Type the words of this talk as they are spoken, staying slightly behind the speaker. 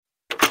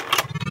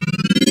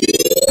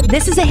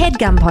This is a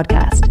HeadGum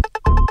podcast.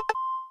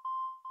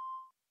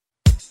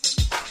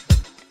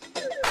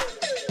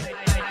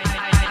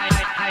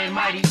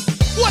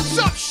 What's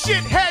up,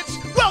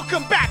 shitheads?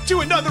 Welcome back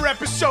to another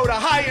episode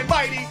of High and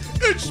Mighty.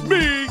 It's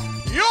me,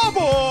 your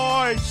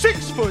boy,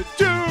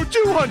 6'2",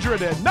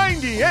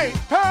 298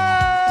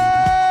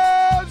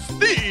 pounds,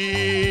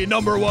 the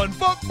number one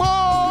fuckboy,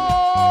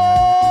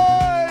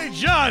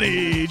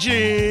 Johnny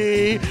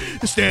G.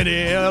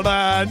 Standing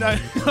by.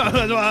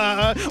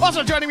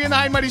 Also joining me in the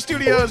High and Mighty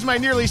studios, my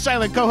nearly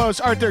silent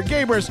co-host, Arthur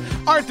Gabers.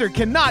 Arthur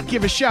cannot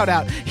give a shout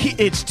out.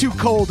 It's too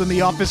cold in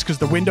the office because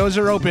the windows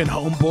are open.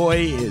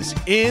 Homeboy is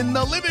in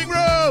the living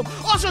room.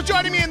 Also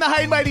joining me in the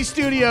High and Mighty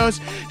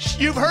studios,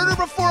 you've heard her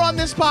before on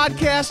this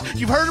podcast.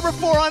 You've heard her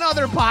before on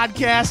other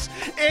podcasts.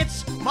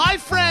 It's my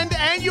friend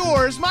and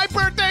yours, my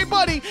birthday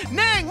buddy,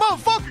 Nang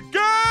motherfucker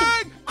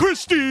gang,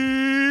 Christine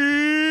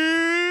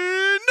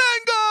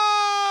Nangle.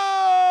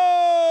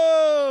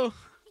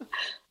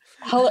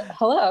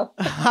 Hello.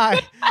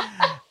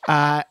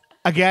 Hi.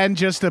 Again,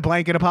 just a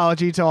blanket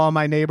apology to all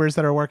my neighbors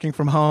that are working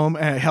from home,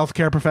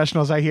 healthcare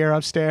professionals I hear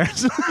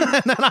upstairs.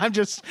 And then I'm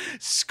just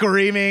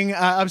screaming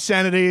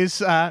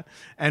obscenities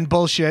and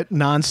bullshit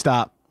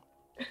nonstop.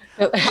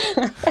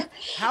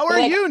 How are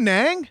you,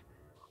 Nang?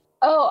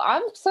 Oh,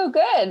 I'm so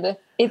good.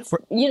 It's,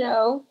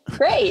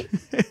 great.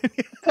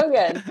 So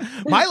good.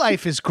 My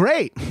life is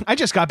great. I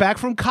just got back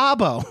from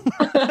Cabo.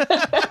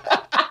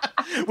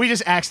 We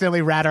just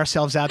accidentally rat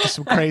ourselves out to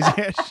some crazy ass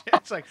shit.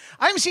 It's like,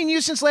 I haven't seen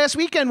you since last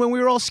weekend when we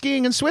were all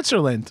skiing in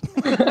Switzerland.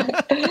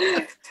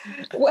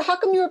 Well, how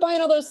come you were buying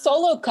all those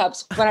Solo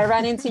cups when I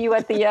ran into you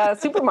at the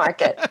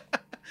supermarket?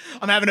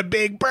 I'm having a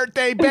big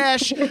birthday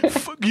bash.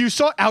 You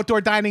saw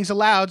outdoor dining's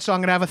allowed, so I'm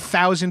going to have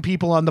 1,000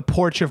 people on the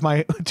porch of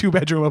my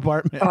 2-bedroom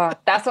apartment.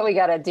 That's what we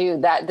got to do.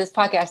 This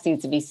podcast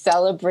needs to be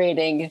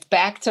celebrating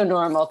back to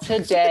normal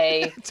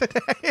today.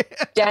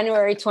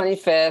 January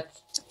 25th.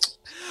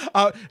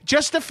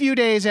 Just a few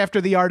days after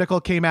the article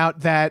came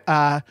out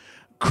that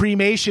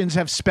cremations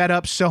have sped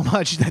up so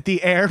much that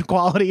the air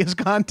quality has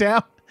gone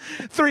down,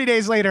 3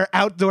 days later,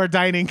 outdoor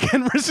dining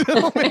can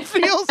resume. It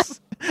feels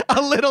a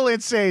little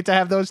insane to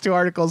have those two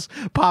articles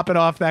popping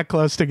off that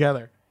close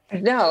together.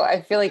 No,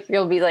 I feel like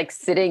you'll be like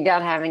sitting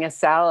down having a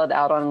salad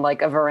out on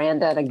like a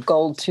veranda and a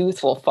gold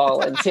tooth will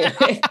fall into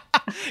it.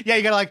 Yeah,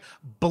 you got to like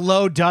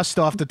blow dust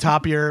off the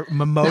top of your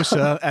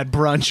mimosa at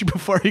brunch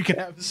before you can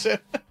have a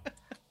sip.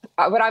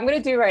 What I'm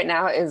going to do right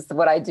now is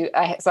what I do.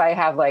 So I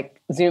have like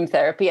Zoom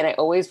therapy, and I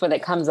always, when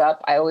it comes up,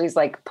 I always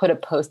like put a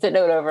Post-it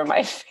note over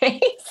my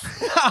face.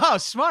 Oh,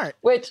 smart.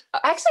 Which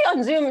actually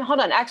on Zoom, hold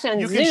on. Actually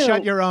on you Zoom, can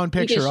shut your own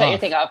picture off. You can shut your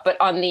thing off, but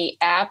on the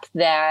app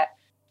that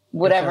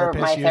whatever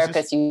my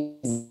therapist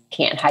uses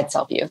can't hide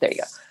self-view. There you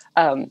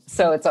go.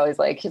 So it's always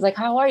like, he's like,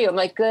 how are you? I'm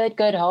like, good.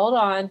 Hold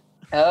on.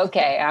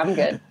 Okay, I'm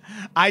good.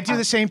 I do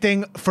the same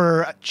thing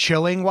for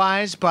chilling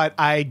wise, but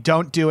I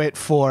don't do it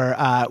for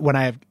when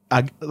I have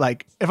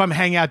like if I'm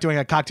hanging out doing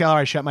a cocktail hour,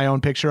 I shut my own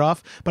picture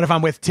off. But if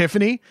I'm with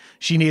Tiffany,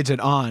 she needs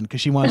it on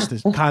because she wants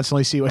to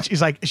constantly see what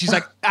she's like. She's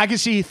like, I can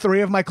see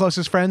 3 of my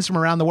closest friends from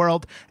around the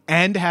world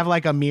and have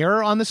like a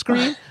mirror on the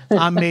screen.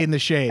 I'm made in the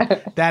shade.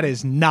 That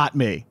is not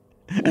me.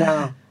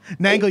 No.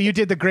 Nangle, you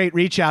did the great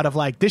reach out of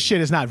like, this shit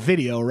is not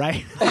video,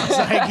 right? I was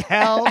like,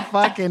 hell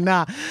fucking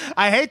nah.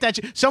 I hate that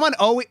shit. Someone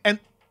always, and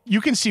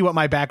you can see what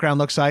my background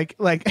looks like.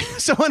 Like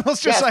someone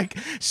else just like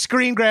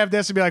screen grab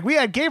this and be like, we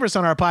had Gabers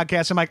on our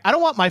podcast. I'm like, I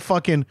don't want my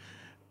fucking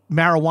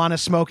marijuana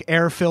smoke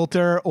air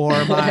filter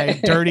or my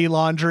dirty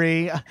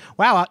laundry.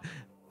 Wow.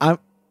 I'm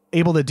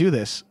able to do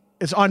this.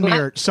 It's on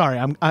mirror. Sorry.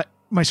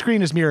 My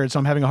screen is mirrored, so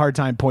I'm having a hard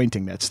time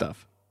pointing that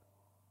stuff.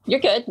 You're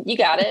good. You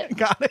got it.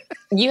 Got it.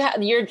 You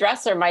have your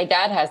dresser. My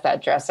dad has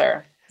that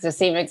dresser. It's the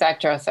same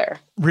exact dresser.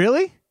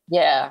 Really?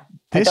 Yeah.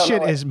 This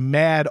shit is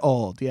mad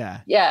old.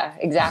 Yeah. Yeah,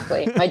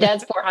 exactly. My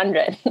dad's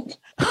 400.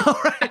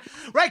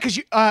 Right. Because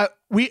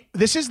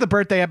this is the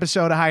birthday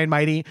episode of High and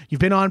Mighty. You've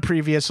been on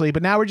previously,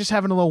 but now we're just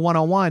having a little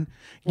one-on-one.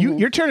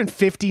 You're turning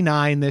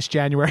 59 this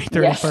January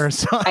 31st.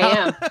 Yes, I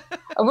am.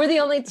 We're the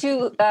only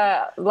 2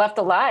 left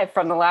alive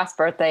from the last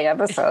birthday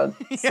episode.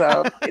 Yeah.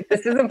 So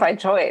this isn't by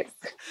choice.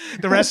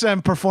 The rest of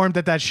them performed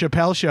at that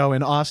Chappelle show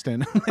in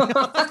Austin.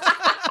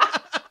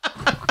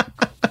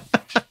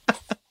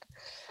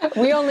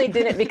 We only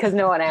did it because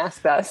no one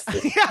asked us.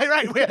 Yeah,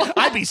 right.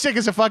 I'd be sick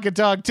as a fucking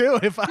dog too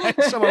if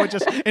someone would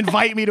just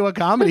invite me to a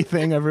comedy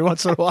thing every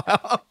once in a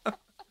while.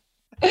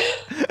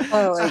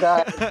 Oh my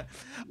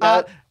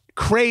God.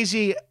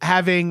 Crazy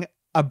having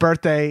a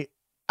birthday.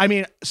 I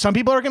mean, some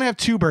people are going to have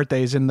 2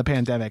 birthdays in the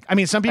pandemic. I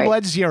mean, some people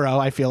had 0,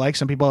 I feel like.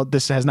 Some people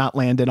this has not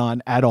landed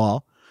on at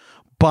all.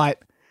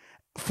 But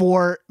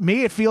for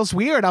me, it feels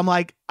weird. I'm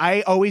like,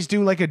 I always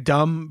do like a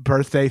dumb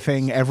birthday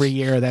thing every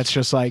year that's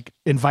just like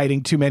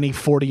inviting too many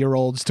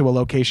 40-year-olds to a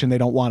location they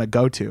don't want to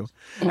go to.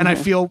 Mm-hmm. And I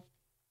feel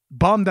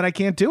bummed that I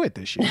can't do it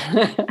this year.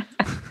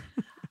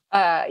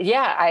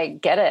 Yeah, I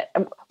get it.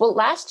 Well,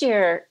 last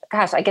year,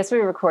 gosh, I guess we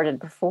recorded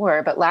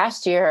before, but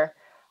last year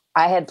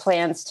I had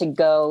plans to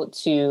go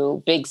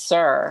to Big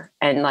Sur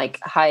and like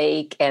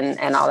hike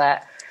and all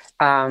that.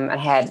 I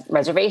had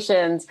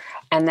reservations,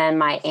 and then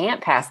my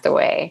aunt passed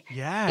away.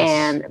 Yes.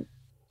 And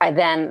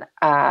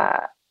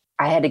I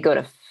had to go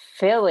to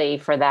Philly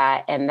for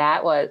that. And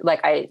that was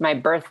like my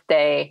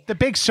birthday. The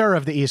Big Sur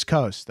of the East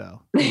Coast,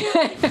 though.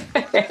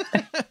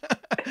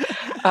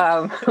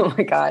 Oh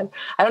my God.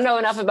 I don't know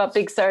enough about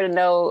Big Sur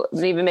to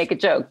even make a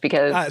joke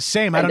because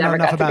same. I don't know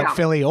enough about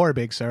Philly or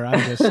Big Sur.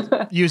 I'm just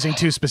using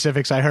two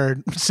specifics I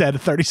heard said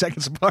 30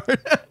 seconds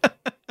apart.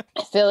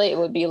 Philly, it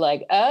would be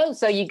like, oh,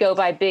 so you go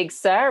by Big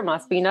Sur,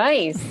 must be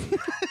nice.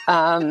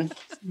 I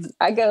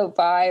go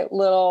by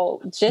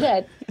Little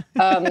Shithead.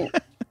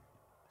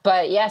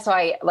 But yeah, so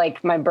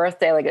my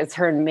birthday, it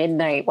turned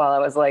midnight while I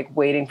was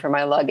waiting for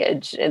my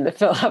luggage in the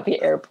Philadelphia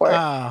airport.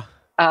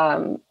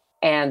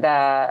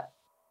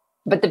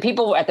 But the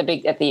people at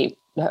the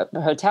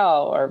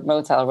hotel or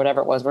motel or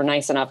whatever it was were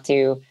nice enough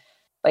to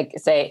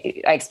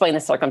say, I explained the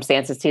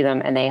circumstances to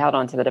them, and they held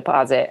on to the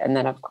deposit. And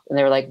then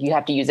they were like, you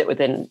have to use it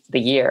within the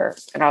year.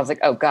 And I was like,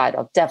 oh God,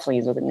 I'll definitely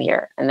use it within the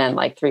year. And then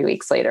 3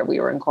 weeks later, we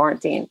were in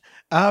quarantine.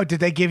 Oh, did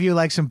they give you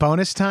some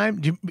bonus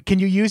time? Can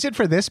you use it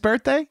for this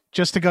birthday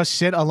just to go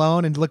sit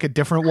alone and look at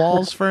different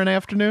walls for an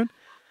afternoon?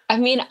 I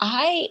mean,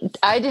 I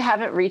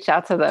haven't reached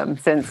out to them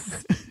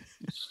since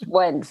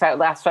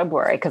last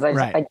February, because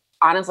I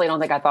honestly don't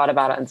think I thought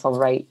about it until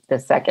right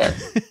this second,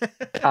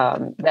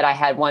 that I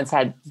had once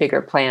had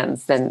bigger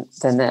plans than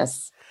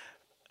this.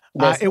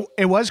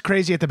 It was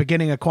crazy at the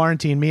beginning of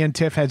quarantine. Me and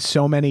Tiff had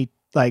so many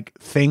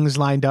things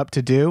lined up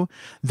to do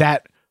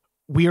that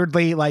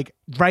weirdly,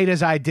 right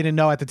as I didn't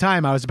know at the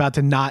time, I was about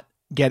to not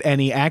get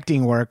any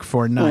acting work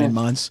for 9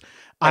 months.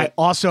 I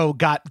also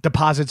got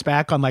deposits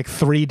back on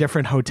 3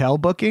 different hotel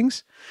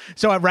bookings.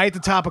 So right at the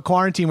top of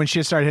quarantine, when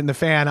shit started hitting the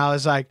fan, I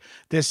was like,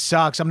 this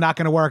sucks. I'm not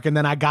going to work. And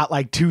then I got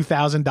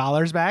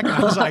 $2,000 back. And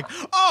I was like,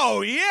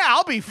 oh yeah,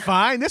 I'll be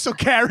fine. This will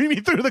carry me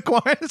through the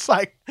quarantine. It's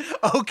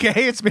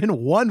okay, it's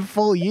been 1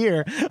 full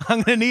year.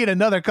 I'm going to need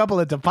another couple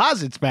of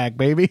deposits back,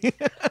 baby.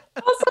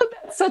 Also,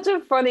 that's such a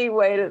funny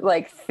way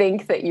to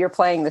think that you're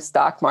playing the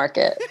stock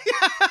market.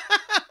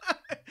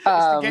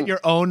 To get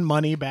your own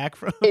money back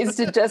from is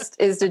to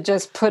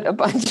just put a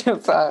bunch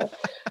of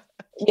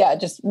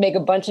just make a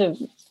bunch of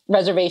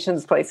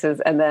reservations places,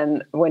 and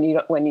then when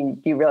you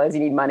realize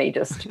you need money,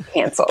 just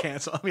cancel.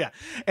 Yeah,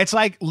 it's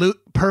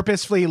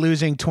purposefully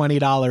losing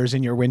 $20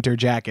 in your winter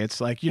jackets,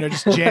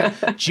 just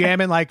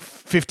jamming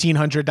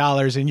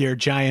 $1,500 in your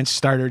Giants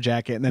starter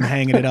jacket and then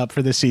hanging it up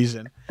for the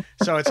season.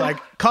 So it's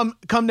come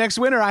next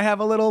winter, I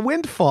have a little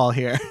windfall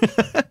here.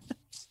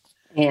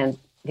 And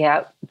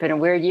yeah, been a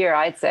weird year,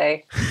 I'd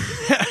say.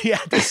 Yeah,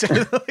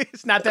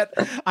 it's not that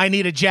I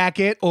need a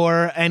jacket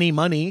or any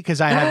money,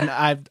 because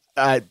I've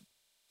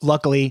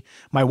luckily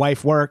my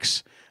wife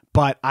works,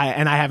 but I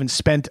haven't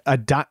spent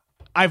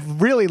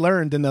I've really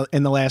learned in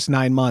the last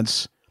 9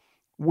 months,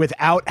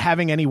 without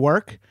having any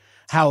work,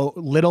 how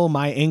little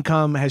my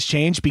income has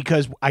changed,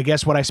 because I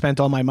guess what I spent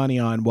all my money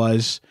on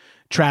was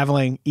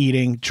traveling,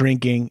 eating,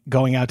 drinking,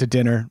 going out to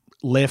dinner,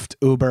 Lyft,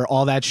 Uber,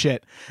 all that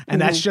shit. And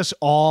that's just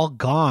all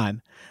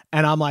gone.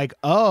 And I'm like,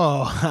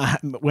 oh,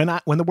 when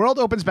the world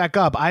opens back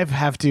up, I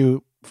have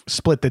to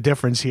split the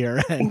difference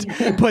here and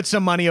put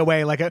some money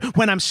away.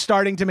 When I'm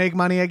starting to make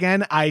money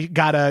again, I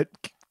gotta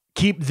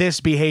keep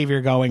this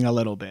behavior going a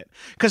little bit.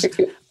 Because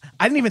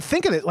I didn't even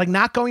think of it,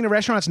 not going to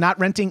restaurants, not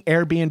renting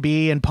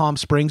Airbnb in Palm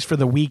Springs for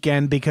the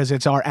weekend because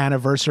it's our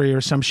anniversary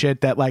or some shit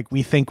that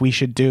we think we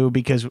should do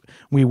because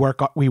we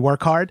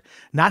work hard.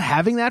 Not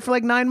having that for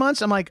 9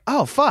 months, I'm like,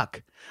 oh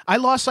fuck. I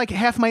lost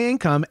half my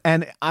income,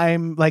 and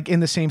I'm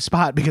in the same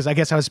spot because I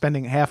guess I was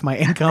spending half my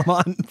income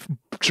on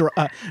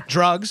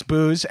drugs,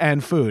 booze,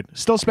 and food.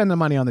 Still spending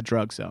money on the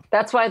drugs, though.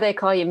 That's why they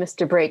call you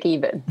Mr. Break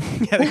Even.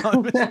 Yeah, they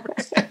call me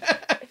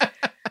Mr.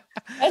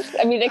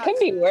 It could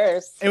be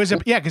worse. It was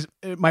because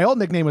my old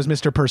nickname was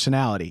Mr.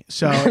 Personality,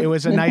 so it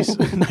was a nice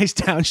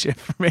downshift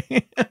for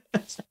me.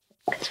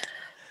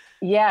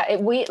 Yeah,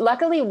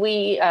 luckily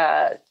we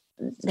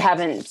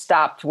haven't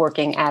stopped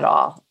working at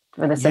all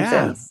for The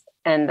Simpsons.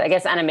 And I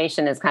guess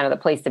animation is kind of the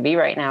place to be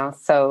right now.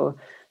 So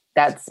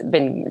that's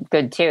been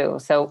good too.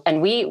 So,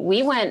 and we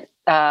went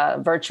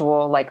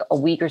virtual a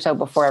week or so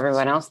before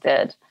everyone else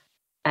did.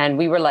 And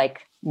we were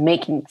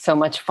making so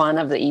much fun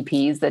of the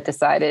EPs that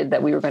decided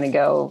that we were going to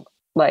go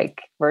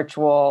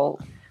virtual.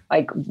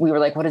 We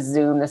were what is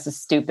Zoom? This is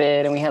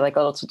stupid. And we had a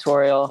little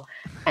tutorial.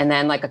 And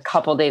then a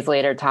couple days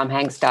later, Tom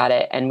Hanks got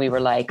it. And we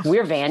were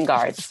we're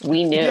vanguards.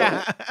 We knew.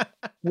 Yeah.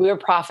 We were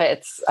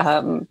prophets.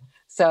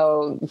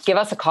 So give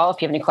us a call if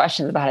you have any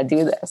questions about how to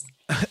do this.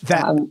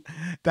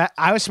 That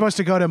I was supposed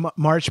to go to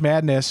March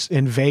Madness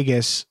in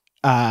Vegas,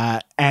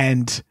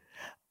 and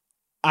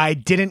I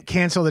didn't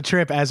cancel the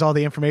trip as all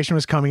the information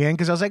was coming in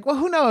because I was like, well,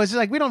 who knows? It's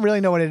like, we don't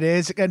really know what it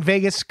is. And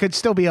Vegas could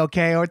still be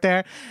okay out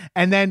there.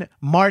 And then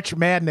March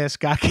Madness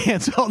got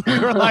canceled. We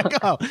were like,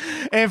 oh,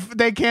 if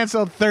they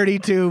canceled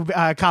 32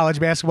 college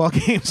basketball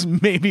games,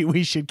 maybe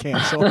we should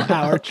cancel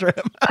our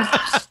trip.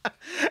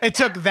 It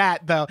took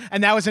that, though.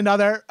 And that was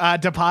another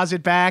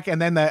deposit back.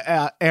 And then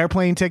the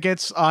airplane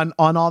tickets on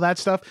all that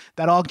stuff,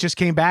 that all just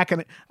came back.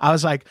 And I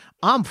was like,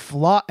 I'm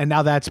flawed. And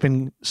now that's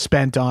been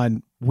spent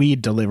on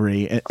weed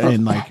delivery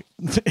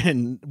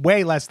in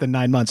way less than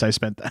 9 months. I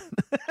spent that.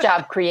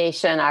 Job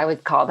creation, I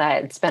would call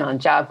that. It's been on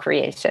job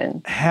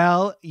creation.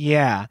 Hell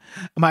yeah.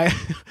 My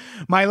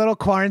little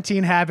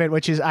quarantine habit,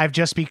 which is I've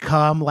just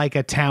become like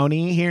a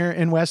townie here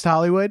in West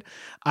Hollywood.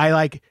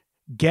 I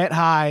get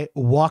high,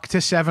 walk to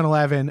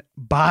 7-Eleven,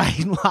 buy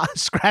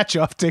scratch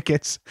off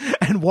tickets,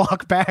 and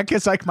walk back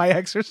as like my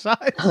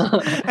exercise.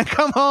 And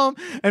come home,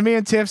 and me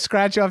and Tiff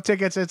scratch off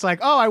tickets. It's like,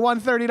 oh, I won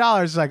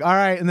 $30. It's like, all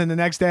right. And then the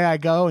next day I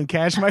go and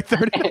cash my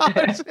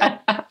 $30.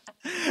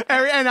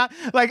 And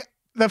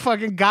the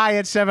fucking guy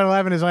at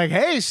 7-Eleven is like,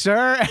 hey,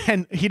 sir.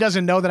 And he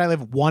doesn't know that I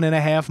live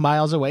 1.5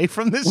 miles away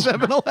from this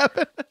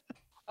 7-Eleven.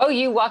 Oh,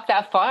 you walk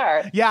that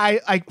far? Yeah,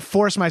 I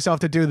force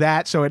myself to do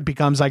that so it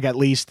becomes like at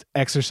least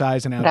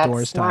exercise and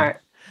outdoors time.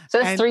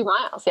 So it's 3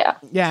 miles, yeah.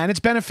 Yeah, and it's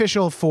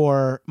beneficial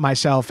for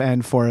myself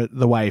and for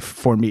the wife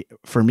for me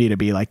to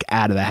be like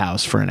out of the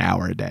house for an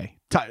hour a day,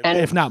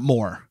 if not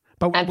more.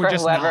 But and we're for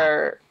just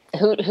whoever,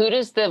 who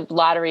does the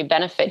lottery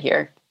benefit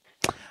here?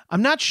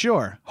 I'm not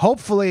sure.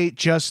 Hopefully,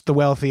 just the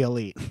wealthy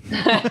elite.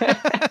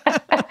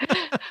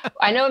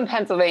 I know in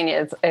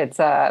Pennsylvania,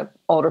 it's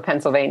older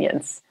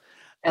Pennsylvanians.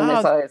 And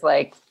there's always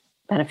like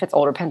benefits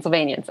older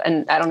Pennsylvanians.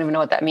 And I don't even know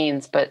what that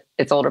means, but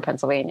it's older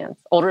Pennsylvanians.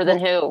 Older than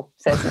who,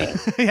 says me.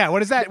 Yeah, what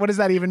does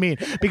that even mean?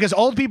 Because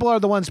old people are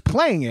the ones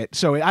playing it.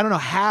 So I don't know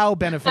how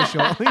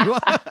beneficial you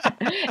are.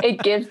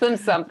 It gives them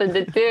something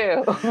to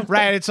do.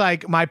 Right. It's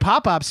like my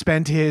pop-up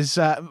spent his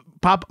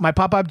my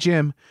pop-up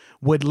gym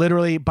would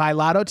literally buy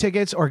lotto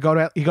tickets or go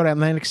to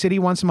Atlantic City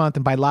once a month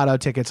and buy lotto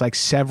tickets like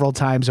several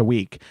times a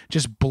week,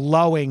 just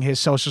blowing his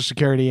Social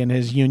Security and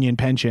his union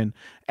pension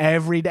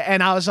every day.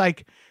 And I was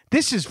like,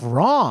 this is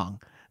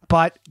wrong.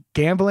 But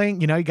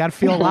gambling, you got to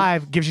feel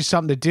alive, gives you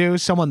something to do,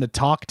 someone to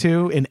talk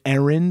to, an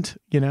errand,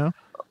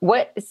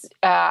 What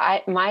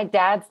my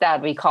dad's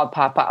dad, we called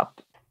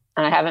pop-up.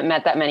 And I haven't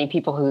met that many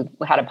people who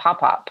had a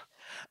pop-up.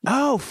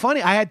 Oh,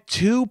 funny. I had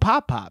 2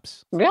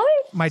 pop-pops.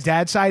 Really? My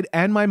dad's side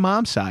and my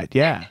mom's side.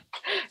 Yeah.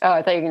 Oh,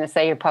 I thought you were going to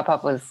say your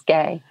pop-up was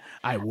gay.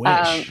 I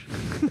wish.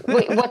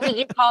 Wait, what did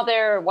you call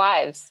their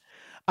wives?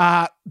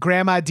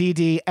 Grandma Dee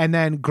Dee, and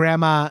then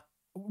Grandma,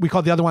 we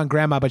called the other one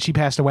Grandma, but she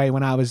passed away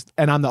and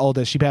I'm the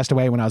oldest. She passed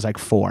away when I was like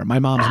 4. My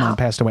mom's mom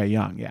passed away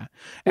young. Yeah.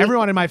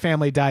 Everyone in my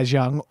family dies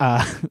young,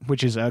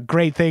 which is a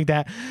great thing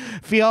to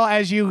feel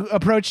as you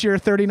approach your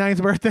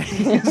 39th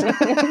birthday.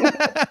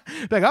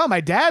 Like, oh,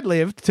 my dad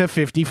lived to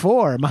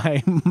 54.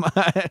 And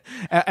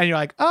you're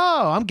like,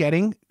 oh, I'm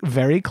getting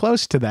very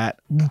close to that.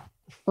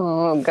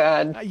 Oh,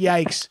 God.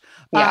 Yikes.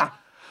 Yeah.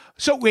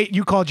 So wait,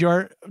 you called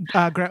your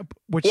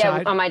which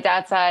side? On my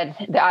dad's side,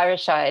 the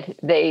Irish side,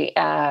 they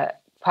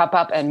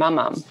pop-up and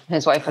mum.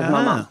 His wife was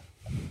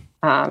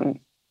mum.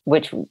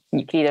 Which you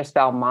could either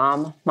spell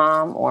mom,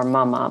 or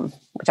mum,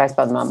 which I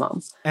spelled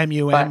mum.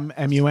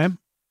 M-U-M?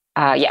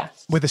 Yeah.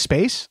 With a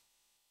space?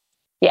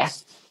 Yeah.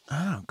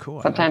 Oh,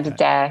 cool. Sometimes a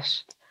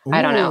dash. Ooh.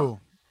 I don't know.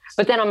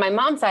 But then on my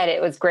mom's side,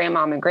 it was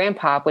grandmom and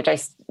grandpop, which I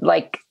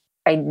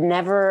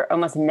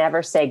almost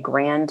never say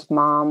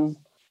grandmom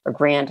or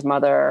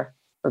grandmother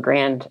or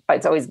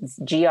it's always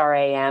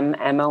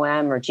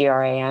GRAMMOM or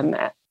GRAM.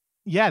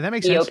 Yeah, that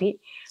makes sense.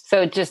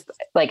 So just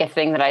like a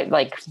thing that I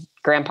like,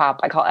 grandpop,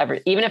 I call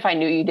even if I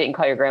knew you didn't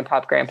call your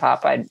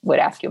grandpop, I would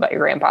ask you about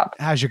your grandpop.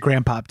 How's your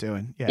grandpop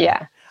doing?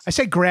 Yeah. I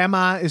say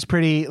grandma is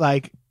pretty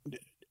like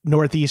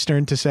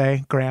Northeastern to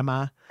say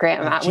grandma.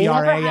 Grandma.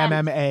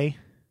 GRAMMA.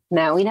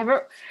 No, we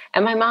never.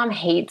 And my mom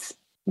hates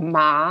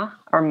ma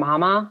or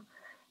mama.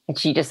 And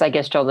she just, I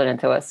guess, drilled it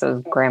into us. So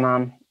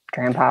grandma,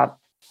 grandpop.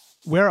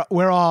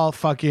 We're all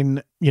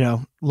fucking,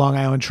 Long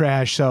Island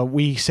trash. So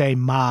we say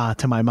ma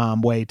to my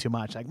mom way too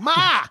much. Like,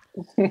 ma!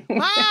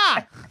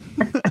 Ma!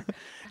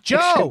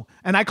 Joe!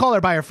 And I call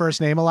her by her first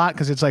name a lot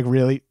because it's like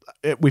really,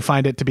 we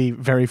find it to be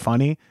very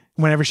funny.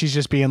 Whenever she's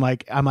just being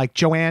like, I'm like,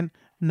 Joanne,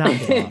 knock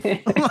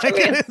it off.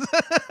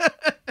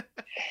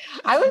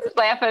 I was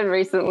laughing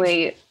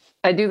recently.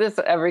 I do this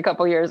every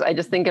couple years. I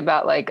just think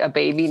about like a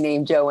baby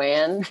named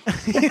Joanne.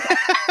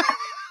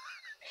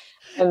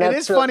 It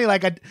is funny,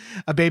 like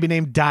a baby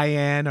named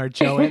Diane or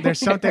Joanne. There's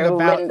something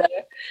about. Linda.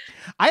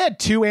 I had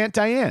 2 Aunt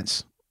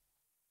Dianes.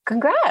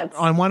 Congrats!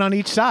 On one on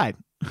each side.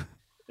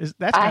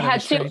 I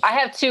have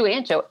two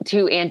Aunt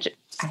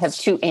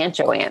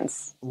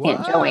Joannes. Whoa.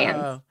 Aunt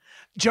Joanne.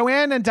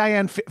 Joanne and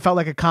Diane felt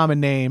like a common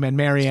name, and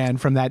Marianne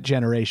from that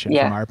generation,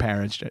 from our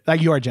parents,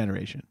 like your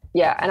generation.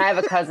 Yeah, and I have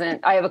a cousin.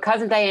 I have a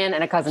cousin Diane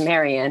and a cousin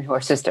Marianne who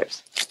are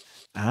sisters.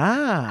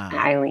 Ah.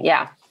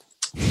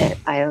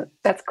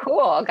 That's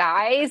cool,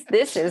 guys.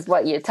 This is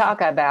what you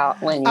talk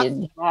about when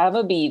you have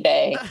a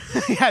B-Day.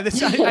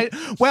 Yeah,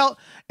 well,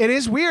 it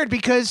is weird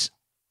because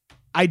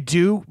I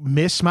do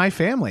miss my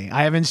family.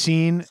 I haven't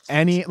seen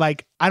any,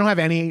 like, I don't have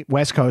any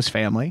West Coast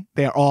family.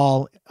 They're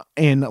all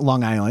in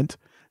Long Island.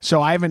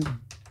 So I haven't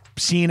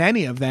seen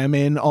any of them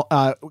in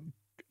a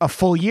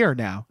full year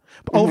now.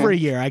 Over a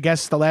year. I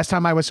guess the last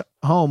time I was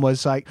home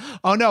was like,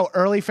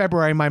 early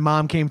February. My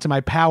mom came to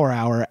my power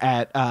hour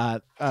at a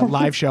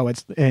live show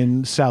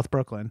in South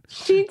Brooklyn.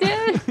 She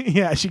did?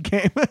 Yeah, she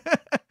came.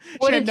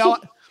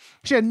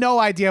 She had no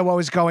idea what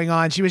was going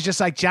on. She was just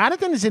like,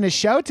 Jonathan is in a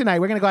show tonight.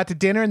 We're going to go out to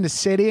dinner in the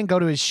city and go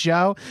to his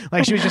show.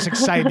 Like, she was just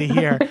excited to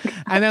hear.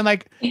 And then,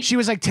 like, she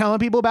was, like, telling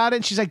people about it.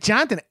 And she's like,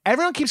 Jonathan,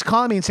 everyone keeps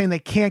calling me and saying they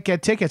can't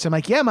get tickets. I'm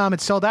like, yeah, Mom,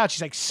 it's sold out.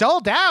 She's like,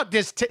 sold out?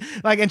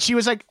 And she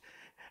was like,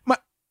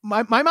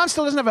 my mom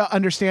still doesn't have an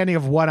understanding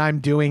of what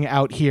I'm doing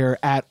out here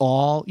at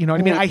all. You know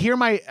what I mean? I hear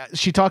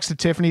she talks to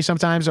Tiffany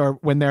sometimes, or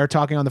when they're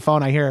talking on the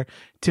phone, I hear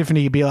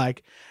Tiffany be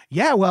like,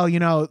 yeah, well,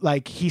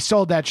 like, he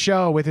sold that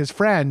show with his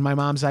friend. My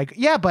mom's like,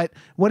 yeah, but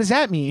what does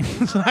that mean?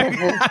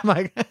 I'm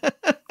like,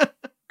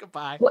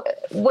 goodbye.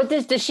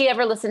 Does she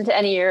ever listen to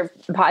any of your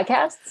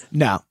podcasts?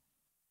 No.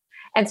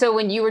 And so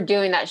when you were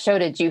doing that show,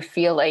 did you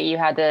feel like you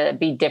had to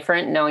be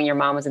different knowing your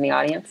mom was in the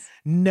audience?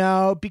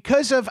 No,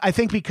 because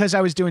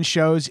I was doing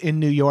shows in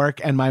New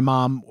York and my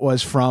mom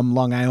was from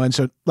Long Island.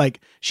 So, like,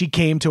 she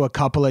came to a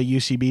couple of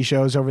UCB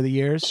shows over the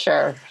years.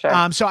 Sure.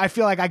 So I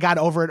feel like I got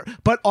over it.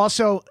 But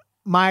also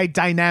my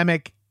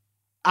dynamic,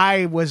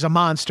 I was a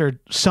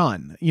monster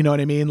son. You know what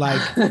I mean?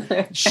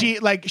 Like,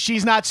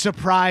 she's not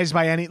surprised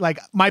by any, like,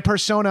 my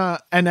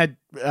persona. And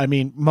I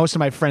mean, most of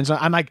my friends,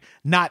 I'm like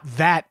not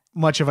that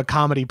much of a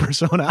comedy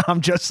persona.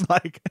 I'm just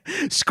like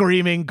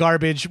screaming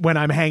garbage when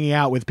I'm hanging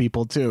out with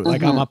people too.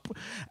 Like, I'm up,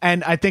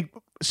 and I think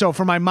so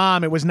for my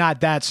mom, it was not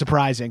that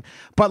surprising.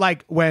 But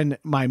like when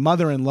my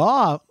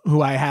mother-in-law,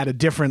 who I had a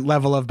different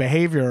level of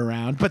behavior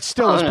around, but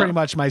still was pretty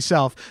much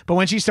myself. But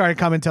when she started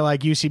coming to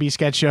like UCB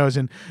sketch shows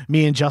and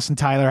me and Justin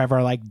Tyler have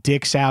our like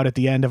dicks out at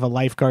the end of a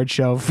lifeguard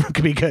show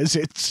because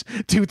it's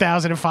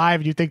 2005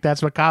 and you think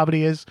that's what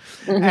comedy is.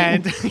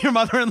 And your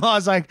mother-in-law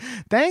is like,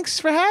 thanks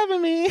for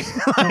having me.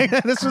 Like,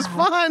 this was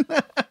fun.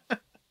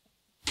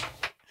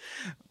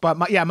 But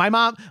my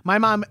mom,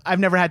 I've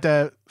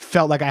never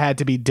felt like I had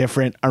to be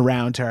different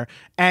around her.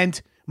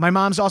 And my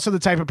mom's also the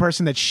type of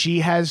person that she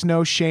has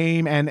no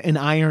shame and an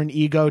iron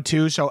ego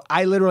too. So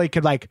I literally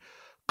could like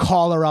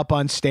call her up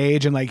on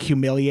stage and like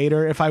humiliate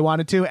her if I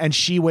wanted to. And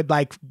she would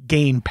like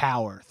gain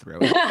power through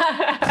it.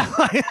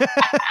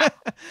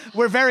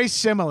 We're very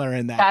similar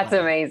in that. That's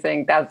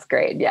amazing. That's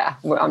great. Yeah.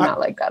 I'm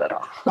not like that at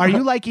all. Are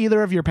you like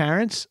either of your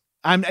parents?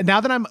 I've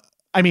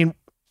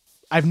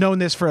known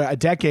this for a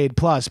decade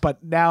plus,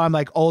 but now I'm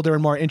like older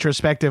and more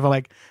introspective. I'm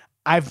like,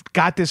 I've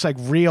got this like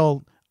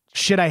real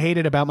shit I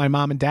hated about my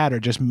mom and dad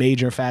are just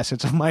major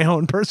facets of my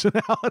own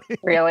personality.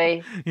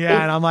 Really?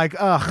 Yeah. And I'm like,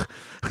 ugh,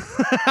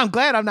 I'm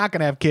glad I'm not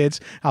going to have kids.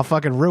 I'll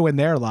fucking ruin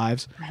their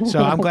lives.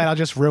 So I'm glad I'll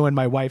just ruin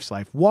my wife's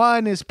life.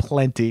 One is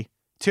plenty.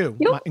 Two,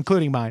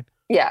 including mine.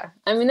 Yeah.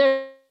 I mean,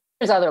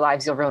 there's other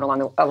lives you'll ruin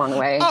along the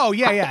way. Oh,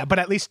 yeah. But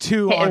at least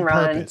two on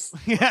purpose.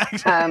 Yeah.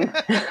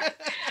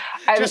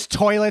 Just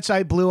toilets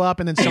I blew up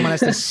and then someone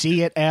has to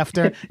see it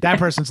after. That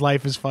person's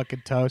life is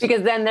fucking toast.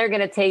 Because then they're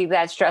going to take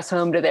that stress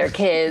home to their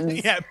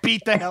kids. Yeah,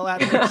 beat the hell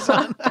out of their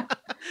son.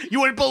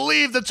 You wouldn't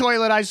believe the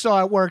toilet I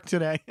saw at work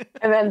today.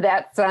 And then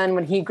that son,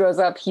 when he grows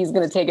up, he's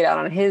going to take it out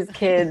on his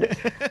kid.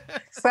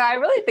 So I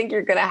really think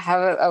you're going to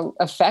have an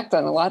effect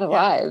on a lot of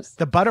lives.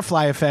 The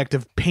butterfly effect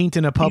of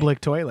painting a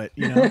public toilet.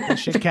 You know, that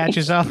shit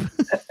catches up.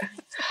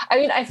 I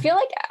mean, I feel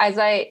like as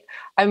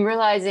I'm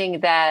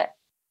realizing that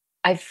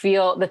I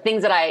feel the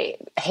things that I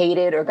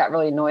hated or got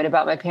really annoyed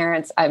about my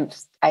parents,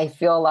 I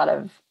feel a lot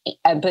of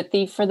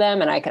empathy for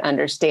them, and I can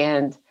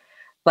understand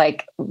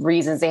like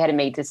reasons they had to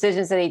make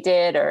decisions that they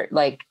did, or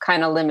like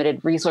kind of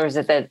limited resources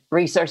that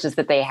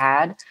they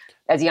had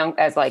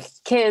as like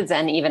kids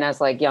and even as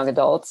like young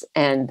adults.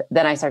 And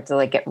then I start to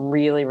like get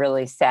really,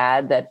 really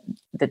sad that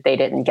they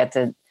didn't get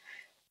to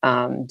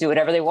do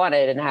whatever they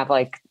wanted and have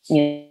like,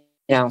 you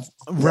know,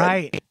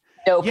 right. Like,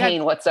 no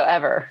pain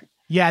whatsoever.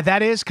 Yeah.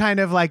 That is kind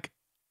of like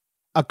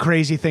a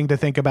crazy thing to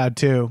think about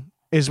too,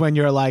 is when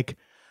you're like,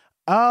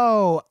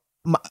 oh,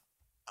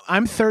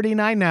 I'm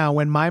 39 now.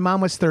 When my mom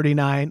was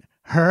 39,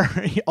 her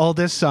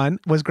oldest son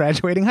was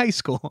graduating high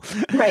school.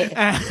 Right.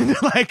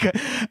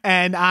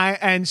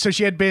 And so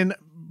she had been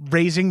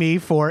raising me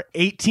for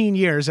 18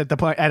 years at the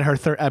point by her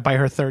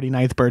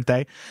 39th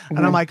birthday. Mm-hmm.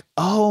 And I'm like,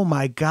 oh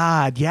my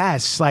God,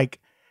 yes.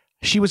 Like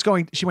she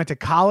went to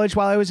college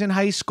while I was in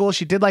high school.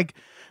 She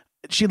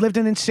lived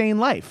an insane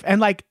life. And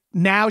like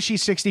now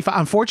she's 65,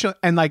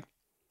 unfortunately.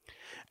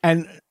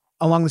 And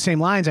along the same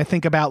lines, I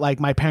think about like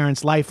my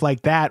parents' life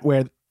like that,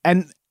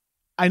 and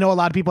I know a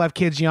lot of people have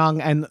kids young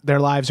and their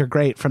lives are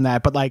great from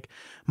that, but like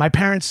my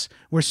parents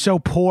were so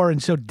poor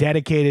and so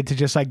dedicated to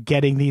just like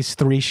getting these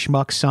 3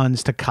 schmuck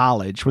sons to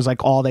college was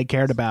like all they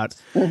cared about.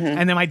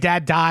 And then my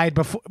dad died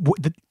before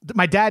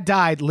my dad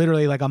died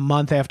literally like a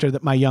month after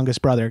my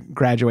youngest brother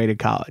graduated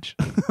college.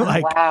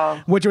 Like, wow.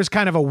 Which was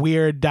kind of a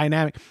weird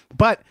dynamic.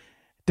 But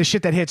the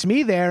shit that hits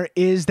me there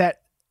is that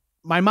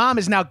my mom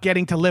is now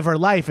getting to live her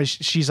life as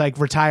she's like she's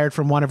retiring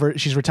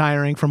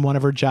from one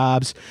of her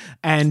jobs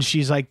and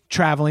she's like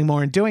traveling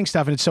more and doing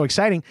stuff. And it's so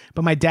exciting.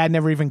 But my dad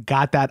never even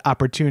got that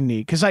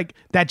opportunity. Cause like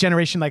that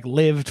generation like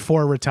lived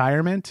for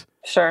retirement.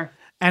 Sure.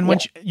 And when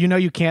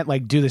you can't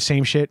like do the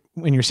same shit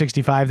when you're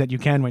 65 that you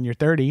can when you're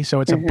 30. So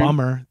it's a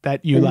bummer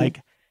that you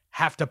like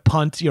have to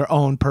punt your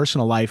own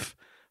personal life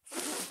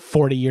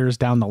 40 years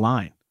down the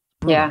line.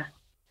 Brutal. Yeah.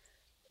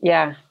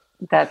 Yeah.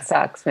 That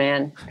sucks,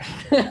 man.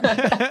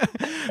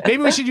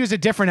 Maybe we should use a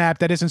different app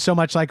that isn't so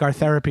much like our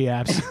therapy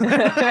apps.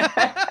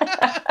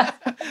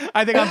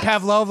 I think I'm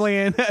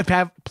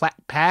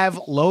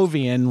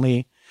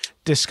Pavlovianly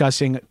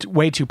discussing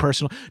way too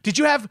personal. Did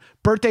you have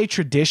birthday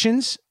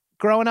traditions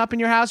growing up in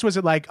your house? Was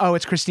it like, oh,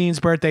 it's Christine's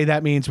birthday,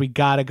 that means we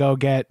gotta go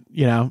get,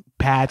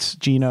 Pat's,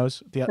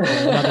 Geno's,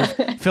 another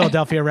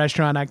Philadelphia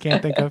restaurant I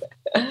can't think of?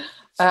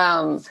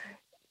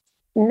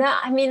 No,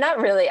 I mean,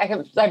 not really.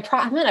 I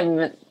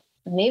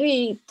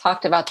maybe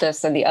talked about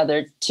this in the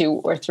other 2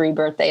 or 3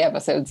 birthday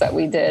episodes that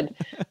we did,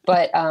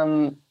 but we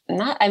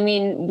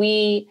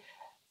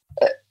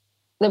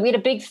had a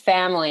big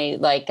family.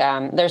 Like,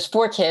 there's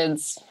 4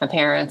 kids, my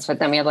parents, but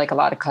then we had like a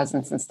lot of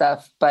cousins and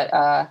stuff. But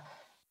I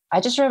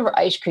just remember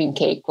ice cream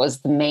cake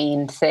was the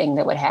main thing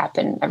that would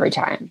happen every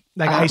time.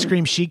 Like ice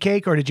cream sheet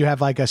cake, or did you have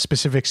like a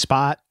specific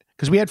spot?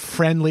 Because we had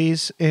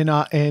Friendlies on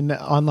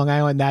Long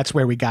Island. That's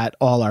where we got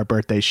all our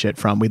birthday shit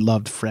from. We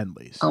loved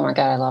Friendlies. Oh my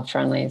God, I love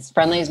Friendlies.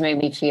 Friendlies made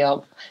me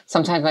feel,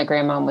 sometimes my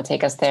grandmom would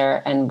take us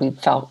there and we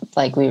felt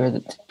like we were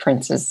the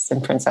princes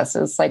and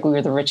princesses, like we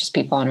were the richest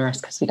people on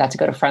earth because we got to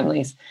go to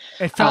Friendlies.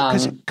 It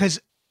felt, because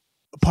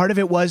part of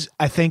it was,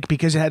 I think,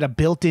 because it had a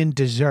built-in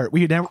dessert.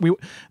 We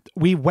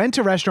went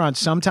to restaurants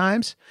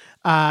sometimes,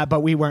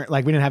 but we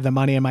didn't have the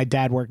money and my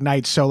dad worked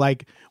nights. So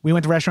like we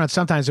went to restaurants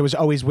sometimes. It was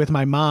always with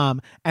my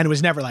mom and it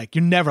was never like,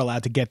 you're never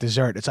allowed to get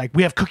dessert. It's like,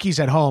 we have cookies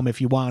at home if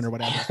you want or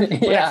whatever.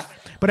 Yeah.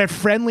 But at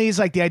Friendly's,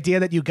 like the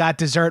idea that you got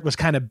dessert was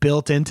kind of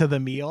built into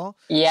the meal.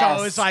 Yes.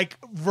 So it was like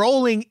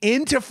rolling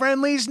into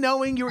Friendly's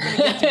knowing you were going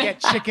to get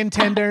chicken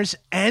tenders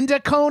and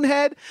a cone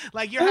head.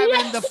 Like you're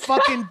having the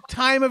fucking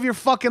time of your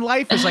fucking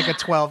life as like a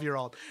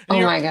 12-year-old.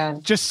 And oh my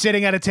God. Just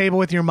sitting at a table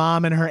with your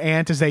mom and her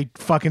aunt as they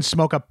fucking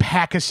smoke a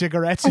pack of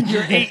cigarettes and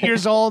you're 8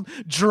 years old,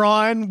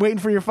 drawing, waiting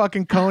for your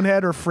fucking cone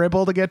head or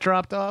fribble to get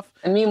dropped off.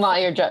 And meanwhile,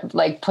 you're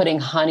like putting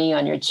honey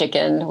on your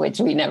chicken,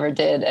 which we never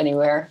did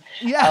anywhere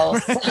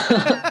else.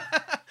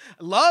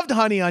 Loved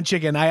honey on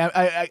chicken.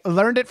 I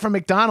learned it from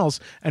McDonald's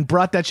and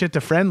brought that shit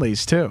to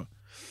Friendly's too.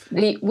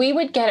 We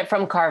would get it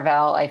from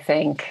Carvel, I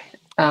think.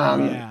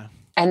 And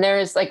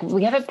there's like,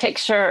 we have a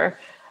picture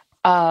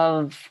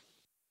of,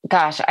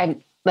 gosh, I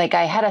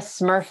had a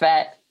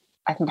Smurfette.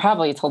 I can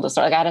probably told the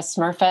story. Like I had a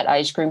Smurfette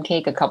ice cream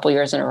cake a couple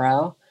years in a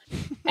row.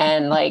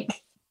 And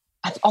like,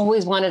 I've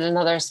always wanted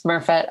another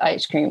Smurfette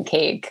ice cream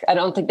cake. I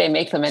don't think they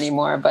make them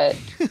anymore, but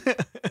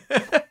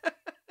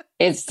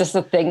it's just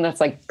a thing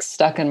that's like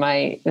stuck in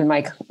my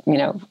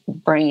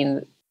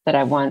brain that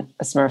I want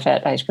a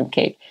Smurfette ice cream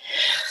cake.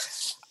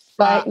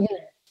 But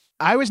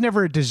I was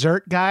never a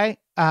dessert guy.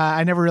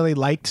 I never really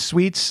liked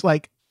sweets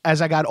like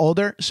as I got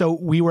older. So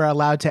we were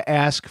allowed to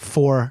ask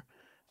for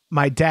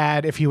my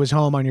dad if he was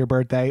home on your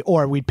birthday,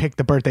 or we'd pick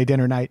the birthday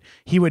dinner night.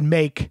 He would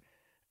make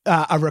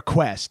a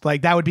request.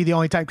 Like that would be the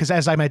only time. Because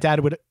my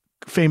dad would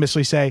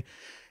famously say,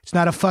 it's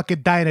not a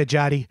fucking diner,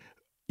 Johnny.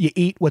 You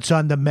eat what's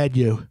on the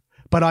menu.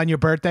 But on your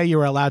birthday, you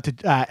were allowed to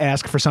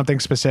ask for something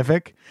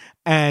specific.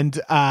 And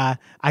I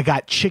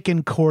got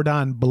chicken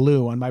cordon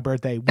bleu on my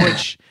birthday,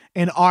 which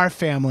in our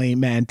family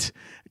meant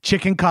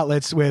chicken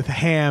cutlets with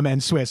ham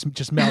and Swiss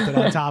just melted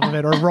on top of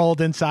it or rolled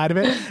inside of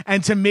it.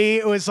 And to me,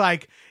 it was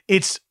like,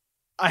 it's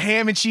a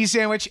ham and cheese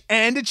sandwich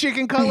and a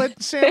chicken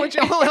cutlet sandwich.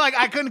 Like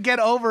I couldn't get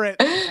over it.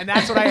 And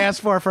that's what I asked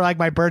for like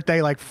my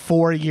birthday, like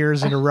 4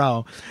 years in a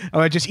row. I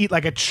would just eat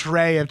like a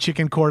tray of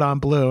chicken cordon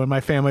bleu and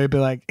my family would be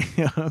like,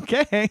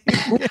 okay.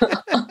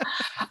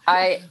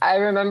 I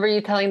remember you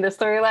telling this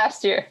story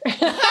last year.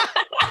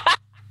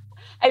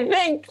 I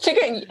think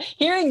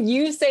hearing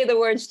you say the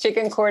words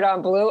chicken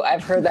cordon bleu,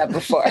 I've heard that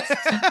before.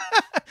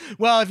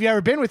 Well, if you've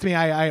ever been with me,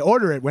 I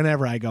order it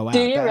whenever I go out.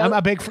 Do you really? I'm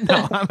a big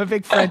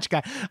French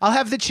guy. I'll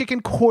have the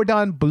chicken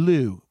cordon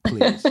bleu,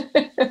 please.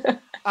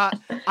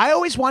 I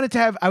always wanted to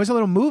have, I was a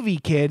little movie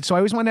kid, so I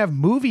always wanted to have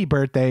movie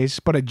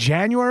birthdays, but a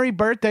January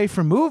birthday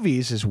for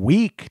movies is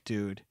weak,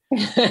 dude.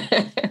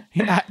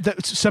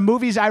 Some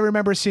movies I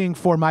remember seeing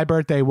for my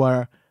birthday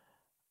were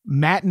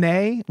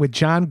Matinee with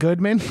John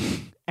Goodman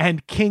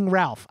and King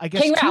Ralph. I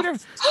guess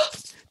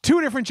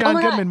two different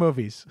John Goodman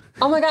movies.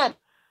 Oh my God.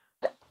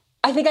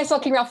 I think I saw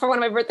King Ralph for one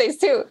of my birthdays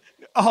too.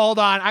 Hold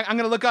on. I'm going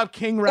to look up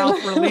King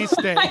Ralph release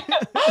date.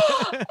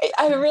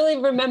 I really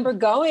remember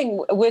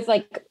going with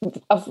like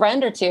a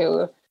friend or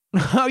two.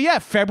 Oh, yeah.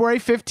 February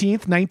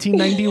 15th,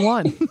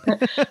 1991.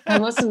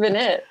 That must have been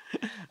it.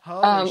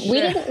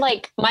 We didn't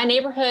like my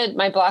neighborhood.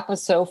 My block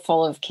was so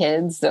full of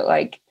kids that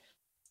like,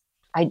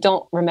 I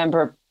don't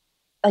remember.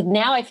 Like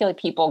now I feel like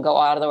people go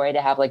out of the way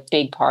to have like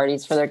big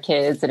parties for their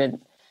kids and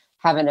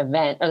have an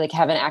event or like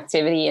have an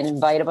activity and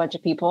invite a bunch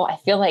of people. I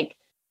feel like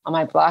on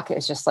my block,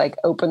 it's just like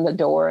open the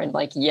door and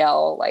like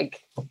yell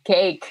like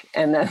cake.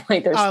 And then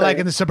like there's like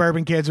in the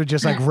suburban kids would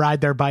just like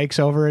ride their bikes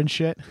over and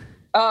shit.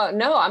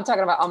 No, I'm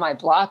talking about on my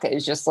block.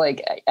 It's just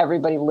like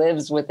everybody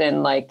lives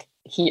within like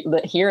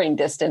the hearing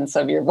distance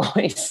of your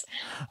voice.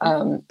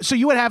 So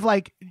you would have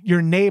like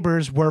your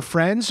neighbors were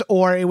friends,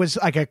 or it was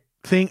like a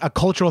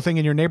cultural thing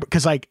in your neighbor?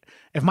 Because like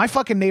if my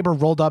fucking neighbor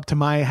rolled up to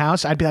my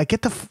house, I'd be like,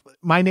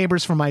 my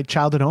neighbors from my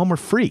childhood home were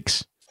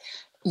freaks.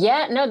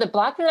 Yeah, no, the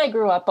block that I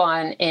grew up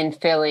on in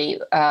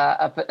Philly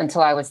up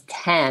until I was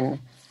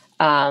 10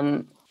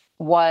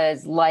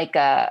 was like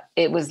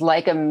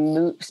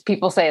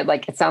people say it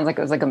like, it sounds like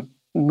it was like a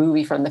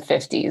movie from the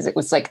 50s. It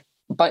was like,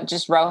 but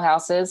just row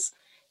houses.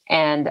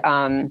 And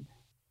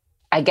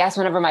I guess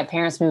whenever my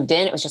parents moved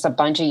in, it was just a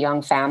bunch of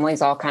young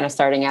families all kind of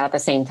starting out at the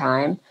same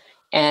time.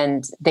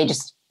 And they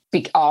just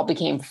all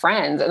became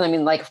friends. And I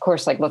mean, like, of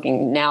course, like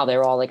looking now,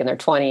 they're all like in their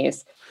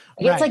 20s.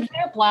 Right. It's like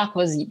their block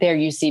was their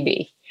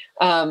UCB.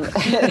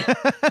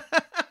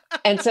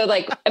 And so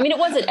like, I mean, it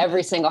wasn't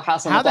every single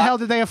house on How the block. Hell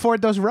did they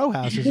afford those row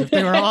houses if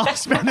they were all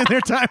spending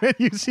their time at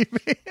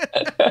UCB?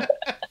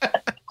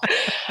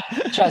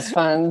 Trust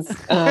funds.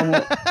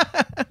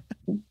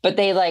 But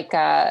they like,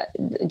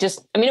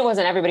 just, I mean, it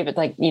wasn't everybody, but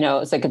like, you know,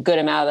 it's like a good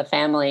amount of the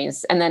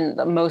families. And then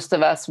most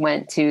of us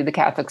went to the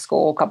Catholic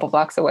school a couple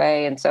blocks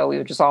away. And so we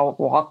would just all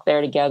walk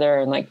there together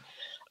and like,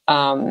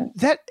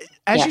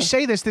 you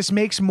say this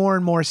makes more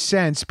and more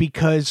sense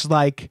because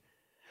like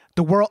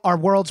our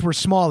worlds were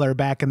smaller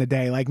back in the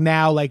day. Like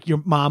now, like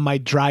your mom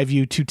might drive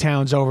you 2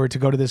 towns over to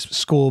go to this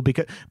school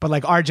but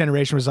like our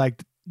generation was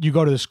like, you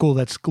go to the school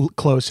that's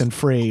close and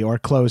free or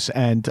close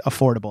and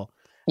affordable.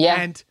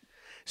 Yeah. And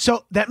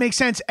so that makes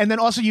sense. And then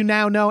also you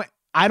now know,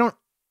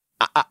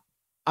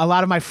 a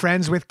lot of my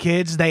friends with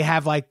kids, they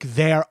have like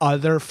their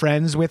other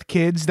friends with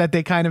kids that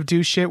they kind of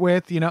do shit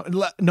with, you know,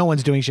 no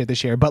one's doing shit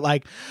this year, but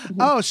like,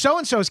 oh,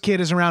 so-and-so's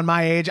kid is around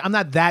my age. I'm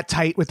not that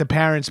tight with the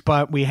parents,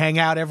 but we hang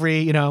out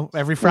every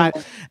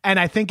Friday. And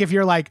I think if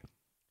you're like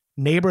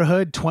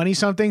neighborhood 20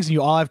 somethings and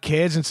you all have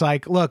kids, it's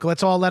like, look,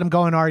 let's all let them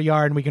go in our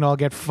yard and we can all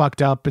get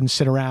fucked up and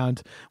sit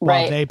around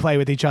while they play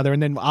with each other.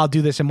 And then I'll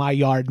do this in my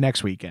yard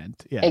next weekend.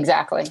 Yeah,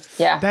 exactly.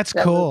 Yeah. That's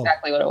cool.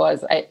 Exactly what it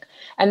was.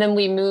 And then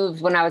we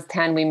moved when I was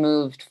 10, we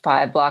moved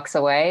 5 blocks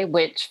away,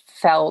 which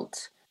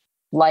felt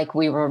like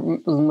we were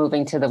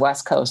moving to the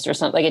West Coast or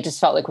something. Like it just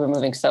felt like we were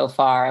moving so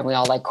far and we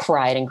all like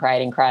cried and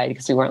cried and cried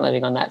because we weren't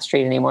living on that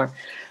street anymore.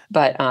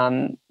 But,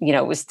 you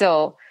know, it was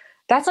still,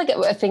 that's like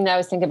a thing that I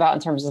was thinking about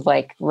in terms of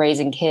like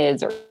raising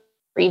kids or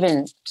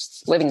even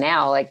just living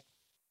now, like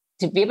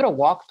to be able to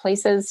walk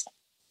places,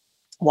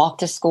 walk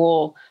to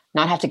school,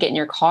 not have to get in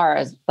your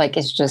car. Like,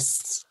 it's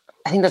just,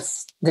 I think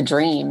that's the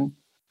dream.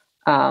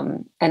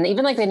 And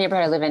even like the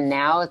neighborhood I live in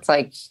now, it's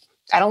like,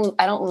 I don't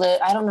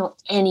know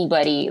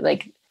anybody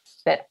like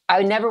that.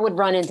 I never would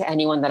run into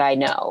anyone that I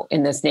know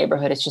in this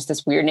neighborhood. It's just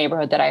this weird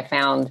neighborhood that I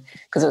found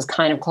because it was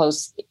kind of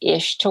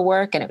close-ish to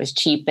work and it was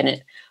cheap.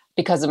 And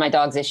because of my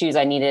dog's issues,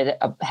 I needed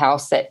a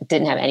house that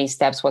didn't have any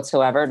steps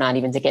whatsoever, not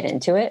even to get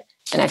into it.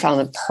 And I found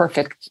the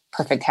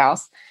perfect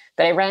house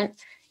that I rent.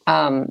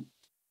 But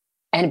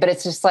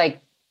it's just like,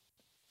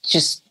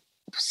 just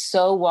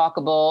so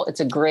walkable. It's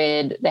a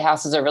grid. The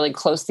houses are really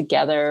close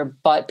together,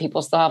 but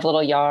people still have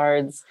little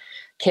yards.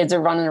 Kids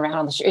are running around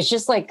on the street. It's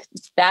just like,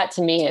 that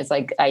to me is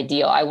like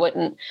ideal. I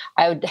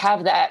would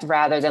have that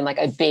rather than like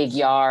a big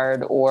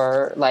yard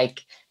or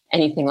like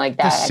anything like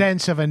that. The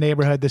sense of a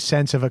neighborhood, the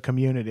sense of a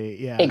community.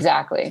 Yeah,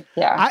 exactly.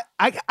 Yeah.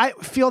 I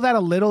feel that a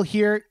little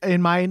here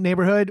in my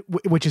neighborhood,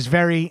 which is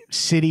very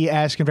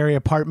city-esque and very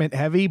apartment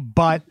heavy,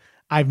 but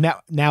I've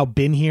now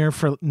been here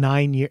for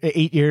 9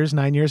 years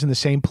in the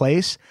same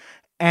place.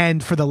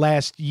 And for the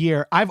last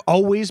year, I've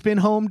always been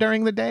home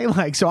during the day.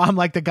 Like, so I'm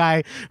like the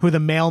guy who the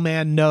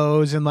mailman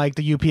knows and like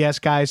the UPS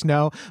guys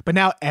know. But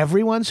now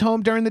everyone's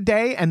home during the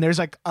day. And there's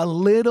like a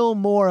little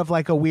more of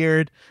like a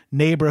weird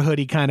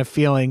neighborhoody kind of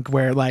feeling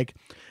where like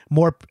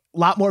a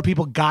lot more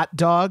people got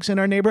dogs in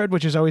our neighborhood,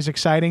 which is always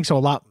exciting. So a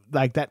lot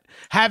like that,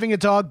 having a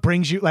dog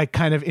brings you like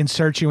kind of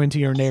inserts you into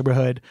your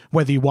neighborhood,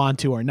 whether you want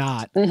to or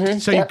not. Mm-hmm.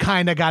 So you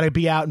kind of got to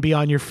be out and be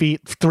on your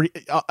feet,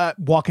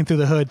 walking through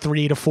the hood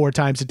 3 to 4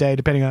 times a day,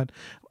 depending on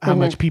how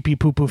much pee pee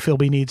poo poo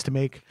Philby needs to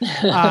make.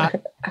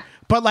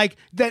 But like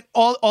that,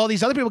 all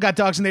these other people got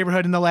dogs in the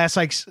neighborhood in the last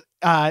like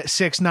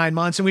 6-9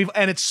 months,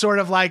 and it's sort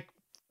of like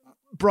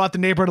brought the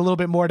neighborhood a little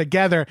bit more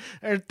together.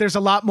 There's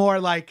a lot more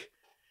like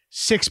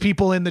 6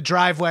 people in the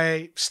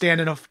driveway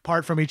standing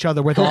apart from each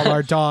other with all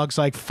our dogs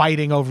like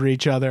fighting over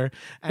each other.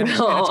 And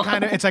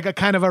it's like a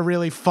kind of a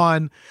really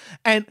fun.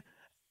 And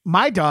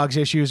my dog's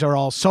issues are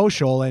all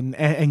social and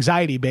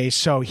anxiety based.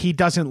 So he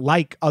doesn't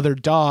like other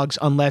dogs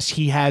unless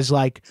he has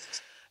like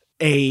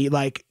a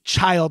like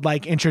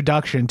childlike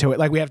introduction to it.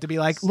 Like we have to be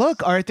like,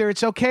 look, Arthur,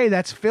 it's okay.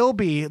 That's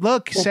Philby.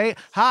 Look, say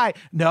hi.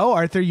 No,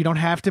 Arthur, you don't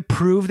have to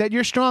prove that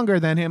you're stronger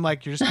than him.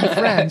 Like you're just be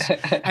friends.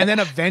 And then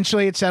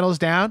eventually it settles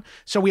down.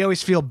 So we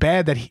always feel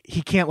bad that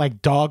he can't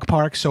like dog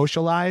park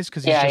socialize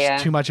because he's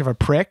just too much of a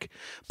prick.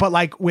 But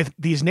like with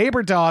these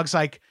neighbor dogs,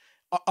 like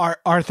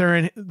Arthur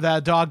and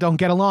the dog don't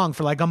get along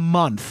for like a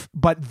month.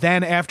 But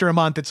then after a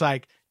month, it's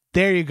like,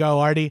 there you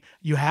go, Artie.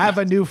 You have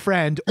a new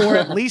friend, or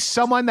at least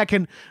someone that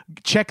can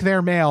check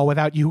their mail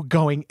without you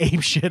going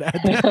apeshit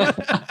at them.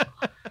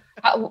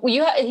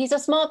 He's a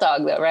small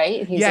dog, though,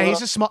 right? He's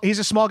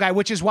a small guy,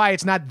 which is why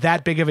it's not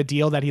that big of a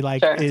deal that he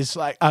like is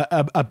like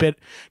a bit,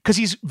 because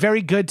he's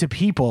very good to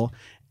people,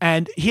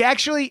 and he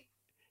actually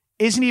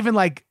isn't even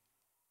like,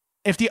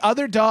 if the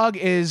other dog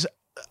is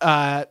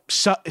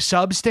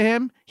subs to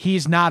him,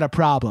 he's not a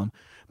problem.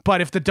 But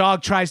if the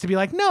dog tries to be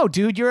like, no,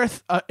 dude, you're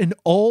an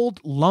old,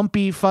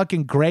 lumpy,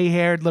 fucking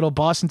gray-haired little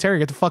Boston Terrier,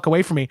 get the fuck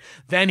away from me,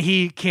 then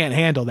he can't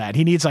handle that.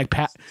 He needs like,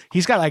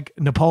 he's got like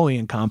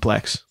Napoleon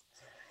complex.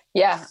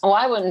 Yeah. Well,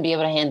 I wouldn't be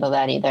able to handle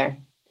that either.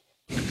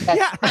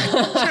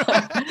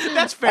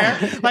 That's fair.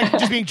 Like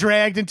just being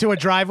dragged into a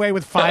driveway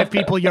with 5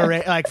 people,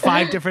 like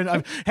 5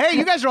 different, hey,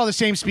 you guys are all the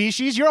same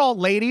species. You're all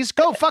ladies.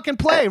 Go fucking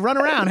play, run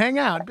around, hang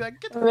out. Be like,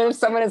 if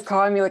someone is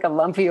calling me like a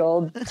lumpy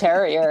old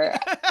terrier,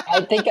 I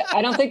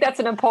don't think that's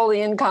a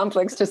Napoleon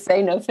complex to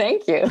say no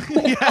thank you.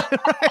 Yeah,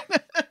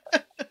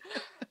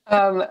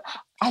 right.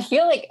 I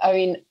feel like, I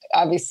mean,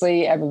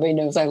 obviously everybody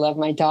knows I love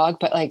my dog,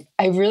 but like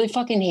I really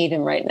fucking hate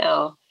him right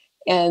now.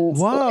 And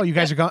whoa, you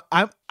guys are going.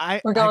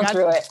 We're going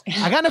through it.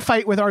 I got in a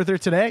fight with Arthur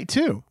today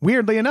too.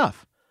 Weirdly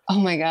enough. Oh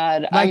my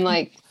god, I'm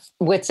like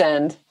wit's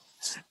end.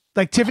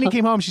 Like Tiffany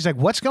came home, she's like,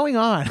 "What's going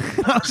on?"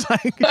 I was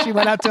like, she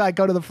went out to like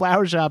go to the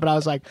flower shop, and I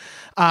was like,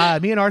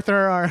 "Me and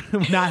Arthur are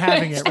not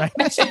having it right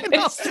now."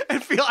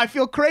 I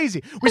feel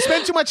crazy. We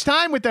spend too much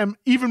time with them,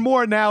 even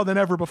more now than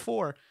ever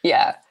before.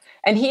 Yeah.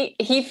 And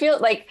he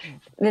feels like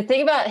the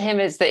thing about him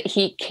is that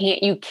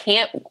you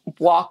can't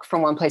walk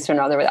from one place to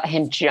another without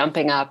him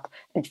jumping up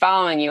and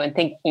following you and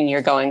thinking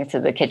you're going to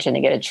the kitchen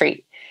to get a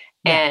treat.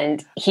 Yeah.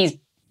 And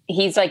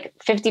he's like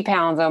 50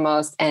 pounds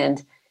almost.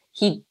 And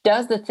he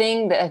does the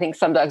thing that I think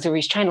some dogs do where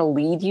he's trying to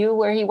lead you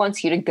where he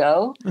wants you to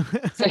go.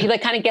 So he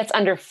like kind of gets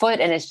underfoot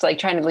and it's like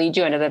trying to lead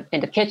you into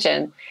the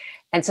kitchen.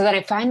 And so then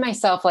I find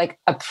myself like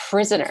a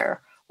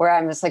prisoner where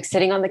I'm just like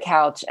sitting on the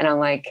couch and I'm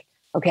like,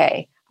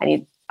 okay,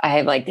 I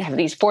have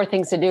these 4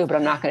 things to do, but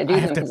I'm not going to do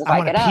them because if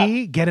I get up,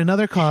 pee, get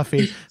another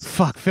coffee.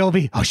 Fuck,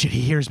 Philby. Oh shit,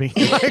 he hears me.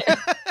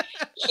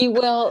 He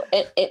will,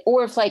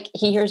 or if like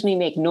he hears me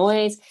make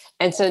noise.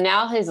 And so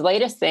now his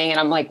latest thing, and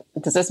I'm like,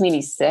 does this mean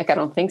he's sick? I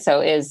don't think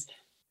so. Is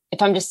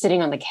if I'm just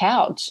sitting on the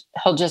couch,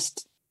 he'll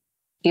just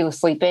be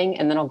sleeping,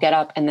 and then he'll get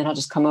up, and then he'll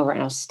just come over and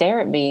he'll stare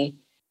at me.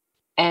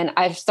 And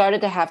I've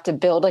started to have to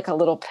build like a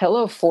little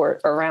pillow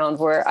fort around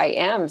where I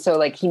am, so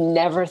like he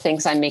never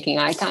thinks I'm making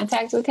eye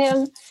contact with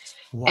him.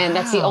 Wow. And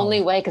that's the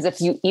only way, because if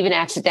you even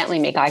accidentally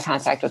make eye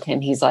contact with him,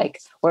 he's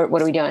like, what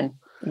are we doing?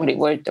 What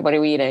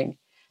are we eating?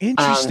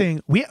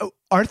 Interesting.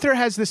 Arthur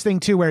has this thing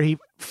too, where he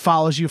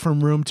follows you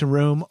from room to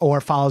room, or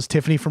follows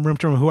Tiffany from room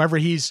to room,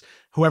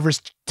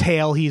 whoever's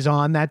tail he's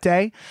on that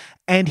day.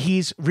 And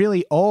he's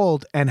really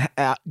old, and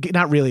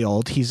not really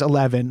old. He's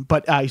 11,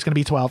 but he's going to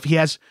be 12. He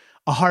has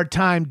a hard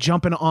time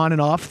jumping on and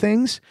off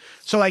things.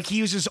 So like he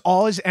uses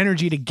all his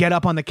energy to get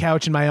up on the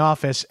couch in my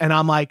office. And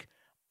I'm like,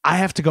 I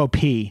have to go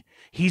pee.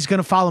 He's going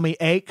to follow me,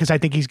 because I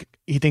think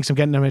he thinks I'm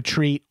getting him a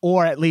treat,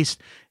 or at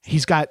least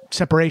he's got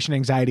separation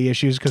anxiety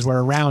issues because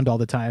we're around all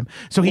the time.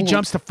 So he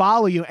jumps to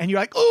follow you, and you're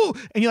like, ooh,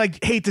 and you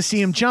like hate to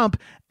see him jump.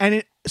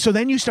 And so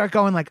then you start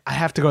going like, I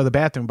have to go to the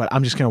bathroom, but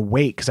I'm just going to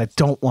wait because I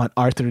don't want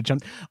Arthur to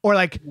jump. Or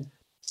like,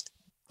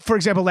 for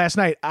example, last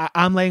night,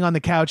 I'm laying on the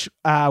couch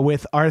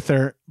with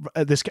Arthur.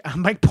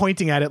 I'm like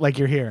pointing at it like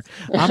you're here.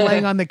 I'm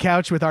laying on the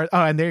couch with Arthur.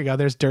 Oh, and there you go.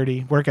 There's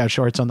dirty workout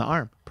shorts on the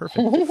arm. Perfect.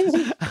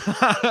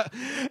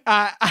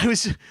 I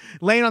was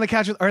laying on the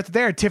couch with Arthur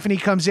there. Tiffany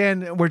comes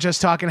in. We're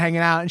just talking, hanging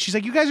out. And she's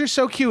like, you guys are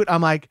so cute.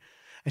 I'm like,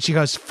 and she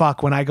goes,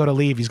 fuck, when I go to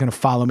leave, he's going to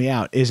follow me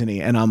out, isn't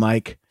he? And I'm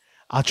like,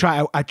 I'll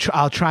try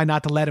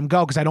not to let him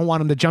go because I don't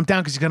want him to jump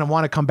down because he's going to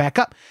want to come back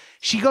up.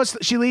 She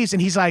leaves,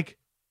 and he's like,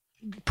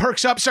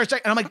 perks up, starts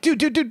like, and I'm like,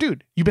 dude,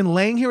 you've been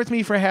laying here with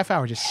me for a half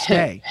hour. Just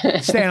stay.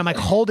 And I'm like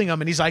holding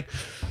him, and he's like,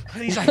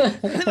 and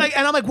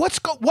I'm like,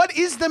 what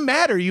is the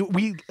matter?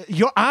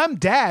 I'm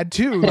dad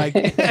too. Like,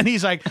 and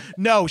he's like,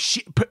 no,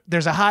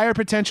 there's a higher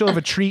potential of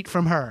a treat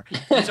from her.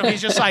 And so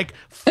he's just like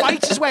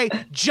fights his way,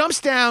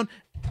 jumps down,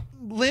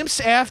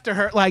 limps after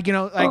her. Like, he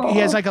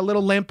has like a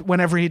little limp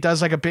whenever he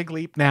does like a big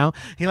leap now.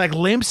 He like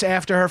limps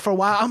after her for a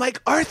while. I'm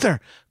like,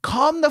 Arthur,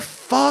 calm the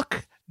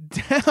fuck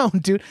down,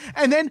 dude.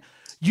 And then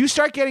you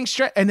start getting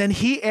stressed, and then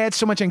he adds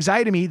so much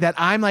anxiety to me that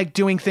I'm like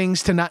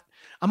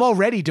I'm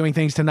already doing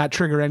things to not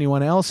trigger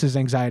anyone else's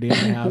anxiety in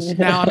my house.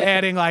 Now I'm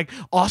adding like,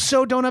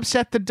 also don't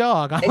upset the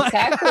dog. I'm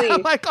exactly.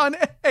 like on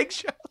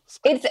eggshells.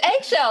 It's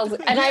eggshells.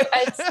 And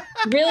it's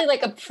really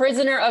like a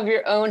prisoner of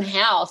your own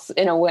house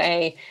in a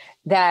way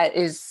that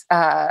is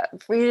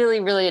really,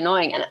 really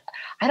annoying. And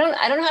I don't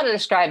know how to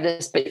describe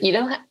this, but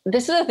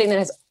this is a thing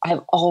that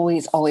I've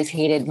always, always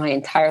hated my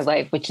entire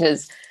life, which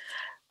is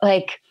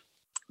like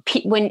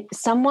when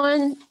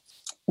someone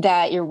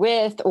that you're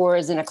with or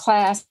is in a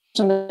class,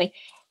 something,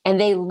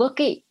 and they look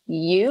at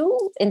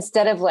you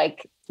instead of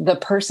like the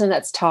person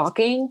that's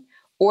talking,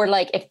 or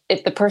like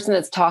if the person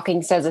that's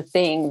talking says a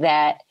thing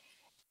that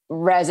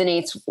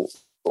resonates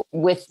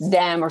with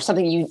them or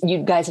something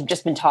you guys have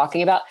just been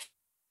talking about,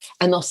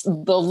 and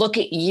they'll look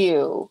at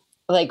you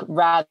like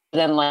rather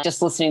than like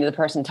just listening to the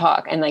person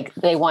talk, and like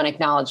they want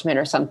acknowledgement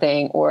or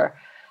something, or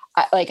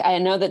I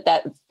know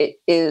that it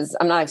is,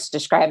 I'm not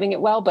describing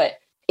it well, but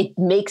it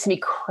makes me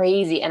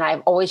crazy. And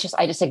I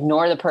just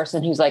ignore the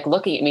person who's like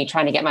looking at me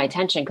trying to get my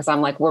attention, because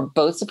I'm like, we're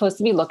both supposed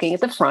to be looking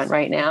at the front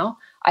right now.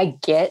 I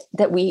get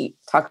that we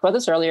talked about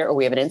this earlier, or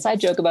we have an inside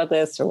joke about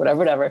this, or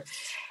whatever.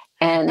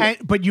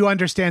 But you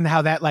understand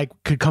how that like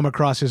could come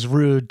across as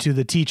rude to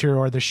the teacher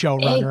or the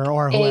showrunner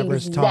or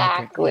whoever's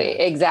talking.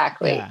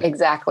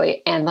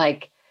 Exactly. And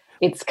like,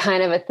 it's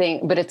kind of a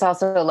thing, but it's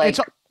also like...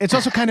 It's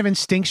also kind of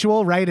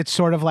instinctual, right? It's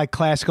sort of like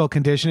classical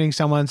conditioning.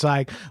 Someone's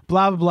like,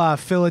 blah, blah, blah,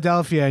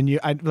 Philadelphia. And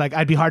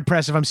I'd be hard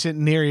pressed if I'm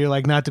sitting near you,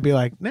 like not to be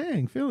like,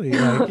 dang, Philly.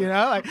 Like, like,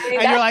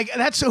 and you're like,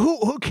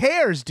 who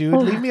cares, dude?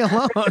 Leave me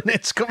alone.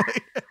 It's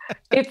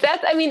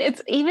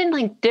it's even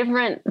like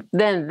different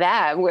than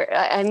that. Where,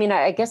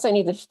 I guess I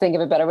need to think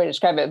of a better way to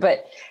describe it,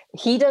 but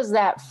he does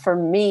that for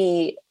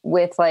me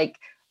with like,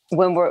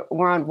 when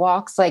we're on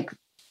walks, like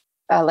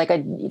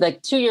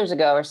 2 years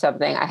ago or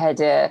something, I had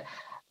to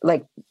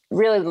like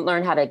really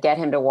learn how to get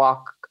him to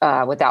walk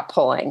without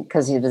pulling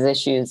because of his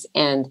issues.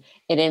 And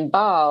it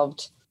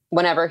involved,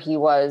 whenever he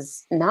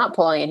was not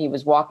pulling and he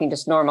was walking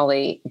just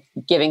normally,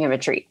 giving him a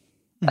treat.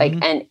 Like,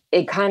 and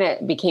it kind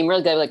of became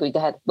really good. Like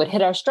would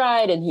hit our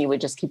stride and he would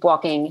just keep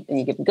walking and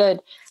you give him good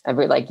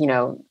every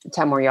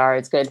 10 more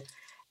yards. Good.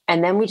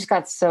 And then we just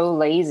got so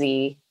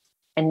lazy,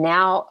 and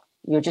now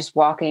you're just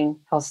walking.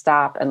 He'll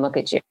stop and look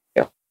at you.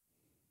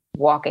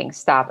 Walking,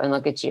 stop and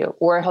look at you.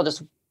 Or he'll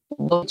just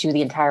look at you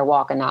the entire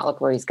walk and not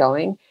look where he's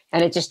going.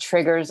 And it just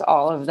triggers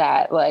all of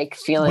that like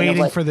feeling waiting of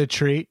like for the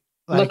treat.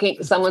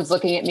 Someone's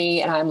looking at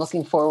me and I'm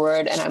looking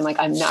forward, and I'm like,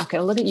 I'm not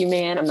going to look at you,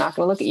 man. I'm not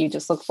going to look at you.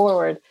 Just look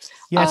forward.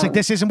 Yeah. It's like,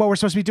 this isn't what we're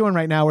supposed to be doing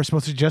right now. We're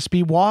supposed to just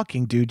be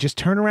walking, dude. Just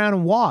turn around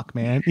and walk,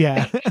 man.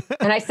 Yeah.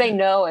 And I say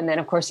no. And then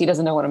of course he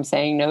doesn't know what I'm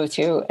saying no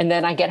to. And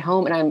then I get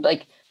home and I'm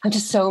like, I'm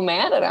just so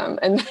mad at him.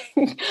 And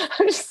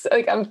I'm just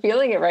like, I'm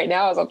feeling it right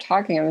now as I'm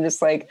talking. I'm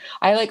just like,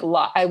 I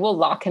will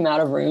lock him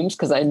out of rooms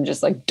because I'm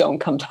just like, don't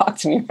come talk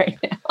to me right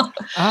now.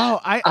 Oh,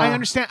 I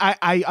understand.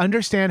 I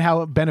understand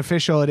how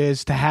beneficial it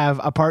is to have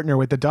a partner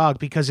with the dog,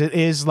 because it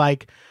is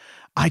like,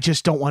 I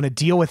just don't want to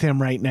deal with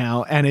him right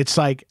now. And it's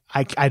like,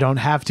 I don't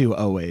have to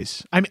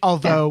always. I mean,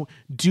 although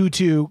due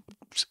to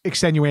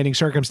extenuating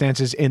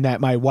circumstances in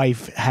that my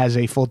wife has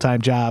a full-time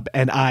job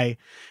and I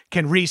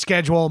can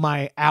reschedule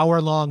my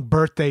hour-long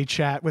birthday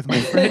chat with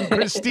my friend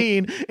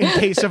Christine in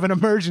case of an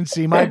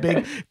emergency, my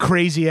big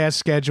crazy ass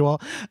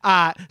schedule.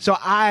 So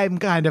I'm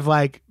kind of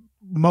like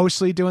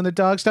mostly doing the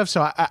dog stuff.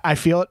 So I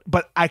feel it,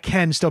 but I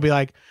can still be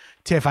like,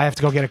 Tiff, I have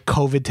to go get a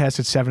COVID test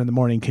at 7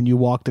 a.m. Can you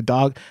walk the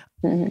dog?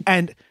 Mm-hmm.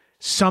 And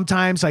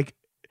sometimes like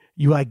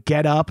you like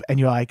get up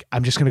and you're like,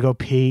 I'm just going to go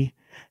pee.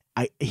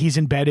 He's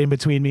in bed in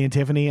between me and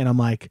Tiffany, and I'm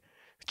like,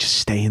 just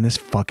stay in this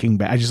fucking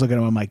bed. I just look at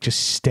him. I'm like,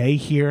 just stay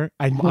here.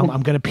 I'm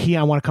going to pee.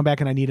 I want to come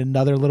back and I need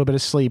another little bit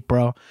of sleep,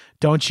 bro.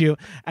 Don't you?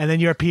 And then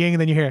you're peeing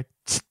and then you hear,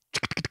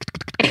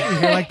 you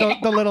hear like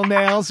the little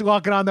nails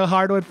walking on the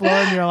hardwood floor,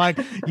 and you're like,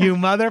 you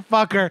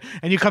motherfucker.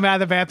 And you come out of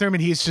the bathroom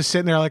and he's just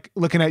sitting there like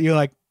looking at you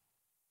like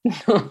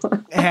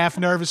half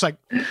nervous, like,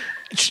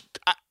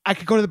 I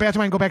could go to the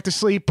bathroom and go back to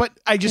sleep, but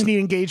I just need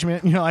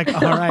engagement. And you're like,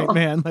 all right,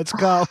 man, let's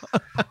go.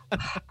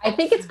 I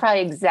think it's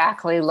probably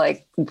exactly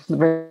like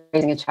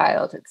raising a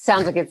child. It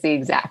sounds like it's the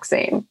exact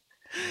same.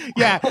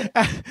 Yeah.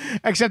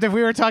 Except if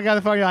we were talking on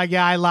the phone, you're like,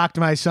 yeah, I locked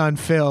my son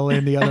Phil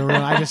in the other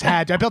room. I just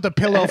had to. I built a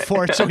pillow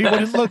fort so he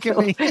wouldn't look at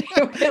me.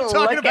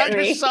 Talking about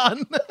your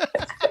son.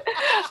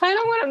 I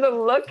don't want him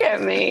to look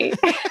at me.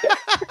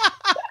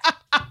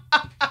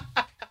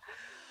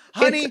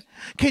 Honey,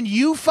 can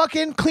you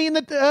fucking clean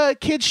the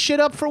kids'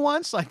 shit up for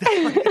once? Like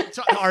it's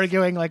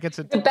arguing like it's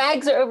the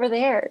bags are over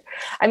there.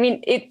 I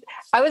mean,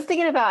 I was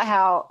thinking about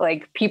how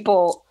like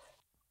people,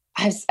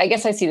 I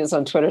guess I see this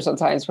on Twitter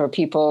sometimes where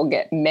people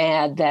get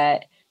mad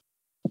that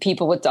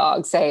people with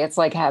dogs say it's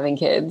like having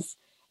kids.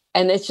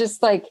 And it's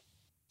just like,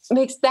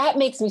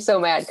 makes me so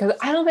mad, because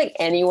I don't think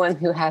anyone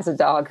who has a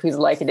dog who's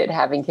likened it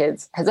having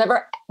kids has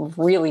ever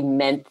really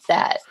meant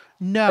that.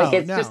 No, like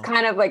it's just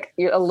kind of like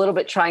you're a little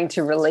bit trying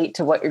to relate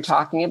to what you're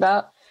talking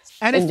about.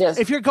 And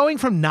if you're going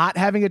from not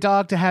having a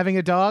dog to having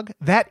a dog,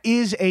 that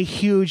is a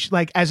huge,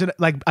 like as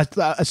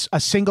a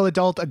single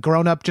adult, a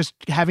grown up, just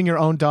having your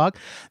own dog,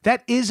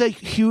 that is a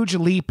huge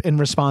leap in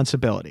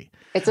responsibility.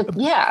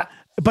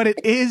 but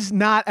it is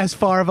not as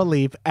far of a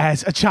leap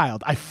as a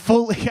child.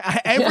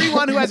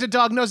 Everyone who has a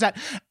dog knows that.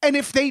 And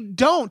if they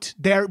don't,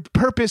 they're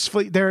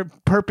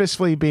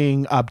purposefully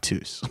being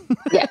obtuse.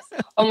 Yes.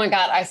 Oh my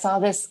God. I saw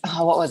this.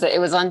 Oh, what was it? It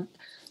was on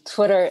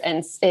Twitter,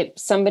 and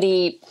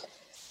somebody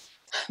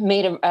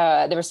made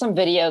there was some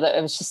video that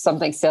it was just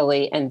something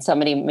silly, and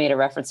somebody made a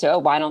reference to,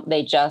 why don't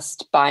they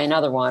just buy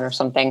another one or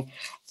something?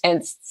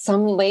 And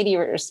some lady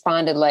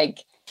responded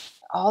like,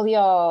 all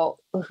y'all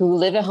who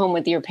live at home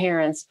with your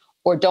parents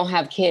or don't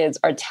have kids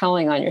are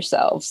telling on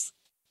yourselves.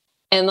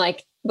 And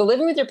like the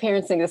living with your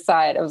parents thing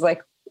aside, I was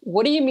like,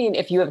 what do you mean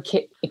if you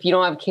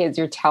don't have kids,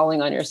 you're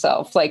telling on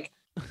yourself? Like,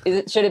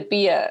 should it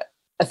be a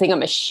thing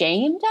I'm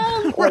ashamed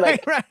of, or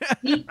right.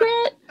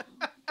 Secret?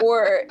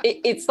 Or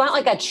it's not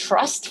like a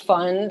trust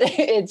fund.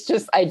 It's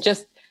just, I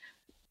just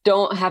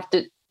don't have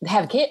to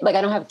have kids. Like,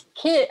 I don't have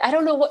kids. I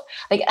don't know what,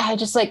 like, I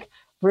just like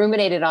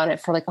ruminated on it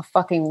for like a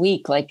fucking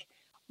week. Like,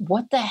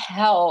 what the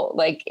hell?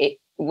 Like,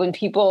 when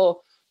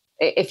people,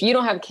 if you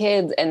don't have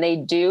kids and they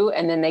do,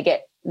 and then they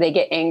get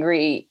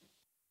angry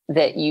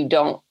that you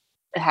don't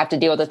have to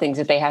deal with the things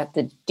that they have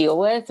to deal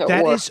with.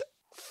 That is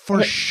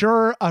for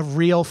sure a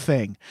real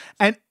thing.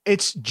 And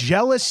it's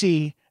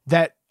jealousy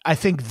that I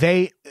think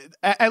they,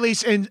 at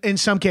least in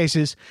some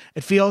cases,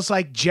 it feels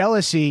like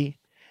jealousy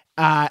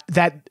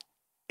that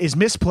is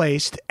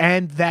misplaced,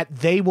 and that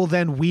they will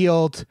then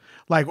wield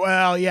like,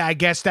 well, yeah, I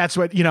guess that's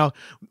what,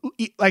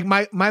 like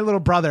my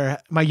little brother,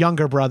 my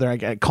younger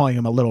brother, calling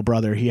him a little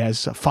brother. He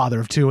has a father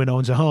of two and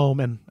owns a home,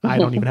 and I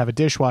don't even have a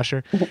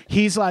dishwasher.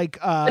 He's like,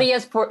 but he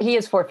is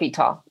 4 feet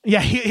tall. Yeah.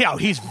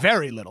 He's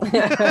very little.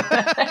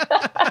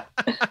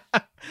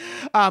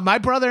 My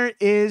brother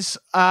is,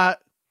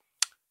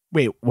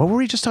 wait, what were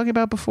we just talking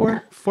about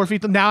before? 4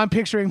 feet. Now I'm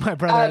picturing my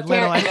brother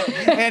little,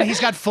 and he's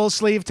got full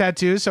sleeve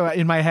tattoos. So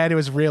in my head, it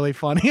was really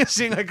funny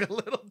seeing like a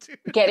little dude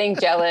getting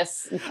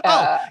jealous.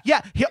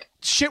 Yeah,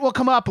 shit will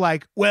come up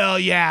like,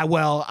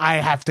 well, I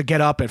have to get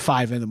up at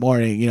 5 a.m,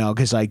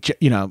 because like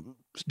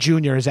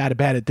Junior is out of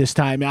bed at this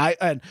time.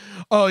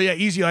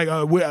 Easy,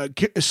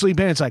 like sleep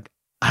in. It's like,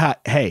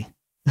 hey.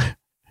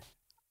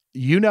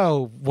 You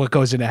know what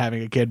goes into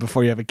having a kid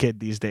before you have a kid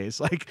these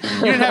days. Like,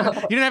 you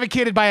didn't have a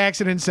kid by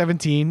accident at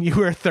 17. You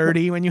were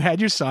 30 when you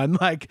had your son.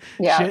 Like,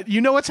 shit,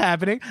 you know what's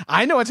happening.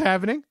 I know what's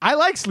happening. I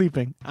like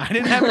sleeping. I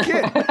didn't have a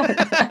kid.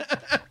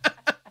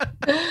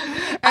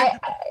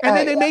 and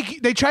then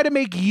they try to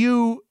make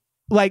you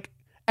like,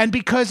 and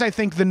because I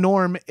think the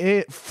norm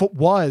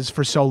was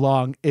for so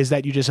long is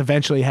that you just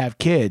eventually have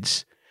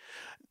kids,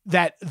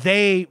 that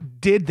they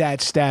did that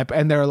step,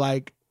 and they're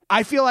like,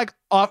 I feel like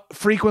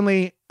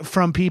frequently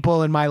from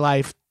people in my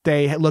life,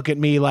 they look at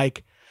me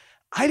like,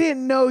 I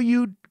didn't know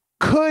you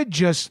could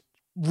just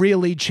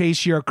really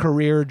chase your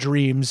career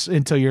dreams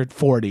until you're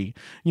 40.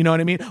 You know what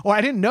I mean? Or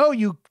I didn't know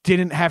you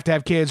didn't have to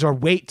have kids, or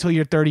wait till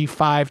you're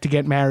 35 to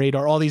get married,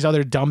 or all these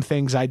other dumb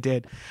things I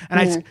did.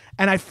 And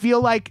I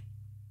feel like,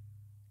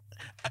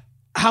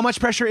 how much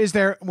pressure is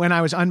there when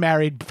I was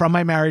unmarried from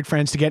my married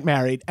friends to get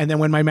married? And then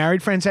when my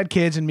married friends had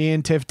kids and me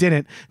and Tiff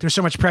didn't, there's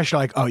so much pressure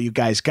like, oh, you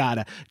guys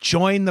gotta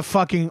join the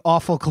fucking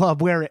awful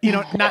club where,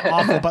 not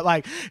awful, but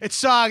like, it's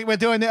so, we're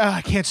doing I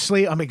can't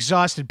sleep, I'm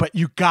exhausted, but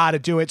you gotta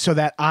do it so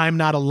that I'm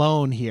not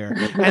alone here.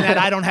 And that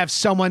I don't have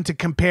someone to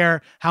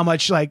compare how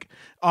much like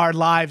our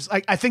lives,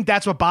 like, I think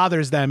that's what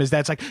bothers them, is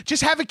that's like,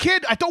 just have a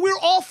kid. I thought we were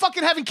all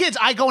fucking having kids.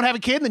 I go and have a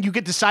kid, and then you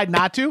get to decide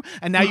not to,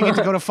 and now you get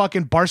to go to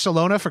fucking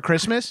Barcelona for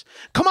Christmas.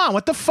 Come on,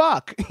 what the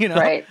fuck,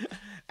 Right.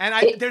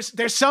 And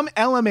there's some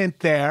element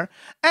there,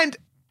 and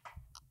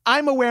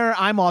I'm aware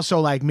I'm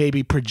also like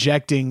maybe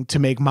projecting to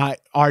make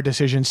our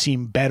decision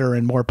seem better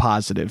and more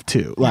positive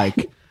too.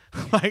 Like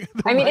I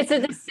mean, it's a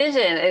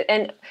decision,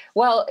 and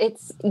well,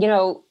 it's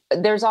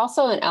there's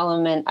also an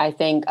element, I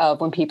think, of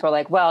when people are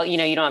like, well, you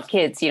don't have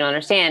kids, you don't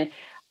understand.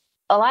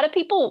 A lot of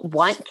people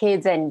want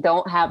kids and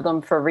don't have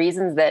them for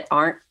reasons that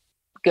aren't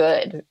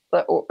good,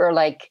 or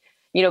like,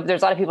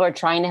 there's a lot of people who are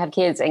trying to have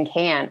kids and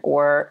can't,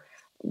 or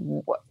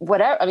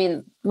whatever. I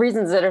mean,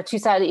 reasons that are too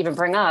sad to even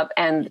bring up.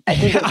 And I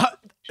think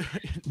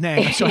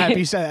Nang, I'm so happy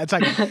you said that. It's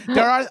like,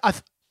 there are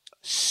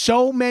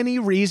so many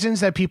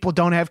reasons that people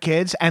don't have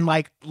kids, and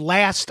like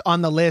last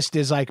on the list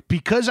is like,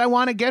 because I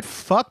want to get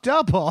fucked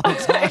up all the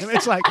time.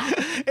 It's like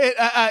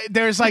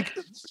there's like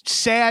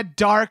sad,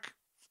 dark,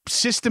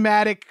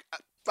 systematic,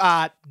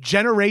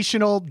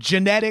 generational,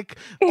 genetic,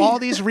 all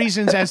these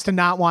reasons as to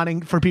not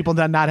wanting for people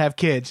to not have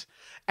kids.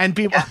 And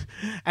people,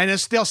 and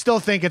they'll still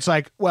think it's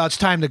like, well, it's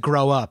time to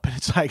grow up.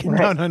 It's like,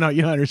 right. No,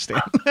 you don't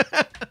understand.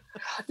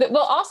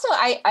 Well, also,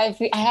 I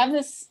have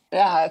this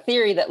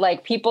theory that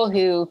like people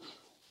who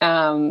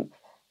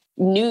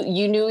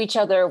knew each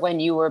other when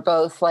you were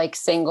both like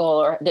single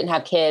or didn't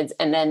have kids,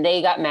 and then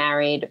they got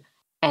married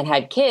and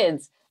had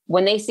kids.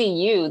 When they see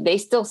you, they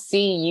still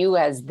see you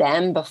as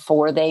them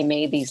before they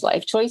made these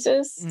life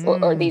choices or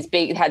had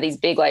these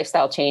big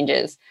lifestyle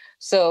changes.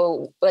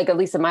 So like, at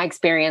least in my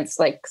experience,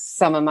 like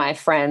some of my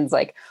friends,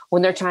 like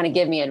when they're trying to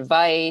give me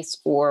advice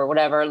or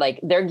whatever, like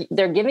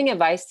they're giving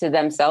advice to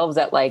themselves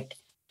at like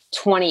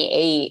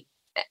 28,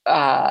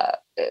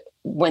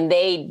 when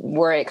they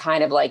were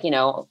kind of like,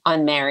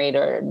 unmarried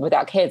or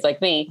without kids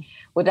like me,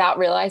 without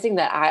realizing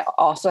that I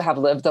also have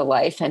lived a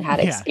life and had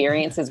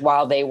experiences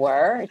while they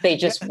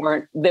just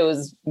weren't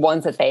those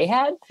ones that they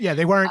had. Yeah.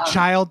 They weren't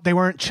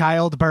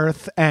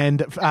childbirth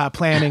and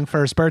planning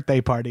first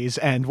birthday parties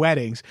and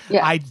weddings.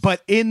 Yeah.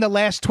 But in the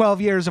last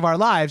 12 years of our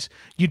lives,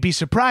 you'd be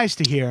surprised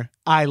to hear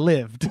I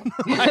lived.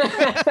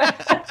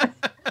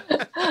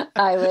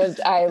 I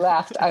lived, I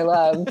laughed, I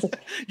loved.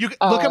 You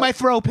look at my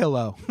throw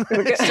pillow.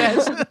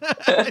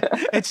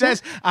 It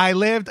says, I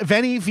lived,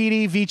 Veni,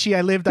 Vidi, Vici,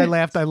 I lived, I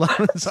laughed, I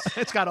loved.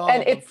 It's got all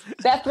and of them. It's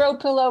that throw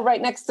pillow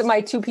right next to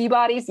my two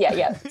Peabodys.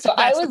 Yeah. So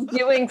I was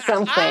doing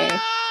something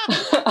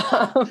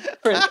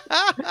for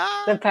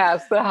the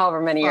past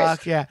however many years.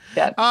 Fuck yeah.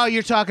 Oh,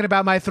 you're talking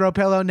about my throw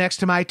pillow next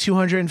to my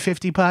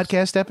 250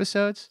 podcast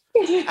episodes?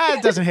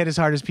 It doesn't hit as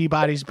hard as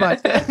Peabody's,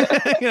 but but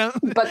take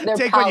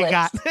polished. what you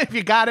got. If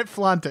you got it,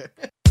 flaunt it.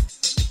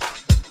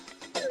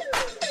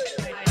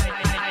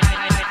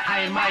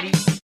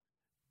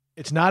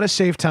 It's not a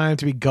safe time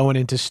to be going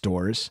into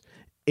stores.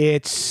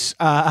 It's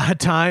a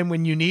time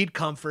when you need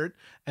comfort.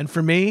 And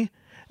for me,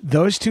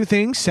 those two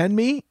things send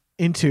me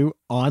into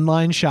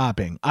online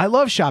shopping. I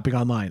love shopping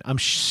online. I'm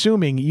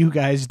assuming you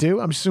guys do.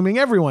 I'm assuming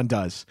everyone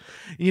does.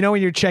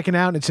 When you're checking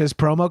out and it says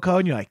promo code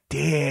and you're like,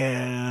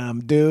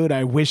 damn, dude,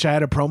 I wish I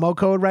had a promo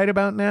code right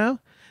about now.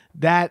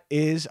 That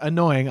is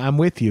annoying. I'm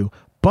with you.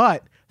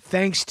 But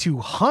thanks to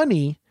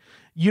Honey,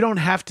 you don't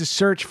have to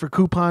search for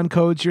coupon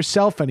codes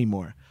yourself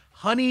anymore.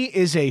 Honey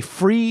is a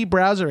free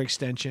browser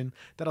extension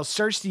that'll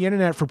search the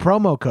internet for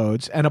promo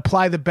codes and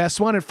apply the best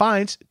one it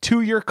finds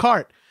to your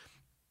cart.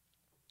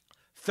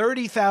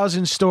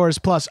 30,000 stores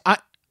plus. I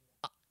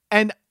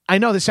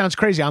know this sounds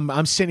crazy.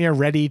 I'm sitting here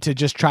ready to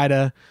just try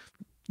to,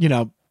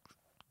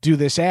 do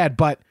this ad,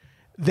 but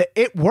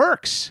it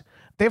works.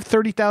 They have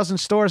 30,000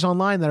 stores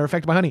online that are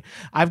affected by Honey.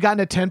 I've gotten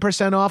a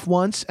 10% off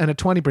once and a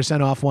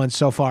 20% off once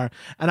so far,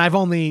 and I've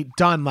only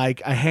done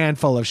like a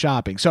handful of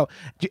shopping. So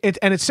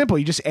it's simple.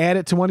 You just add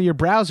it to one of your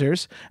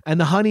browsers, and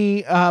the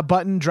Honey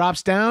button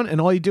drops down, and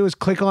all you do is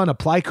click on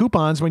Apply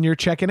Coupons when you're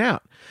checking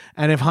out.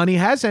 And if Honey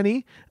has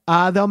any,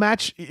 they'll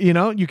match.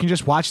 You can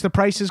just watch the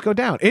prices go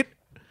down.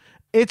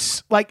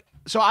 It's like,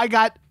 so I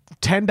got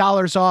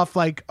 $10 off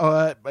like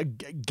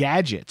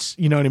gadgets.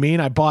 You know what I mean?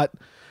 I bought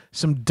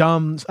some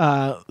dumb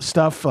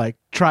stuff like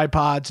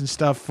tripods and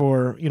stuff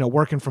for,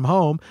 working from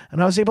home.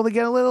 And I was able to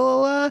get a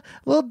little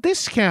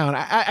discount.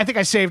 I think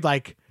I saved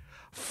like,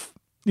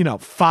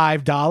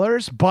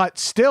 $5, but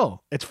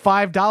still it's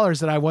 $5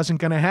 that I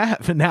wasn't going to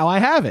have. And now I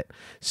have it.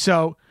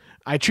 So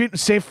I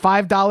saved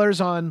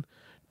 $5 on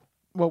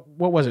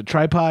what was it?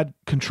 Tripod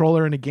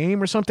controller in a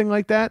game or something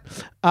like that.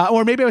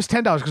 Or maybe it was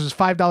 $10 because it was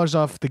 $5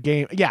 off the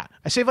game. Yeah.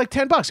 I saved like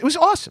 $10. It was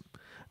awesome.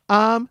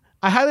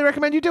 I highly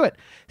recommend you do it.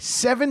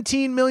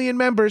 17 million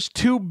members,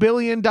 $2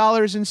 billion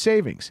in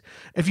savings.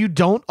 If you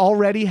don't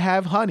already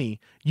have Honey,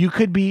 you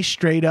could be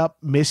straight up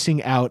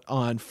missing out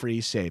on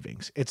free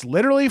savings. It's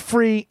literally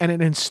free and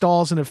it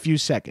installs in a few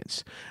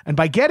seconds. And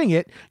by getting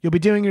it, you'll be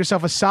doing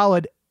yourself a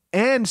solid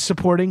and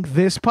supporting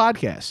this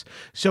podcast.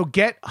 So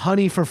get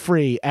Honey for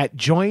free at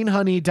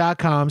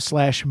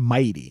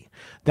joinhoney.com/mighty.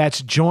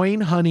 That's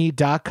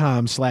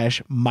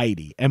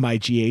joinhoney.com/mighty,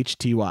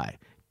 MIGHTY.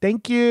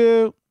 Thank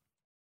you.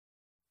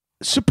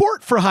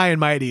 Support for High and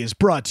Mighty is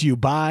brought to you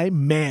by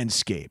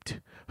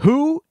Manscaped.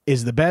 Who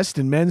is the best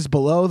in men's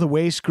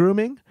below-the-waist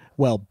grooming?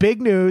 Well,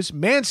 big news.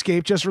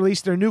 Manscaped just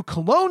released their new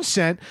cologne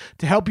scent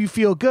to help you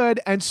feel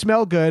good and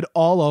smell good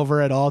all over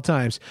at all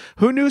times.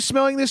 Who knew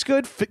smelling this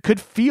good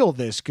could feel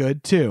this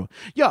good, too?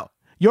 Yo,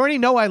 you already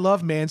know I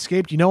love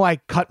Manscaped. You know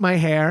I cut my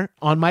hair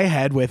on my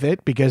head with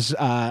it because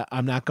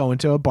I'm not going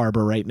to a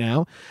barber right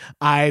now.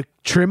 I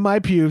trim my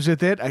pubes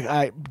with it.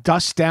 I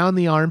dust down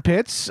the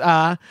armpits.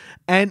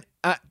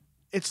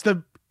 It's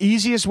the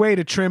easiest way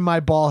to trim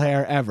my ball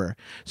hair ever.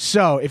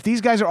 So if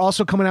these guys are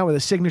also coming out with a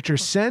signature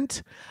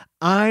scent,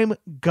 I'm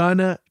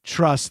gonna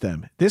trust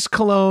them. This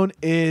cologne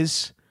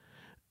is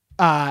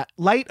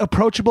light,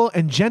 approachable,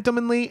 and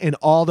gentlemanly in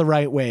all the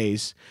right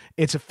ways.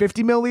 It's a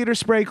 50 milliliter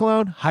spray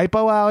cologne,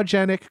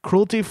 hypoallergenic,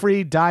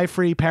 cruelty-free,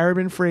 dye-free,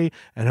 paraben-free,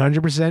 and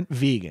 100%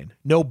 vegan.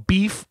 No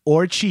beef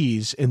or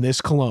cheese in this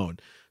cologne.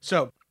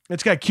 So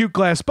it's got a cute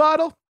glass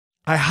bottle.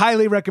 I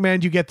highly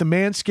recommend you get the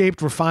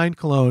Manscaped Refined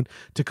Cologne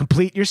to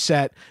complete your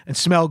set and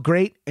smell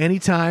great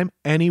anytime,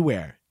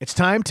 anywhere. It's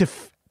time to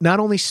not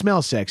only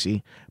smell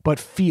sexy, but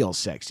feel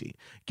sexy.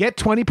 Get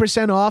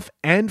 20% off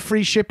and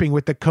free shipping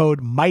with the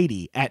code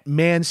MIGHTY at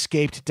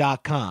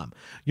manscaped.com.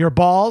 Your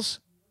balls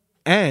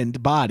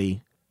and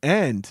body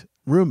and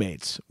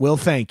roommates will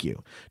thank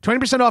you.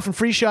 20% off and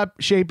free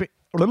shaping.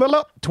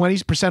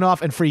 20%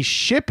 off and free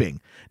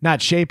shipping,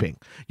 not shaping.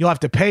 You'll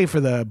have to pay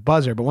for the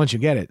buzzer, but once you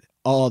get it,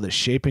 all the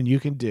shaping you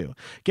can do.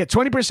 Get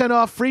 20%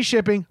 off, free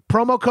shipping,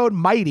 promo code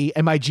MIGHTY,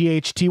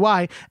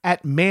 MIGHTY,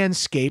 at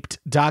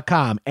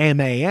manscaped.com,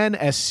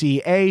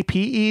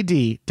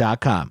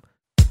 manscaped.com.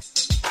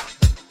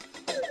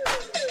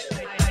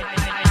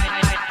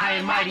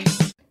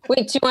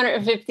 Wait,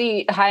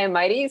 250 High and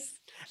Mighties?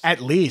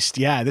 At least,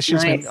 yeah. This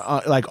shit's been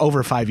like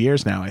over 5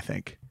 years now, I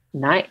think.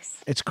 Nice.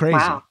 It's crazy.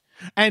 Wow.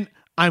 And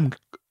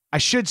I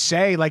should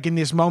say, like in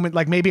this moment,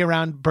 like maybe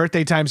around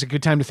birthday time is a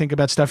good time to think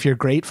about stuff you're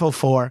grateful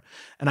for.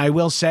 And I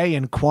will say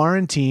in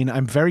quarantine,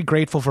 I'm very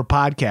grateful for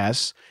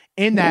podcasts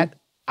in that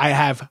I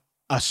have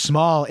a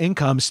small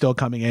income still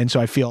coming in. So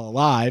I feel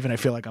alive and I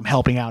feel like I'm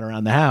helping out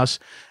around the house.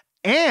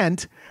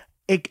 And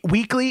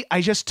weekly,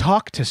 I just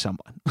talk to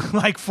someone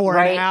like for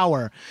an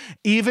hour,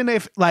 even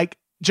if like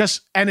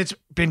and it's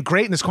been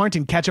great in this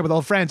quarantine, catch up with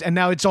old friends. And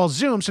now it's all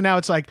Zoom. So now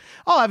it's like,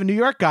 oh, I have a New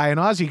York guy, an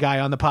Aussie guy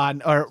on the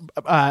pod or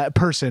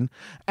person.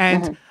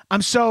 And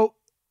I'm so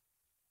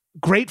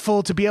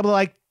grateful to be able to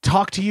like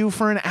talk to you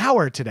for an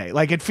hour today.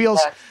 Like it feels,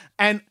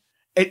 and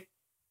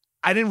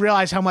I didn't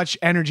realize how much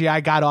energy I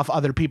got off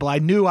other people. I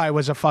knew I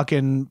was a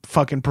fucking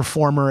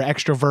performer,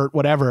 extrovert,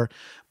 whatever,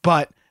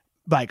 but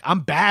like I'm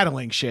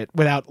battling shit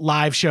without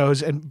live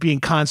shows and being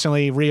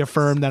constantly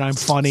reaffirmed that I'm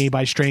funny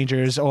by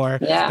strangers or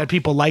that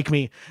people like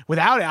me.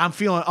 Without it, I'm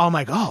feeling, I'm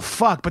like, oh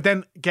fuck. But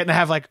then getting to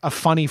have like a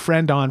funny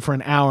friend on for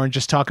an hour and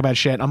just talk about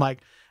shit. I'm like,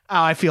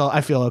 oh, I feel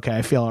okay.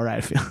 I feel all right.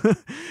 I feel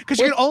because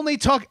you can only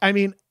talk. I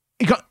mean,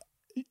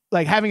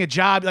 like having a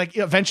job, like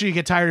eventually you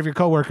get tired of your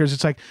coworkers.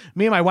 It's like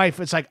me and my wife.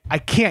 It's like, I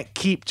can't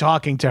keep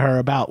talking to her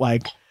about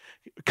like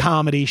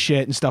comedy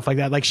shit and stuff like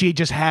that. Like she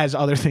just has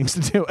other things to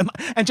do.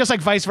 And just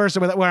like vice versa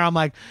with it, where I'm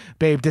like,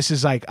 babe, this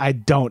is like, I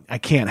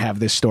can't have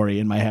this story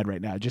in my head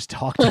right now. Just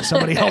talk to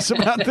somebody else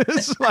about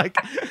this. Like,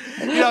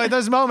 at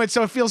those moments.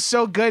 So it feels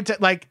so good to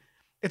like,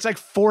 it's like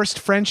forced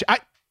friendship.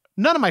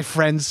 None of my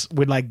friends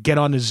would like get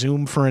on a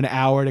Zoom for an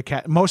hour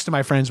to most of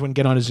my friends wouldn't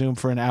get on a Zoom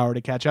for an hour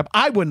to catch up.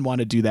 I wouldn't want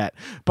to do that.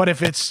 But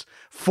if it's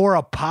for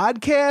a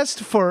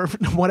podcast, for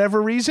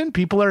whatever reason,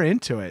 people are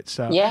into it.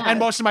 So, and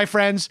most of my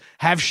friends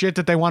have shit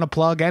that they want to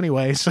plug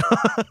anyway. So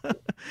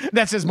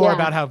that says more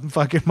about how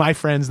fucking my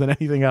friends than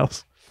anything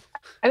else.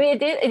 I mean,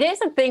 it is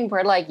a thing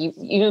where like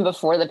even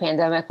before the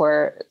pandemic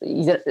where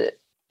you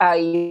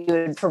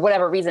would, for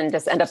whatever reason,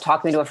 just end up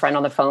talking to a friend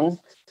on the phone.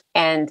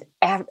 And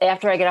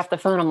after I get off the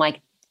phone, I'm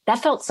like, that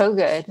felt so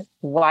good.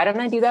 Why don't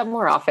I do that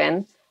more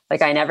often?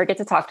 Like I never get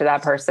to talk to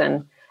that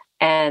person.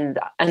 And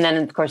then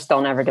of course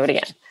they'll never do it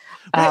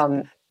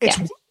again.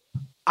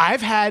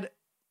 I've had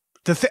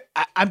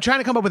I'm trying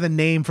to come up with a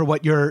name for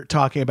what you're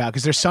talking about.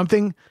 Cause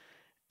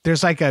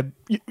there's like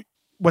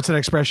what's that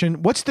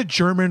expression? What's the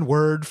German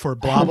word for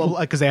blah, blah,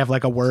 blah? Cause they have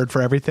like a word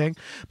for everything.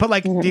 But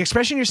like the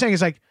expression you're saying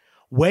is like,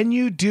 when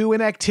you do an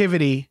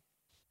activity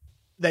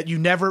that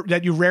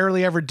you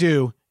rarely ever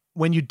do,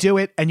 when you do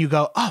it and you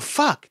go, oh,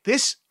 fuck,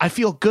 I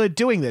feel good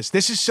doing this.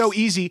 This is so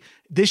easy.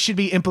 This should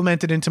be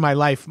implemented into my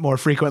life more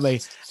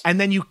frequently. And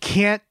then you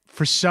can't,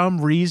 for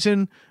some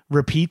reason,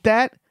 repeat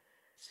that.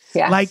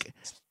 Yeah. Like,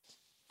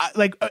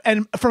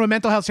 and from a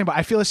mental health standpoint,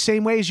 I feel the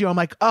same way as you. I'm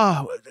like,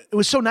 oh, it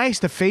was so nice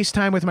to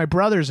FaceTime with my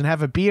brothers and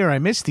have a beer. I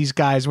miss these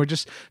guys. We're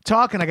just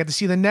talking. I got to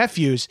see the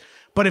nephews.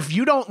 But if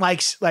you don't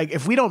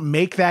if we don't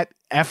make that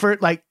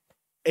effort, like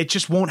it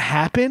just won't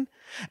happen.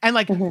 And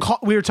like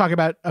we were talking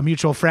about a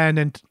mutual friend,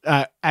 and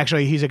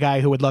actually he's a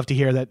guy who would love to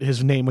hear that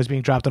his name was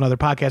being dropped on other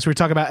podcasts. We were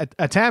talking about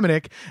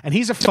Atamanik, and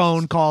he's a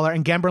phone caller,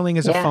 and Gemberling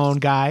is a phone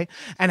guy.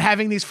 And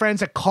having these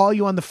friends that call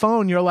you on the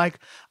phone, you're like,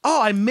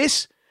 oh, I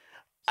miss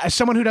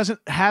someone who doesn't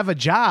have a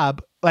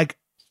job. Like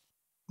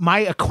my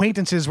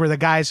acquaintances were the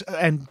guys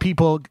and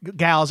people,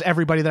 gals,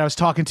 everybody that I was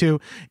talking to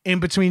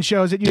in between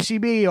shows at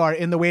UCB or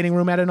in the waiting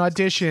room at an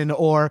audition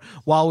or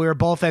while we were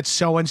both at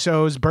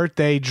so-and-so's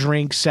birthday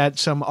drinks at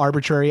some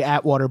arbitrary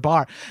Atwater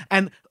bar.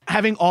 And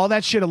having all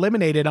that shit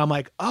eliminated, I'm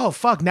like, oh,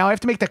 fuck, now I have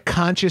to make the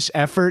conscious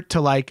effort to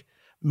like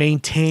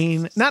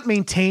not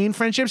maintain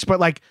friendships,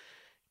 but like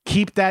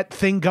keep that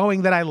thing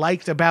going that I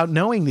liked about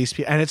knowing these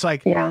people. And it's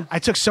like, I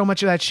took so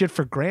much of that shit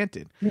for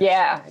granted.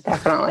 Yeah,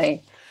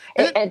 definitely.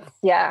 And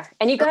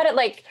you got it.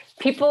 Like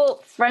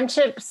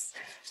friendships,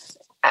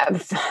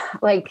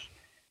 like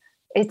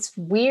it's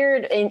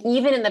weird. And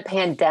even in the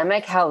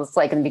pandemic, how it's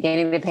like in the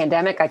beginning of the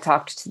pandemic, I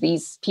talked to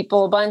these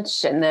people a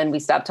bunch and then we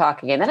stopped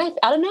talking. And then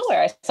out of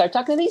nowhere, I started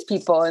talking to these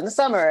people in the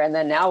summer. And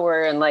then now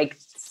we're in like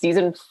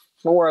season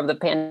 4 of the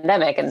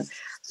pandemic. And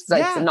it's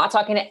like, I'm not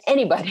talking to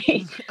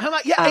anybody. I'm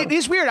like, it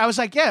is weird. I was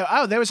like,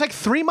 there was like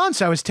 3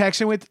 months I was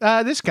texting with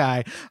this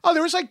guy. Oh,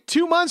 there was like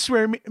 2 months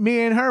where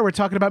me and her were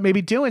talking about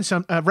maybe doing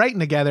some writing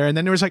together. And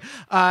then there was like,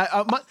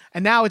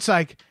 and now it's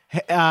like,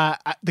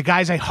 the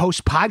guys I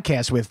host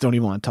podcasts with don't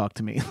even want to talk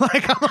to me.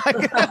 Like, I'm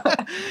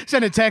like,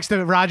 send a text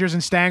to Rogers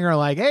and Stanger,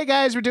 like, hey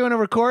guys, we're doing a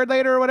record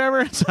later or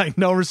whatever. It's like,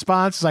 no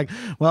response. It's like,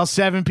 well,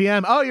 7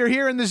 p.m. Oh, you're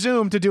here in the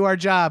Zoom to do our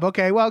job.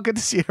 Okay, well, good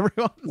to see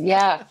everyone.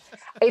 Yeah.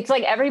 It's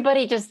like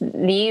everybody just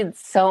needs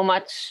so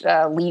much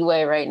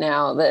leeway right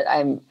now that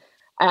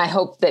I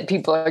hope that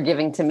people are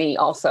giving to me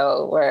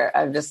also, where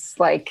I'm just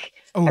like,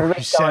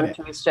 everybody's going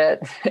through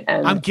shit.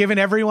 And I'm giving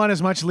everyone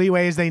as much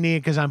leeway as they need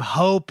because I'm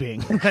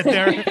hoping that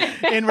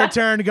they're in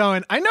return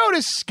going, I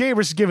noticed Gabrus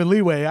is giving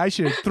leeway. I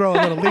should throw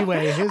a little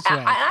leeway his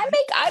way. I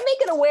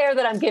make it aware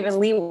that I'm giving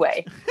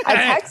leeway. I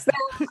text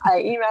them I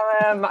email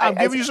him. I'm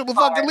giving you some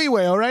fucking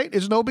leeway, all right?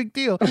 It's no big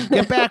deal.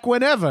 Get back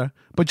whenever.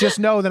 But just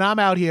know that I'm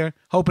out here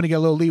hoping to get a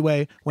little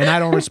leeway when I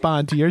don't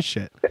respond to your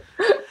shit.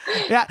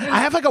 Yeah,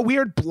 I have like a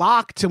weird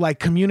block to like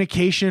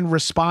communication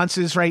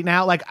responses right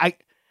now. Like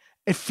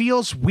it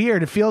feels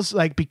weird. It feels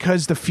like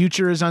because the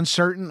future is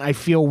uncertain, I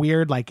feel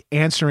weird like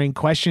answering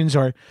questions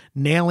or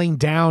nailing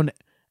down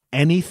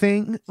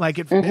anything. Like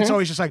it's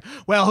always just like,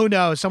 well, who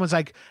knows? Someone's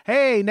like,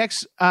 hey,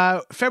 next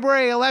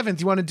February 11th,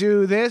 you want to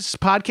do this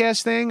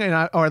podcast thing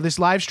or this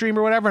live stream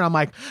or whatever? And I'm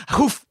like,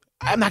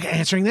 I'm not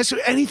answering this.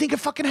 Anything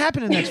could fucking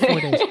happen in the next 4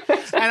 days.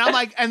 And I'm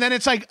like, and then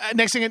it's like,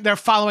 next thing they're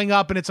following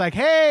up and it's like,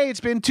 hey, it's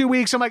been 2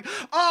 weeks. I'm like,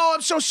 oh,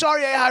 I'm so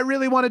sorry. I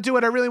really want to do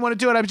it.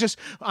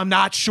 I'm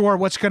not sure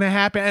what's going to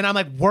happen. And I'm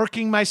like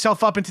working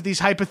myself up into these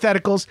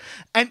hypotheticals.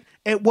 And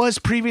it was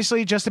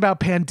previously just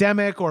about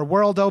pandemic or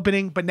world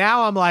opening. But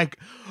now I'm like,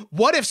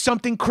 what if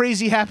something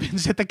crazy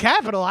happens at the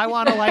Capitol? I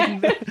want to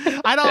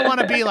like, I don't want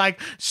to be like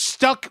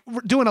stuck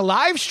doing a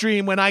live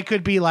stream when I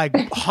could be like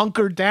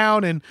hunkered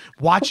down and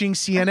watching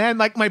CNN.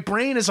 Like my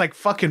brain is like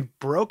fucking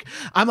broke.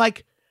 I'm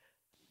like,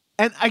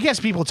 and I guess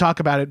people talk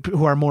about it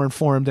who are more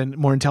informed and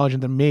more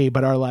intelligent than me,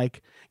 but are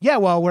like, yeah,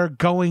 well, we're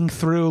going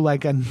through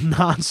like a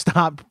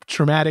nonstop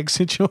traumatic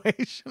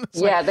situation.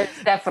 Yeah,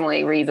 there's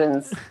definitely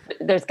reasons.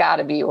 There's got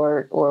to be,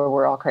 or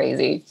we're all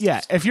crazy.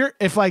 Yeah,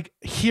 if like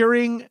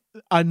hearing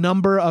a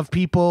number of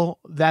people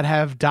that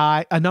have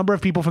died, a number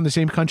of people from the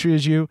same country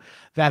as you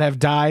that have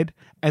died,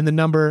 and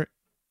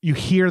you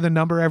hear the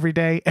number every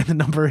day, and the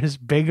number is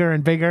bigger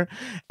and bigger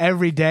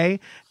every day.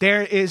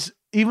 There is,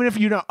 even if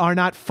you are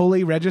not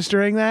fully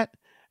registering that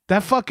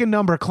fucking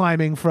number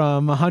climbing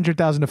from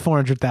 100,000 to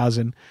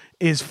 400,000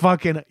 is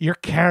fucking, you're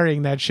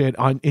carrying that shit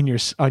on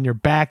your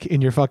back,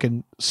 in your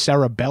fucking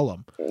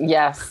cerebellum.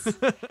 Yes.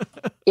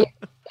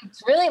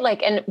 It's really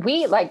like, and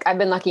I've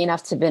been lucky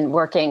enough to been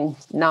working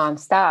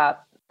nonstop.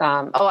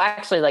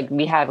 Actually, like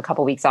we have a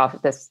couple weeks off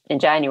in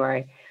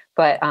January,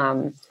 but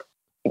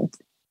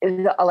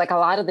like a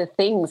lot of the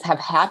things have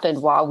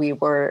happened while we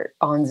were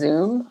on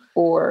Zoom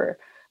or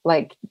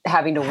like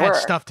having to work.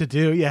 Stuff to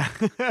do, yeah.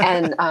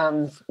 And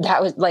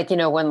that was like,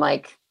 when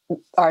like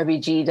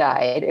RBG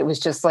died, it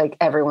was just like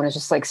everyone is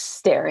just like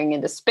staring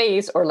into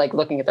space or like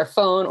looking at their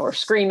phone or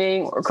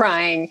screaming or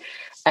crying.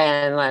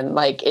 And then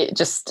like it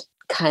just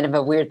kind of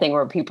a weird thing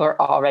where people are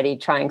already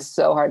trying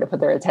so hard to put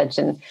their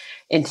attention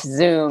into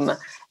Zoom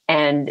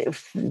and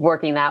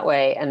working that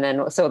way. And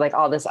then so like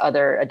all this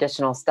other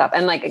additional stuff.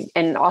 And like,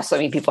 and also, I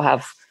mean, people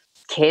have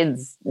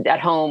kids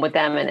at home with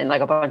them and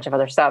like a bunch of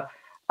other stuff.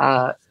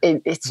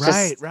 It's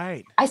just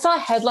right. I saw a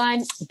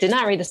headline, did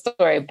not read the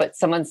story, but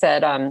someone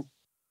said, or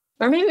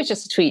maybe it was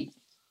just a tweet,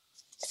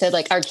 said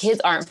like, our kids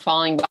aren't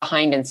falling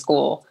behind in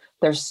school.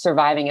 They're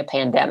surviving a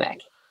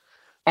pandemic.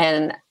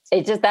 And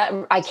it just, that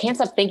I can't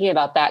stop thinking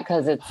about that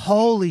because it's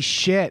holy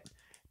shit.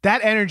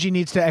 That energy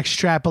needs to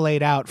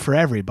extrapolate out for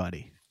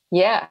everybody.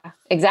 Yeah,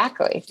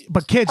 exactly.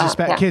 But kids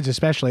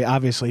especially,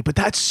 obviously. But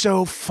that's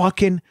so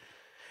fucking,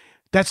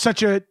 that's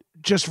such a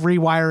just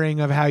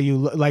rewiring of how you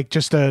like,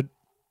 just a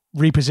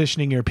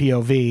repositioning your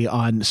POV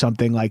on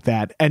something like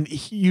that. And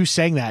you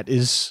saying that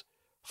is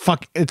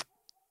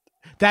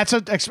that's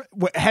a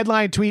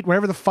headline tweet,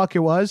 wherever the fuck it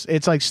was.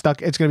 It's like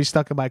stuck. It's going to be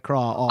stuck in my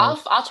craw.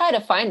 I'll try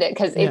to find it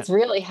because it's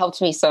really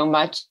helped me so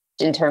much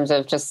in terms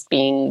of just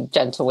being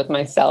gentle with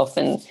myself.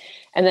 And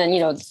then,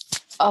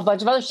 a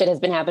bunch of other shit has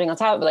been happening on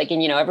top of it. Like,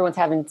 and, everyone's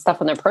having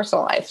stuff in their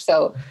personal life.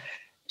 So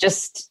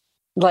just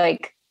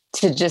like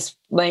to just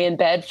lay in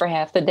bed for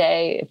half the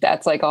day. If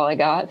that's like all I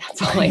got,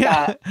 that's all I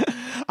got.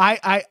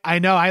 I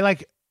know. I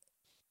like,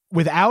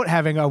 without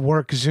having a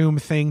work Zoom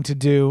thing to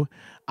do,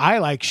 I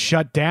like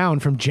shut down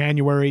from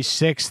January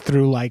 6th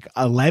through like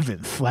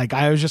 11th. Like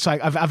I was just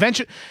like,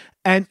 eventually,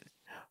 and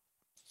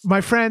my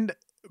friend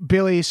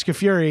Billy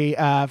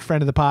Scafuri,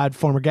 friend of the pod,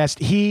 former guest,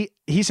 he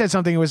said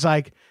something that was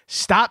like,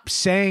 stop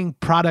saying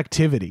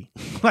productivity.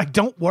 Like,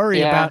 don't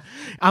worry about,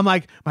 I'm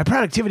like, my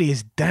productivity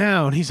is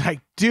down. He's like,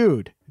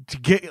 dude,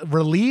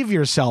 relieve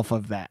yourself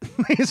of that.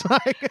 He's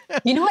like,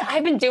 you know what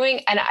I've been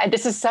doing? And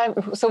this is so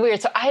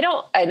weird. So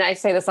and I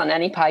say this on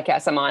any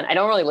podcast I'm on, I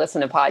don't really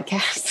listen to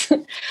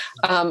podcasts.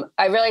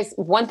 I realized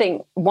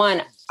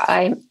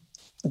I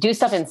do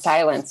stuff in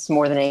silence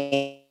more than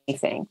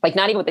anything, like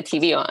not even with the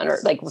TV on, or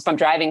like if I'm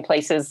driving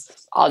places,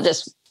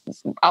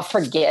 I'll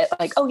forget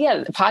like, oh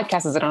yeah, the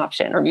podcast is an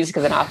option or music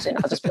is an option.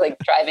 I'll just be like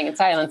driving in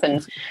silence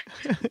and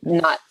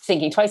not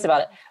thinking twice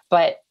about it.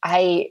 But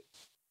I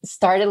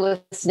started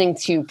listening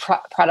to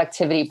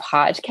productivity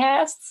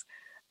podcasts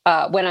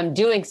when I'm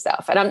doing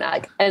stuff, and I'm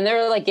not, and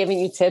they're like giving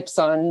you tips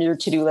on your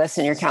to-do list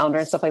and your calendar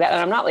and stuff like that.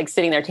 And I'm not like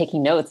sitting there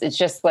taking notes. It's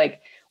just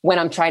like when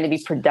I'm trying to be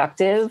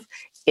productive,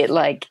 it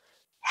like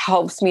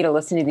helps me to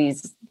listen to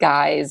these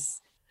guys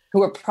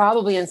who are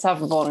probably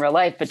insufferable in real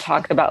life, but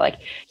talk about like,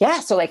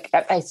 yeah, so like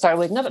I started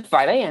waking up at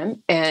 5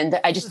 a.m. and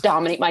I just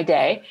dominate my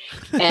day.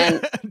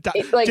 And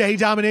day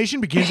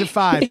domination begins at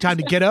 5. Time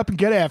to get up and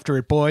get after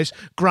it, boys.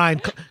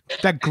 Grind.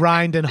 That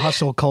grind and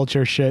hustle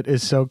culture shit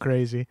is so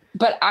crazy.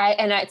 But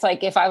it's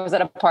like, if I was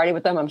at a party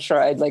with them, I'm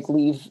sure I'd like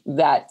leave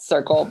that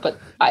circle, but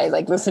I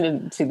like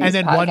listen to these and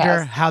then podcasts.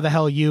 Wonder how the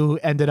hell you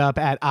ended up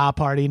at a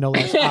party, no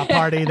less a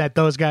party that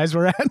those guys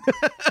were at.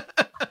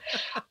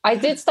 I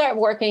did start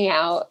working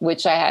out,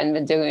 which I hadn't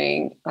been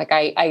doing. Like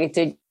I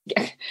did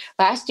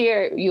last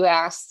year. You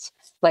asked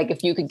like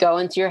if you could go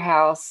into your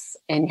house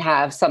and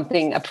have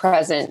something, a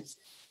present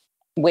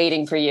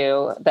waiting for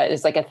you that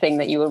is like a thing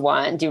that you would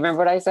want. Do you remember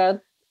what I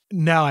said?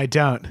 No, I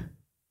don't.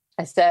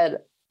 I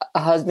said a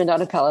husband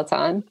on a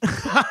Peloton.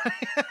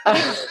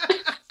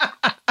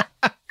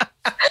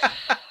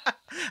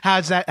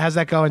 How's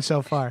that going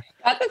so far?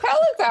 At the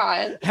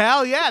Peloton.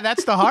 Hell yeah,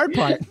 that's the hard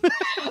part.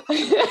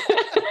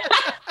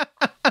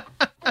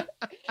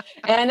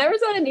 And I never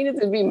said it needed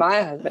to be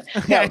my husband.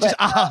 Yeah,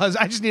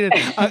 I just needed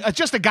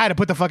just a guy to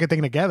put the fucking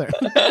thing together.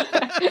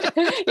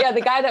 Yeah,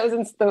 the guy that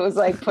was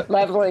like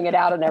leveling it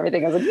out and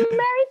everything. I was like, "You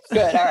married?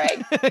 Good, all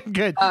right,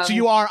 good." So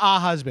you are a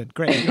husband.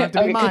 Great. You don't have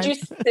to be mine. Could you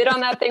sit on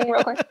that thing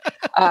real quick?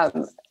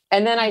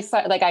 And then I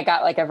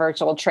got like a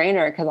virtual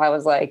trainer because I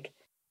was like,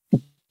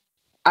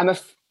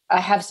 I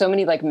have so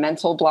many like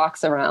mental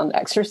blocks around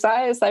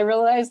exercise. I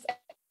realized,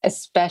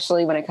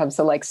 especially when it comes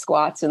to like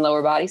squats and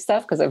lower body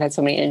stuff, because I've had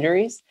so many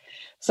injuries.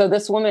 So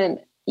this woman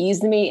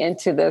eased me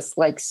into this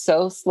like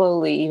so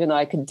slowly, even though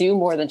I could do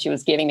more than she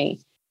was giving me.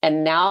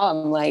 And now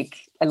I'm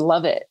like, I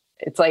love it.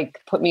 It's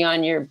like, put me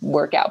on your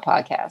workout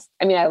podcast.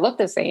 I mean, I look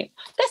the same.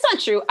 That's not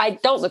true. I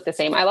don't look the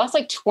same. I lost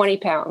like 20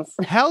 pounds.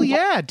 Hell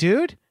yeah,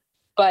 dude.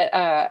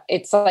 But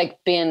it's like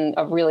been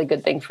a really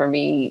good thing for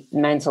me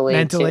mentally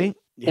to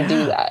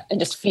do that and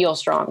just feel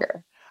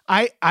stronger.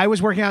 I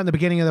was working out in the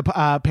beginning of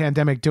the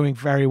pandemic, doing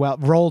very well.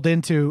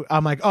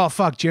 I'm like, oh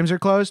fuck, gyms are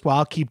closed. Well,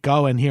 I'll keep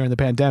going here in the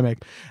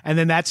pandemic, and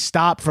then that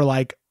stopped for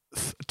like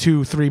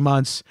 2-3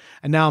 months,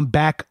 and now I'm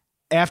back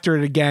after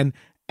it again.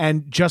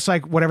 And just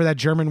like whatever that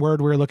German word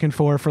we were looking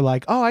for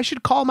like, oh, I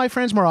should call my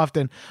friends more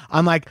often.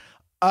 I'm like,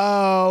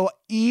 oh,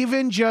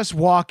 even just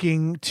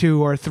walking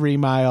 2 or 3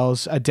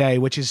 miles a day,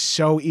 which is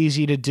so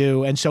easy to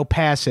do and so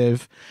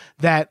passive,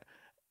 that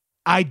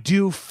I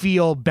do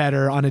feel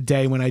better on a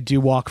day when I do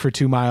walk for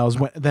 2 miles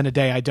than a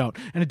day I don't.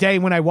 And a day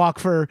when I walk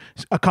for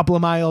a couple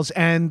of miles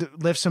and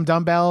lift some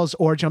dumbbells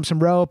or jump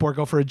some rope or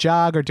go for a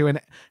jog or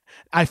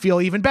I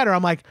feel even better.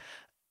 I'm like,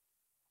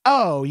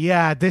 oh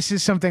yeah, this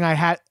is something I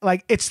had.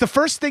 Like, it's the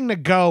first thing to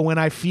go when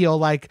I feel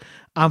like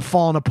I'm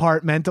falling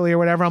apart mentally or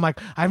whatever. I'm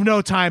like, I have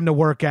no time to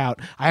work out.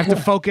 I have to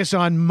focus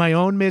on my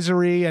own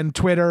misery and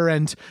Twitter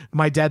and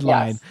my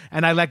deadline. Yes.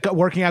 And I let go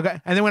working out.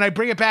 And then when I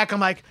bring it back,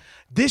 I'm like,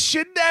 this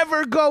should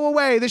never go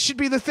away. This should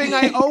be the thing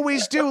I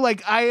always do.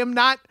 Like, I am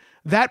not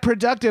that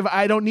productive.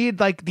 I don't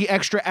need like the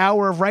extra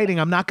hour of writing.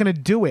 I'm not going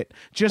to do it.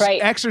 Just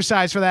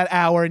exercise for that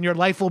hour and your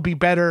life will be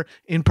better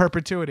in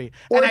perpetuity.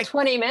 Or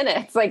 20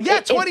 minutes. Like,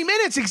 yeah, 20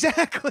 minutes.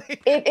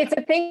 Exactly. It's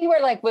a thing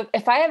where like,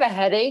 if I have a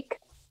headache,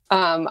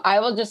 I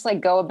will just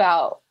like go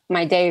about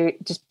my day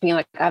just being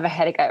like, I have a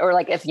headache, or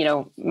like if,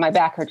 my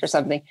back hurts or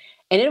something,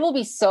 and it will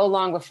be so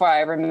long before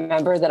I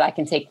remember that I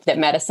can take that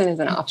medicine as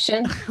an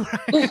option.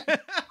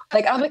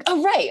 Like, I'm like,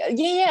 oh, right.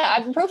 Yeah.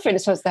 Ibuprofen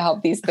is supposed to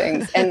help these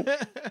things. And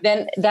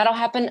then that'll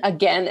happen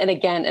again and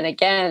again and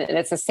again. And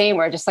it's the same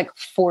where I just like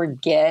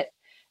forget.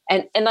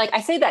 And like,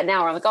 I say that now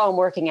where I'm like, oh, I'm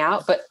working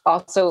out. But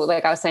also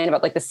like I was saying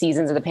about like the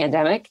seasons of the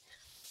pandemic,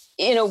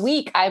 in a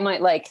week, I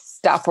might like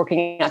stop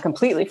working out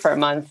completely for a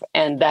month.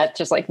 And that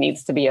just like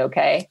needs to be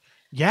okay.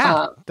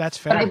 Yeah, that's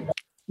fair.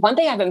 One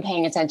thing I've been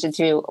paying attention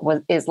to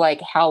is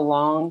like how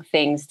long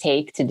things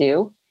take to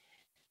do.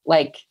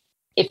 Like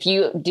if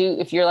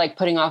you're like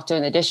putting off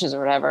doing the dishes or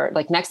whatever,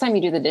 like next time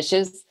you do the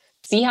dishes,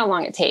 see how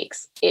long it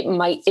takes.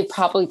 It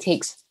probably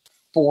takes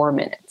 4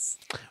 minutes.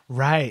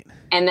 Right.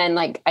 And then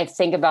like, I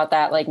think about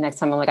that, like next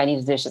time I'm like, I need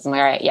the dishes. I'm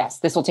like, all right, yes,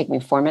 this will take me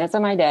 4 minutes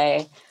of my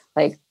day.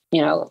 Like,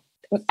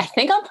 I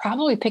think I'm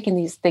probably picking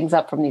these things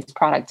up from these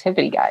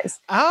productivity guys.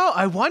 Oh,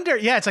 I wonder.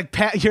 Yeah, it's like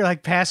you're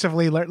like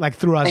passively like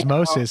through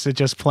osmosis, it's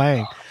just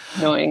playing.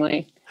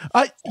 Knowingly.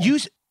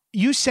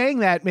 You saying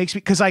that makes me,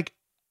 because like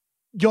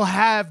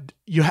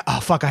oh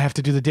fuck, I have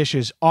to do the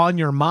dishes on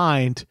your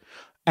mind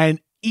and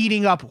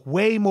eating up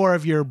way more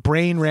of your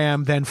brain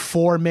RAM than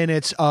 4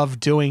 minutes of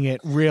doing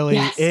it really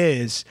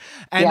is.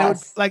 And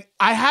like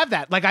I have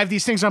that. Like I have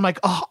these things where I'm like,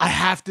 oh, I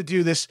have to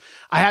do this.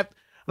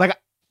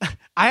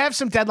 I have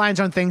some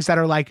deadlines on things that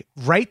are like,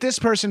 write this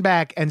person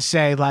back and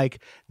say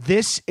like,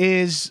 this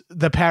is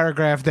the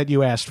paragraph that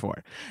you asked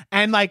for.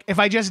 And like, if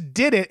I just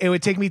did it, it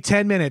would take me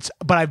 10 minutes,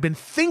 but I've been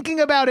thinking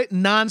about it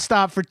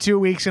nonstop for 2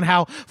 weeks and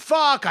how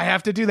fuck I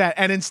have to do that.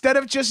 And instead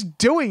of just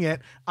doing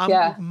it,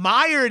 I'm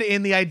mired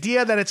in the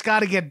idea that it's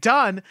got to get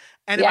done.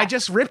 And if I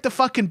just rip the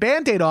fucking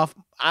Band-Aid off,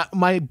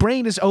 my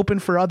brain is open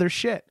for other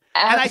shit.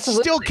 Absolutely. And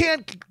I still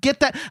can't get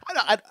that.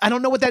 I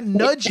don't know what that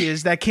nudge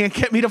is that can't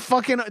get me to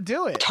fucking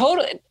do it.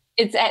 Totally.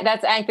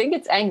 I think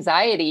it's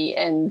anxiety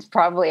and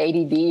probably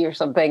ADD or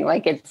something.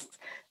 Like it's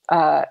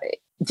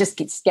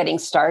just getting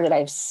started. I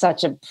have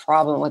such a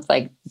problem with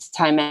like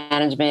time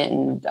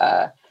management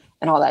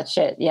and all that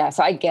shit. Yeah.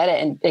 So I get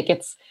it. And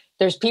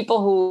there's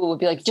people who would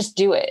be like, just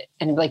do it.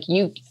 And like,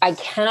 I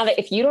cannot,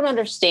 if you don't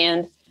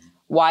understand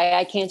why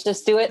I can't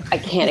just do it, I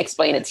can't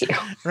explain it to you.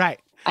 Right.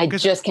 I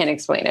just can't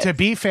explain it. To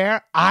be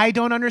fair, I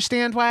don't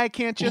understand why I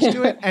can't just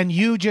do it. And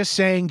you just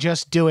saying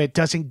just do it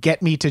doesn't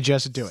get me to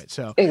just do it.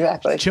 So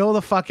exactly. Chill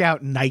the fuck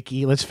out,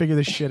 Nike. Let's figure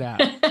this shit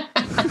out.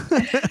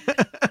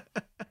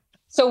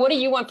 So what do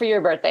you want for your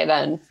birthday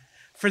then?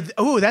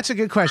 That's a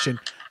good question.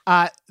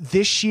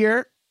 This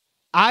year,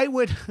 I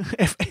would,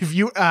 if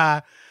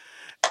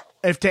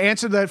to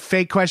answer the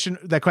fake question,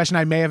 that question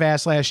I may have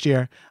asked last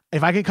year,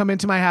 if I could come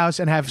into my house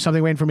and have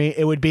something waiting for me,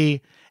 it would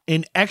be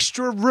an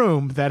extra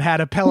room that had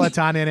a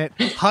Peloton in it,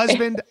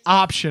 husband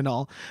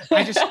optional.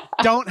 I just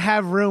don't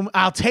have room.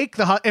 I'll take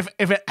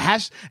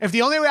if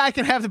the only way I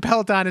can have the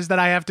Peloton is that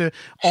I have to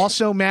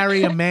also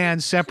marry a man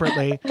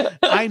separately,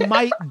 I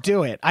might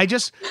do it. I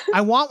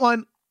want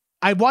one.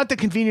 I want the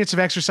convenience of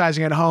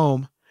exercising at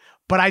home,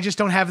 but I just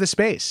don't have the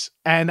space.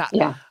 And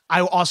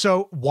I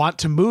also want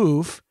to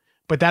move,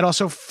 but that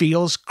also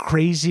feels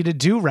crazy to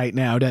do right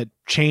now, to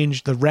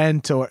change the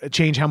rent or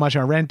change how much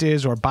our rent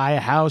is or buy a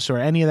house or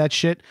any of that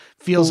shit.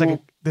 Feels like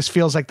this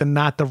feels like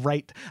not the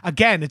right.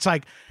 Again, it's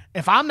like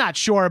if I'm not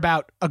sure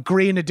about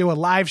agreeing to do a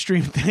live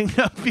stream thing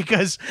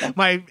because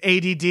my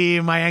ADD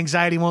and my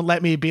anxiety won't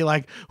let me be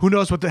like, who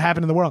knows what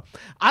happened in the world.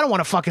 I don't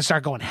want to fucking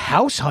start going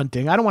house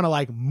hunting. I don't want to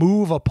like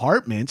move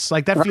apartments.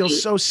 Like that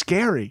feels so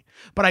scary,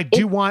 but I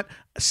do want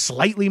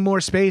slightly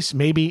more space.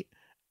 Maybe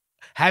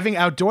having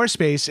outdoor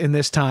space in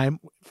this time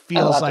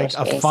feels like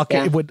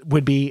it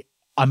would be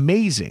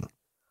amazing.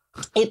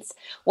 It's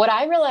what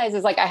I realize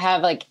is like I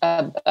have like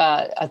a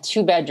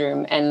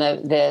 2-bedroom, and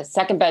the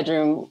second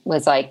bedroom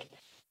was like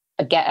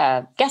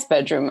a guest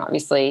bedroom,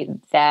 obviously,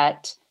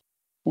 that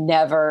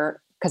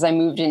never, because I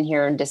moved in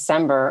here in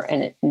December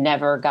and it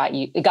never got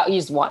used. It got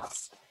used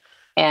once,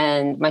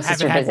 and my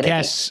sister visited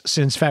guests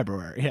since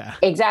February. Yeah,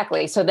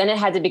 exactly. So then it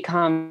had to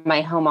become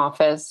my home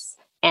office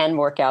and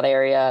workout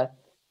area,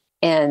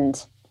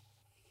 but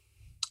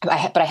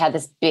I had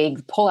this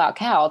big pull-out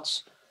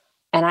couch,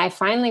 and I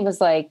finally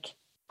was like,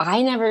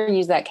 I never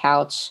use that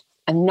couch.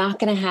 I'm not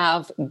going to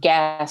have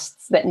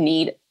guests that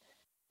need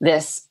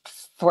this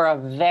for a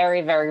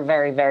very, very,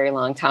 very, very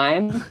long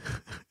time.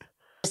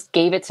 Just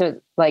gave it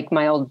to like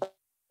my old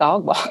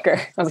dog walker.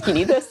 I was like, you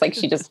need this? Like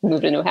she just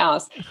moved to a new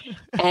house,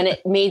 and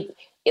it made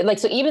it like,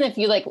 so even if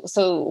you like,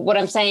 so what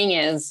I'm saying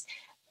is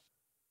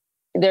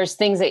there's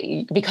things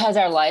that because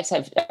our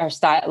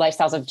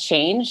lifestyles have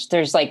changed,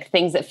 there's like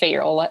things that fit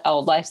your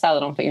old lifestyle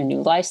that don't fit your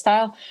new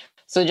lifestyle.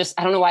 So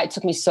I don't know why it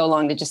took me so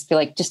long to just be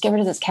like, just get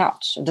rid of this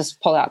couch, just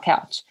pull out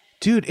couch.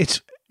 Dude,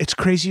 it's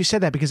crazy you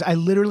said that, because I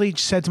literally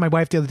said to my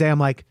wife the other day, I'm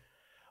like,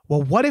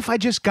 well, what if I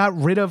just got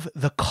rid of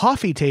the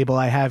coffee table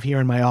I have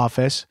here in my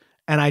office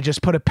and I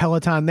just put a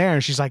Peloton there?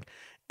 And she's like,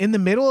 in the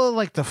middle of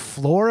like the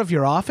floor of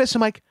your office?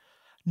 I'm like,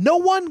 no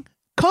one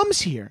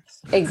comes here.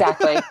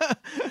 Exactly.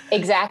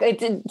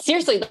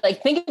 Seriously,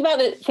 like think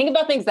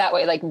about things that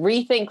way. Like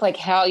rethink like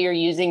how you're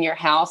using your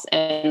house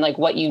and like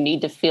what you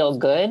need to feel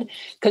good.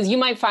 Cause you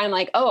might find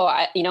like,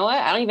 you know what?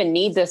 I don't even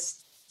need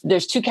this.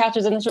 There's 2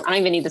 couches in this room. I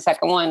don't even need the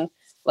second one.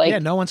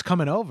 Like, no one's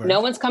coming over. No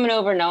one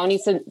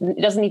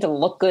it doesn't need to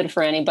look good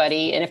for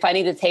anybody. And if I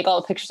need to take all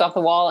the pictures off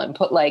the wall and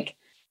put like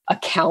a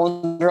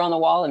calendar on the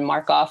wall and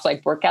mark off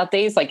like workout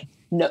days, like,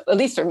 no, at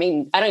least for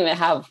me, I don't even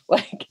have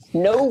like,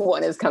 no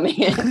one is coming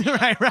in.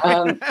 Right.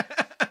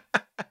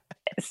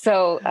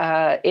 So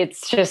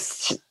it's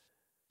just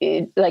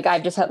like,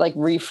 I've just had like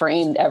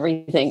reframed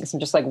everything. So I'm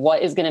just like,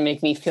 what is going to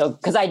make me feel,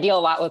 because I deal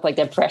a lot with like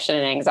depression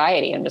and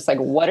anxiety. I'm just like,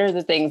 what are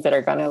the things that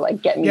are going to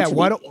like get me? Yeah.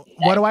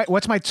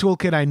 What's my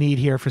toolkit I need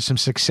here for some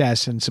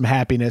success and some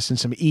happiness and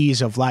some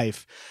ease of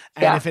life?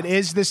 And if it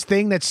is this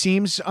thing that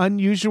seems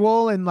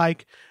unusual and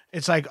like,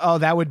 it's like, oh,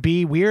 that would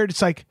be weird.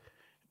 It's like,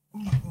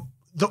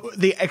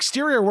 the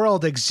exterior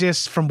world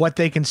exists from what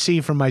they can see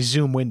from my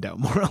Zoom window,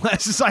 more or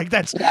less. It's like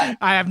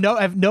I have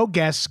no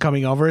guests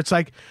coming over. It's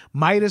like,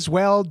 might as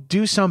well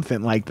do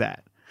something like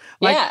that.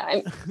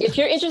 Like, if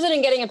you're interested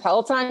in getting a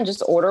Peloton,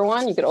 just order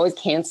one. You could always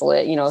cancel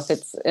it,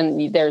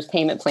 if there's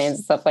payment plans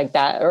and stuff like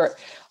that. Or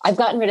I've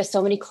gotten rid of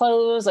so many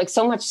clothes, like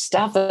so much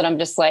stuff that I'm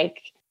just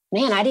like,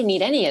 man, I didn't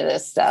need any of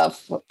this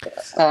stuff.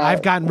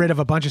 I've gotten rid of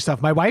a bunch of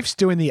stuff. My wife's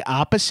doing the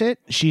opposite.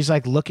 She's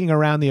like looking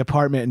around the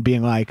apartment and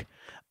being like,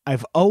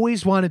 I've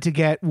always wanted to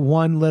get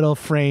one little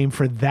frame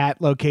for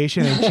that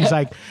location. And she's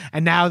like,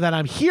 and now that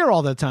I'm here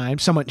all the time,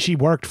 she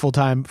worked full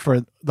time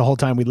for the whole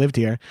time we lived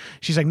here.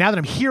 She's like, now that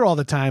I'm here all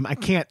the time, I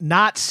can't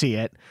not see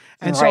it.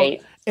 And so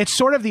it's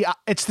sort of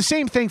it's the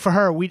same thing for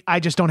her. I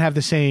just don't have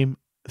the same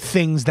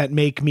things that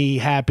make me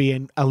happy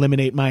and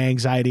eliminate my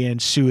anxiety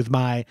and soothe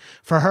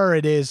for her,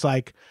 it is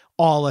like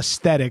all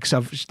aesthetics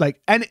of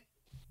like, and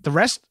the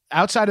rest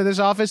outside of this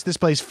office, this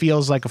place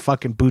feels like a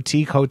fucking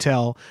boutique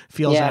hotel,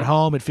 feels at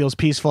home. It feels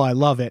peaceful. I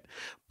love it.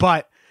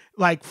 But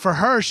like for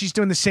her, she's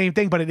doing the same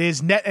thing, but it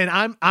is net. And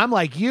I'm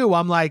like you,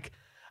 I'm like,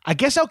 I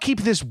guess I'll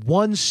keep this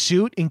one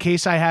suit in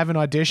case I have an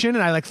audition.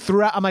 And I like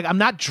threw out, I'm like, I'm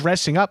not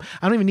dressing up.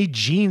 I don't even need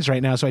jeans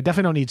right now. So I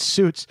definitely don't need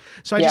suits.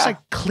 So I just like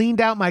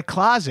cleaned out my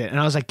closet and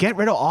I was like, get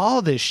rid of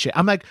all this shit.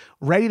 I'm like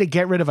ready to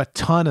get rid of a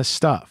ton of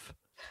stuff.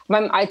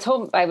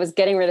 I was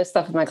getting rid of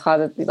stuff in my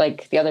closet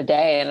like the other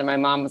day, and my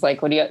mom was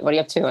like, what are you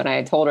up to? And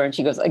I told her, and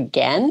she goes,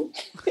 again?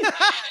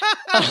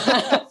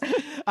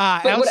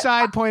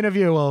 Outside point of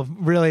view will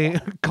really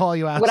call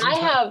you out.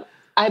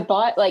 I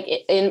bought like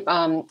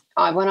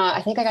I went on,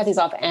 I think I got these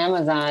off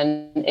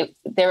Amazon.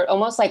 They're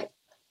almost like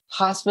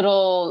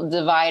hospital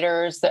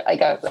dividers. They're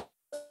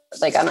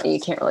you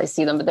can't really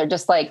see them, but they're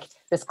just like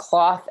this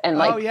cloth and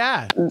like, oh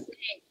yeah.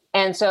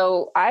 And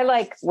so I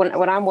like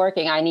when I'm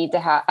working, I need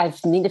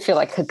to feel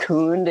like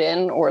cocooned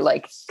in or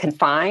like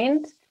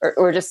confined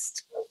or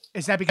just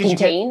is that because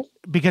contained?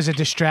 Because of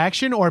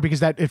distraction or because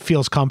that it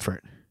feels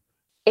comfort?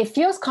 It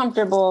feels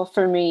comfortable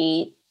for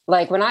me.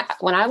 Like when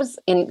I was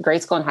in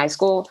grade school and high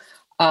school,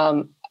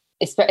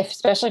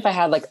 especially if I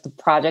had like a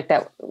project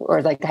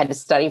or like I had to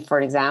study for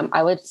an exam,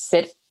 I would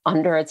sit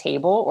under a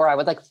table or I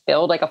would like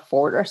build like a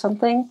fort or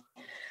something.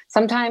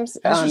 Sometimes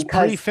this was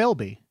pretty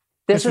Philby.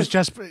 This was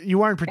just, you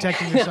weren't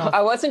protecting yourself. No,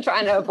 I wasn't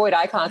trying to avoid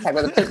eye contact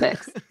with a pit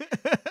mix.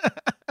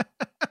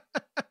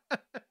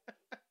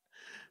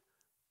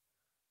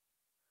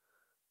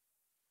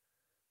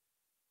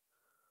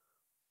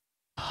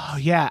 Oh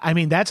yeah. I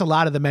mean, that's a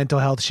lot of the mental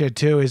health shit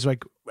too, is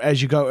like,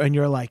 as you go and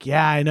you're like,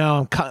 yeah, I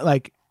know. I'm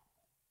like,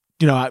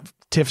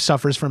 Tiff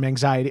suffers from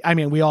anxiety. I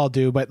mean, we all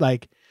do, but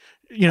like,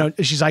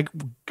 she's like,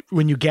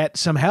 when you get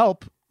some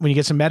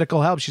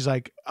medical help, she's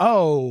like,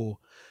 oh,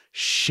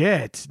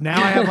 shit.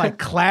 Now I have like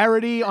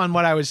clarity on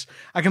what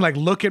I can like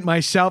look at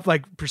myself,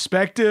 like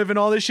perspective and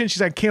all this shit. She's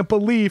like, I can't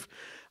believe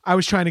I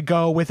was trying to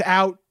go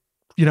without,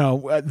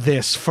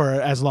 this for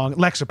as long,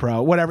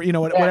 Lexapro, whatever,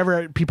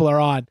 whatever people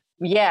are on.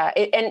 Yeah.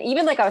 And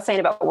even like I was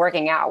saying about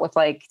working out with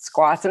like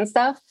squats and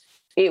stuff,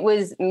 it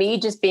was me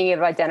just being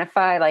able to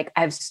identify, like,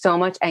 I have so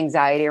much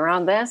anxiety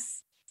around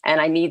this and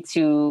I need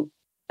to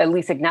at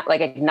least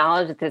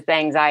acknowledge that this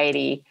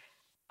anxiety,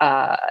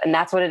 and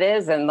that's what it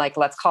is. And like,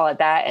 let's call it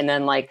that. And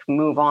then like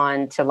move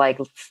on to like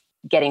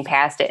getting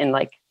past it and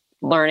like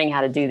learning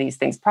how to do these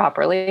things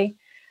properly.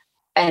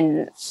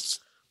 And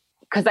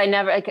cause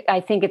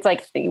I think it's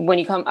like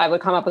I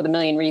would come up with a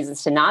million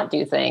reasons to not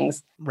do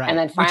things. Right. And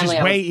then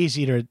finally, which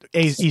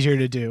is easier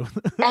to do.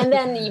 And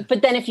then,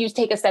 but then if you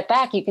take a step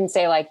back, you can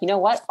say like, you know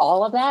what,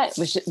 all of that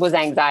was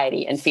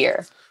anxiety and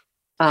fear.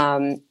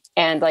 And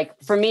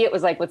like, for me, it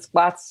was like with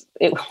squats,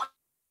 I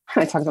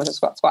talked about the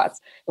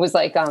squats. It was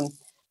like,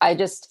 I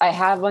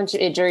have a bunch of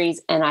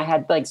injuries and I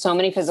had like so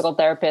many physical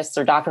therapists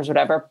or doctors,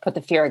 whatever, put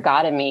the fear of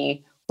God in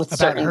me with about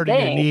certain hurting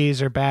things. your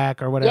knees or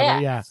back or whatever.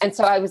 Yeah. And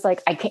so I was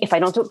like, if I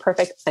don't do it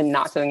perfect, I'm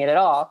not doing it at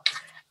all.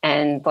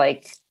 And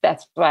like,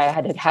 that's why I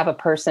had to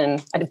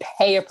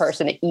pay a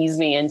person to ease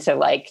me into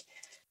like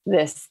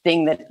this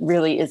thing that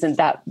really isn't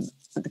that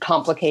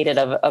complicated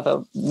of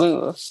a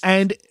move.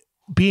 And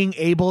being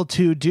able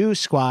to do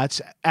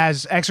squats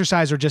as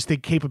exercise or just the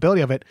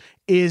capability of it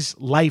is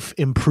life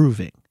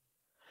improving.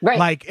 Right.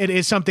 Like it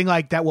is something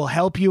like that will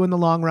help you in the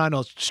long run.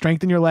 It'll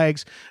strengthen your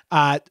legs,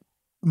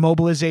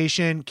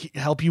 mobilization,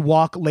 help you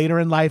walk later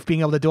in life, being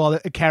able to do all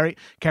that, carry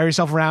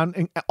yourself around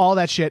and all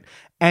that shit.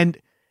 And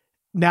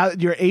now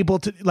you're able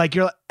to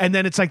and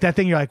then it's like that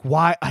thing. You're like,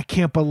 why? I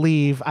can't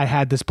believe I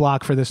had this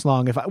block for this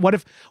long. What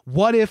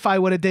if I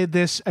would have did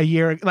this a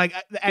year? Like,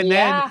 and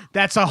then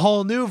that's a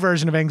whole new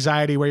version of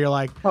anxiety where you're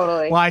like,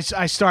 totally. Well,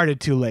 I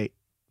started too late.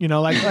 Oh,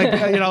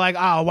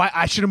 why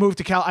I should have moved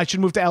to I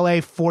should move to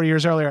LA 4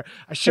 years earlier.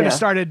 I should have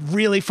started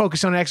really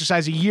focused on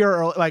exercise a year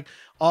early. Like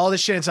all this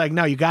shit. It's like,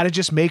 no, you got to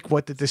just make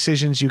what the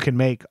decisions you can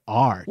make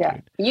are. Yeah.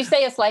 Dude. You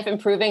say it's life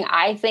improving.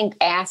 I think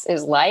ass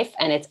is life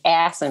and it's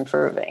ass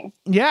improving.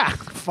 Yeah.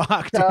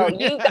 Fuck. So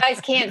dude. you guys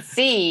can't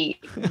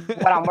see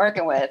what I'm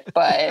working with,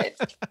 but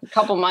a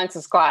couple months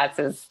of squats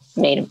has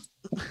made a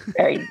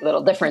very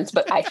little difference,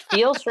 but I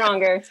feel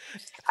stronger.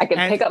 I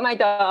can pick up my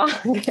dog.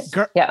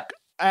 Yeah.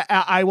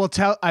 I will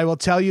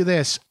tell you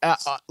this: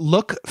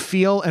 look,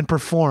 feel, and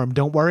perform.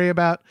 Don't worry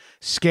about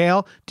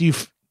scale. Do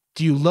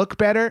you look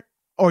better,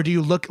 or do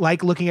you look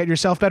like looking at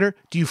yourself better?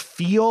 Do you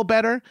feel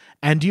better,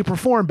 and do you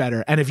perform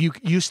better? And if you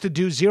used to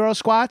do 0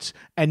 squats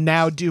and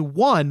now do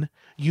 1,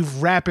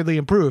 you've rapidly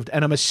improved.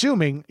 And I'm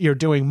assuming you're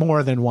doing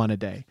more than 1 a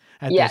day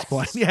at this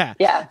point. Yeah.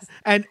 Yes.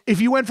 And if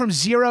you went from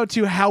 0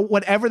 to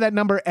whatever that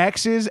number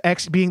X is,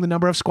 X being the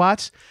number of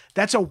squats,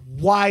 that's a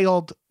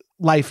wild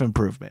life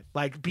improvement,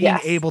 like being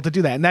able to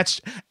do that.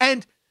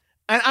 And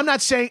I'm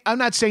not saying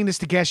this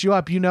to gas you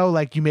up,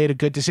 like you made a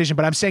good decision,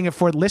 but I'm saying it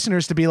for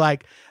listeners to be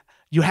like,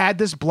 you had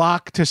this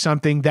block to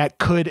something that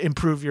could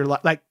improve your life.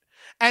 Like,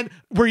 and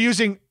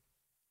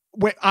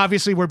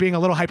obviously we're being a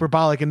little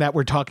hyperbolic in that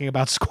we're talking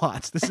about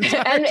squats. This is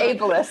and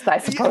ableist, I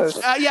suppose.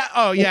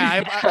 Oh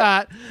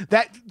yeah.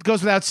 That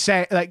goes without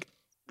saying,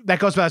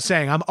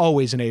 I'm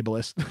always an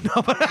ableist.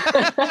 No, but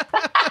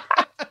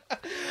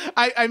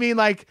I mean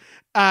like,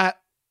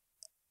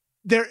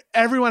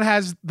 everyone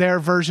has their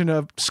version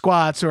of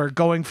squats or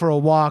going for a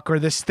walk or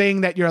this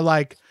thing that you're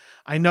like,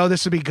 I know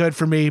this would be good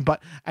for me,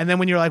 and then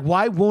when you're like,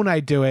 why won't I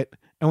do it?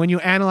 And when you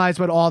analyze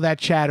what all that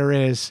chatter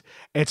is,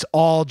 it's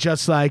all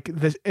just like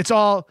this.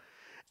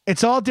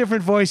 It's all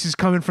different voices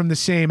coming from the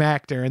same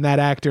actor, and that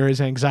actor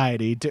is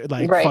anxiety.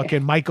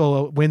 Fucking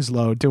Michael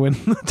Winslow doing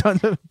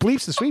tons of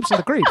bleeps, the sweeps, and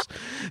the creeps,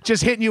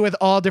 just hitting you with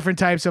all different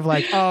types of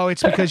like, oh,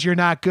 it's because you're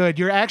not good.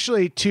 You're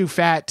actually too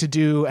fat to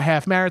do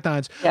half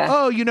marathons. Yeah.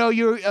 Oh,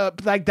 you're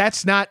like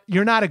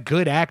you're not a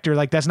good actor.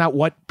 Like that's not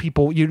what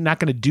you're not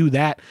going to do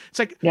that. It's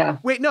like,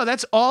 wait, no,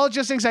 that's all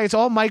just anxiety. It's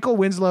all Michael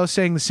Winslow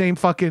saying the same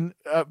fucking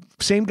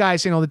same guy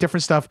saying all the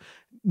different stuff.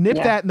 Nip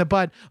that in the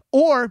bud,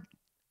 or.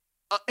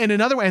 In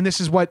another way, and this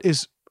is what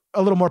is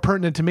a little more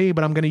pertinent to me,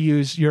 but I'm going to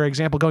use your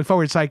example going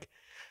forward. It's like,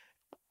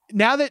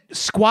 now that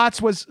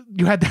squats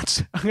you had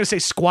that, I'm going to say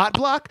squat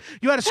block.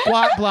 You had a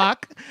squat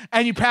block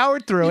and you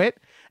powered through it.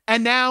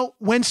 And now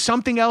when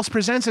something else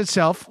presents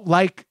itself,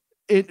 like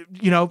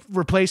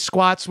replace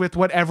squats with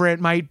whatever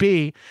it might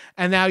be.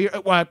 And now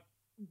you're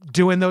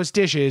doing those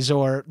dishes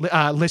or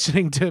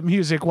listening to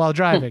music while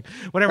driving,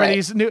 whatever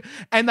these new,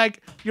 and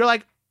like, you're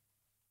like,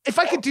 if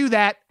I could do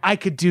that, I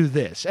could do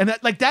this. And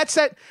that's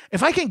that.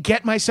 If I can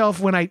get myself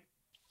when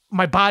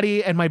my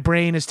body and my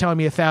brain is telling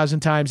me 1,000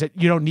 times that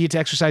you don't need to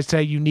exercise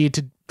today, you need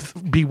to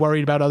be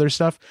worried about other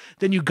stuff,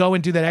 then you go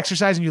and do that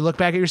exercise and you look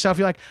back at yourself,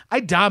 you're like, I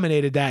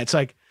dominated that. It's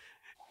like,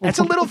 that's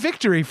a little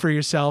victory for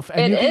yourself.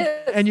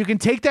 And you can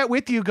take that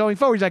with you going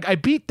forward. It's like, I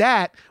beat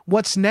that.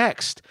 What's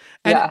next?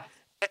 And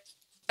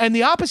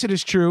the opposite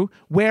is true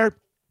where,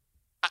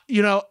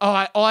 all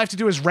I have to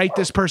do is write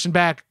this person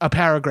back a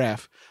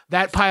paragraph.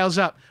 That piles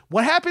up.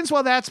 What happens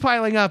while that's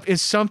piling up is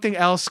something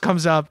else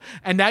comes up,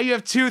 and now you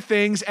have two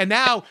things, and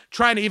now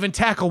trying to even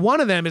tackle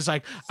one of them is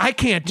like, I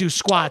can't do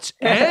squats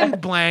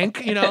and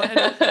blank, and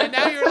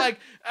now you're like,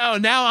 oh,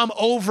 now I'm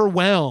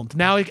overwhelmed.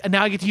 Now I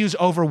get to use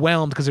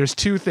overwhelmed because there's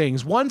two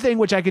things. One thing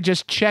which I could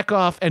just check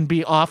off and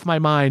be off my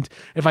mind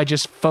if I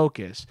just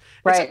focus.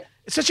 Right.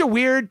 It's such a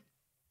weird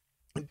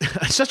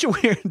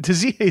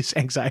disease,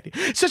 anxiety.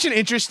 It's such an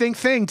interesting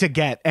thing to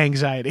get,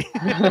 anxiety.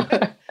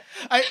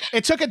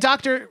 It took a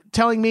doctor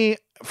telling me,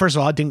 first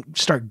of all, I didn't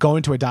start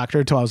going to a doctor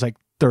until I was like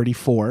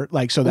 34.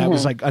 So that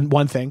was like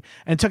one thing.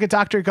 And it took a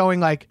doctor going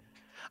like,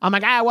 I'm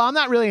like, well, I'm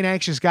not really an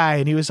anxious guy.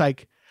 And he was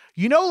like,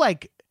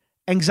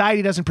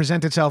 anxiety doesn't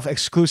present itself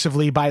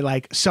exclusively by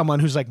like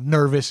someone who's like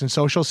nervous in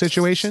social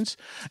situations.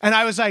 And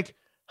I was like,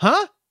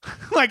 huh?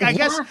 I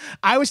guess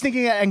I was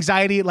thinking of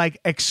anxiety like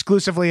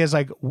exclusively as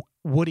like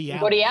Woody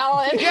Allen. Woody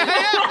Allen.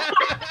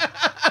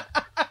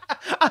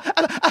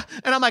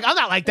 And I'm like, I'm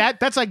not like that.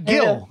 That's like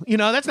Gil.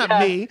 That's not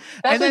me.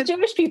 That's what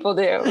Jewish people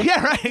do.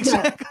 Yeah, right.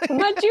 Exactly. I'm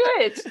not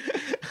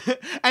Jewish.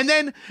 And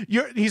then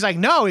he's like,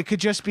 no, it could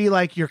just be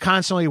like you're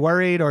constantly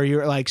worried or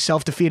you're like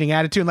self-defeating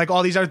attitude and like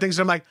all these other things.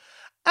 And I'm like,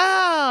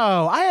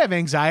 oh, I have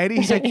anxiety.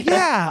 He's like,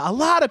 yeah, a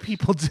lot of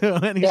people do.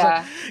 And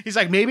he's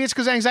like, maybe it's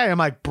because of anxiety. I'm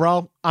like,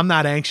 bro, I'm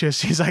not anxious.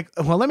 He's like,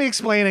 well, let me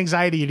explain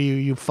anxiety to you,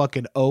 you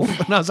fucking oaf.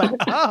 And I was like,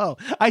 oh,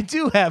 I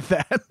do have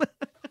that.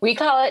 We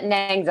call it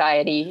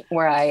anxiety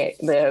where I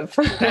live.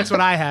 That's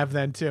what I have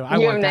then too. I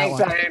want that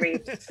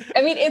anxiety.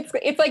 I mean,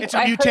 it's like it's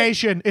a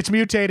mutation. It's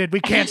mutated. We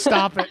can't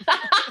stop it.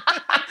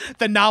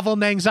 The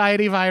novel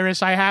anxiety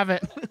virus. I have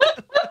it.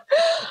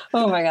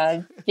 Oh my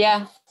god.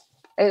 Yeah.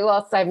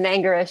 Well, I have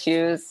Nangle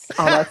issues,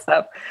 all that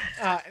stuff.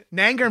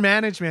 Nangle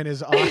management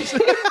is awesome.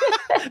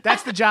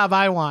 That's the job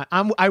I want.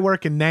 I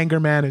work in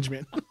Nangle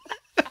management.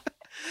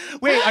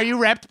 Wait, are you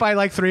repped by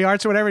like 3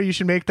 Arts or whatever? You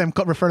should make them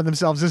refer to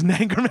themselves as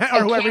Nangle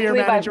or whoever your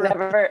manager. I've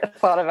never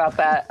thought about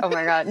that. Oh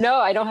my god, no,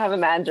 I don't have a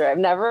manager. I've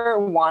never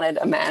wanted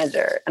a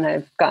manager, and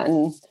I've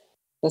gotten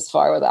this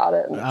far without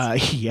it.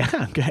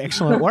 Yeah,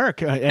 excellent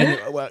work,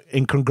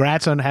 and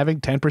congrats on having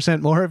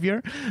 10% more of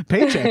your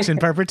paychecks in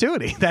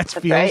perpetuity. That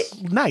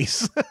feels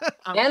nice.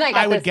 And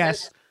I would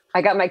guess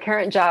I got my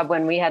current job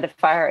when we had to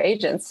fire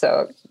agents,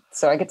 so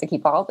I get to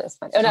keep all this.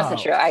 That's not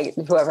true.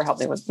 Whoever helped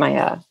me with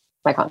my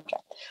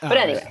contract. But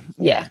anyway,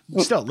 yeah.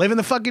 Still living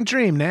the fucking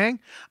dream, Nang.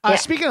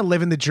 Speaking of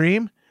living the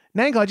dream,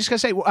 Nangle, I just gotta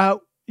say,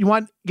 got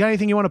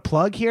anything you want to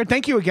plug here?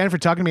 Thank you again for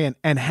talking to me,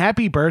 and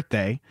happy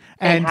birthday.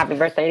 And happy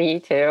birthday to you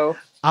too.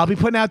 I'll be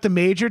putting out the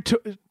major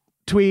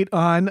tweet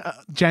on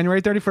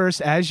January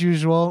 31st, as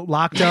usual,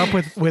 locked up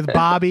with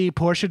Bobby,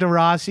 Portia de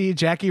Rossi,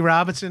 Jackie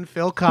Robinson,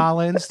 Phil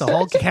Collins, the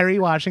whole Kerry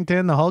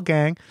Washington, the whole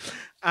gang.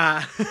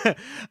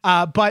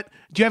 But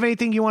do you have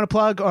anything you want to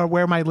plug or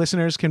where my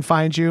listeners can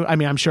find you? I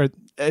mean, I'm sure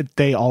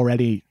they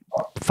already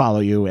follow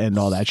you and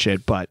all that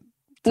shit, but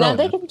no,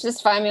 they can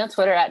just find me on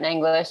Twitter at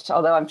Nanglish,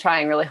 although I'm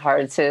trying really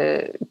hard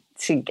to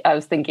I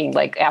was thinking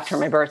like after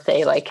my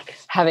birthday, like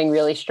having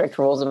really strict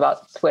rules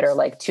about Twitter,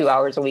 like 2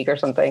 hours a week or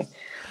something.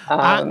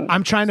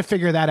 I'm trying to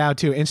figure that out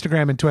too.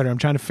 Instagram and Twitter. I'm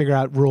trying to figure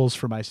out rules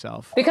for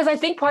myself. Because I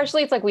think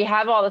partially it's like we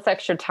have all this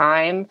extra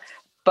time,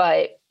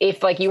 but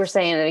if like you were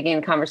saying at the beginning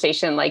of the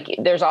conversation, like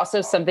there's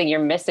also something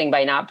you're missing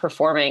by not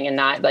performing and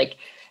not like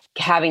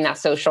having that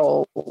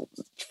social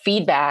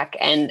feedback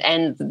and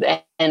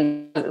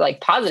like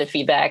positive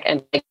feedback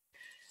and like,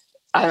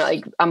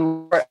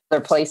 I'm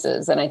other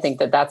places, and I think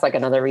that's like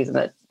another reason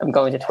that I'm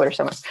going to Twitter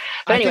so much.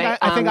 But anyway,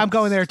 I think I'm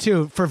going there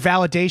too for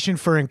validation,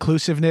 for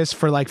inclusiveness,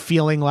 for like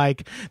feeling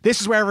like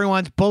this is where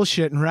everyone's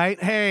bullshitting, right?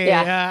 Hey,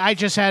 I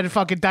just had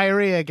fucking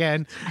diarrhea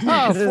again.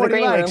 Oh, 40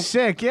 likes,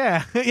 sick,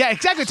 yeah, yeah,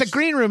 exactly. It's a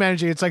green room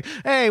energy. It's like,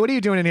 hey, what are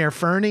you doing in here,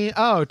 Fernie?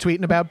 Oh,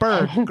 tweeting about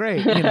Bird,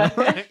 great, you know.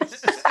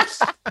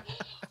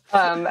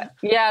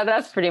 Yeah,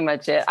 that's pretty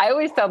much it. I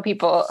always tell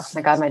people, oh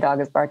my God, my dog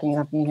is barking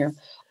up in here.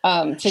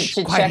 To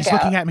check he's out.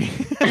 looking at me.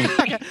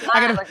 I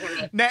gotta,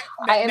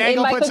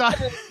 Nangle puts on.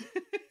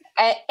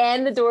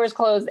 And the door is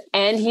closed,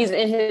 and he's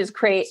in his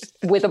crate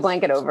with a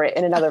blanket over it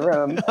in another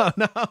room. Oh,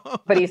 no.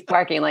 But he's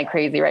barking like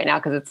crazy right now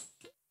because it's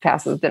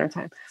past his dinner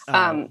time.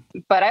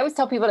 But I always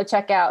tell people to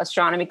check out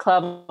Astronomy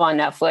Club on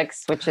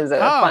Netflix, which is a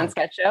fun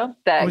sketch show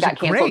that got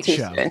canceled too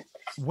soon.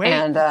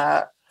 And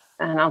I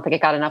don't think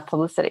it got enough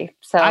publicity.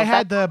 So I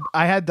had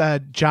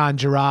the John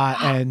Girard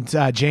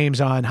and James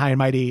on High and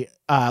Mighty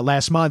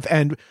last month,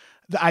 and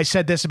I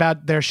said this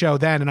about their show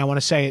then, and I want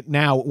to say it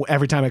now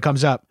every time it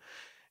comes up.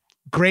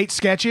 Great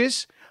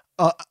sketches.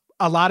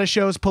 A lot of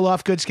shows pull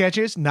off good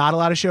sketches. Not a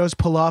lot of shows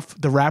pull off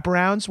the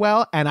wraparounds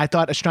well. And I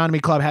thought Astronomy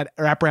Club had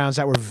wraparounds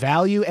that were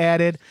value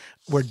added,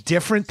 were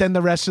different than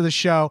the rest of the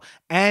show,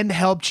 and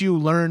helped you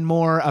learn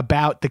more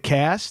about the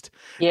cast.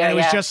 Yeah, and it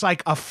was just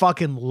like a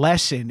fucking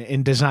lesson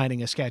in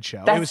designing a sketch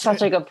show. That's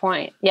such a good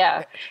point.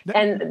 Yeah.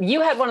 And you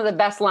had one of the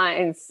best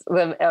lines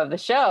of the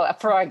show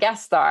for our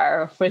guest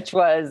star, which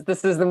was,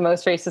 "This is the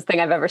most racist thing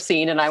I've ever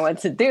seen, and I went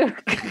to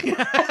Duke."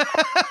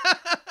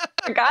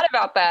 Forgot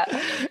about that.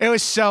 It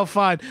was so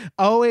fun.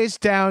 Always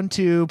down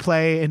to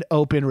play an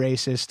open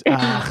racist,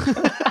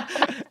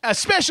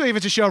 especially if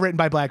it's a show written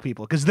by Black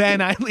people, because then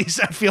at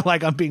least I feel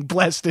like I'm being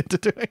blessed into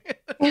doing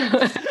it.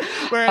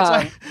 Where it's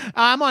like,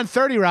 I'm on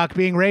 30 Rock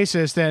being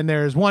racist, and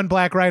there's one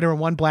Black writer and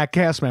one Black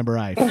cast member.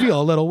 I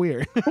feel a little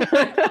weird.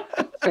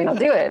 I mean, I'll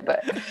do it,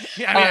 but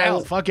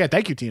fuck yeah.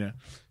 Thank you, Tina.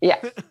 Yeah.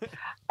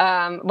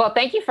 Well,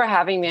 thank you for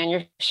having me on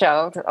your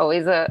show. It's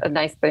always a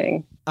nice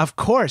thing. Of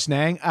course,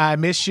 Nang. I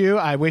miss you.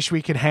 I wish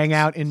we could hang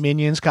out in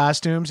Minions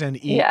costumes and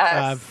eat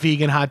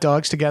vegan hot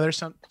dogs together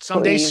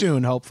someday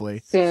soon,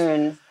 hopefully.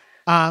 Soon.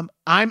 I'm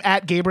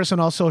at Gabrus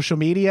on all social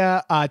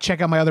media.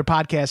 Check out my other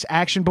podcast,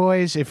 Action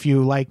Boys, if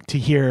you like to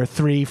hear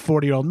 3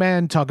 40-year-old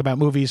men talk about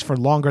movies for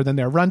longer than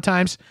their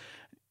runtimes.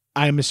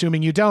 I'm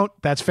assuming you don't.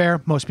 That's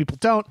fair. Most people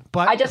don't.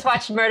 But I just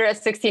watched Murder at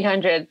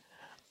 1600.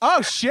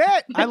 Oh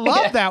shit! I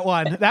love that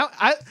one.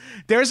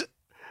 Those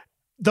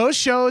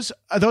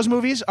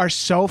movies are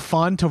so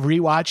fun to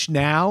rewatch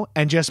now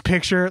and just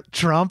picture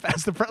Trump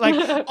as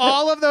the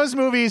all of those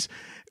movies.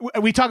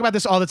 We talk about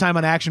this all the time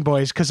on Action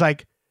Boys because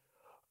like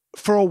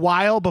for a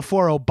while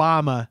before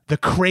Obama, the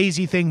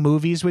crazy thing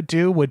movies would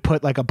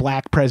put like a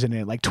black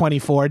president, like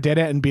 24 did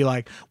it and be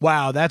like,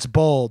 wow, that's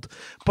bold.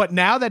 But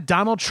now that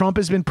Donald Trump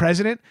has been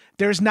president,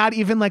 there's not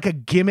even like a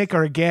gimmick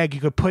or a gag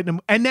you could put in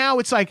him. And now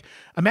it's like,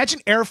 imagine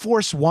Air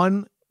Force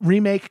One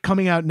remake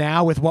coming out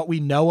now with what we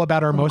know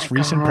about our most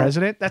recent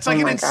president. That's like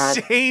an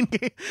insane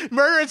game.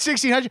 Murder at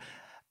 1600.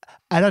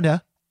 I don't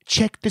know.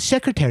 Check the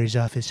secretary's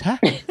office, huh?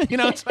 You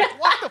know, it's like,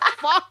 what the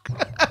fuck?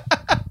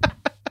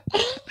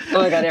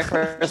 Oh my God, Air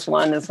Force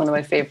One is one of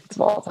my favorites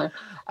of all time.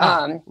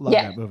 Love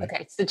that movie.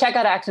 Okay, so check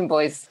out Action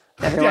Boys,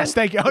 everyone. Yes,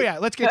 thank you. Oh yeah,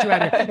 let's get you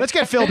out of here. Let's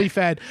get Phil be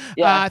fed.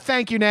 Yeah.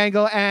 Thank you,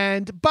 Nangle,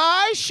 and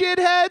bye,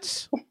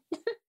 shitheads.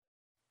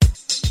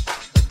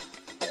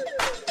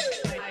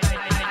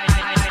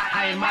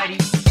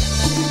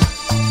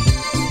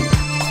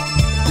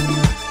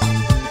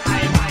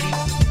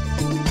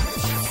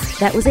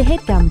 That was a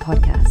HeadGum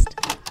podcast.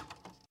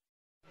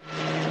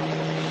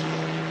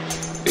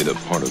 In a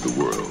part of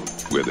the world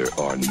where there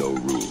are no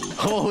rules.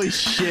 Holy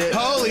shit,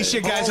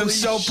 guys. I'm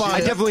so pumped. I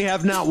definitely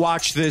have not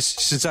watched this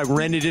since I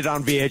rented it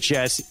on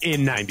VHS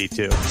in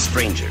 92.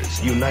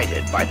 Strangers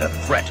united by the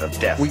threat of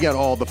death. We got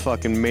all the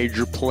fucking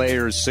major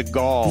players.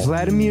 Seagal.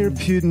 Vladimir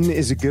Putin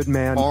is a good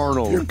man.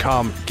 Arnold. Here,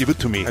 come, give it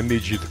to me. I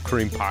need you to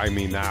cream pie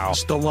me now.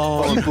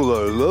 Stallone. People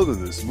are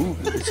loving this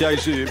movie.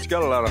 It's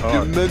got a lot of heart.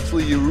 You're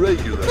mentally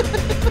irregular.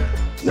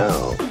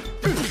 Now,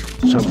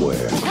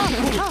 somewhere,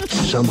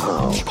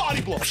 somehow, someone's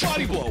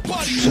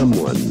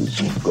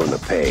gonna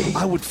pay.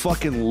 I would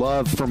fucking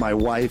love for my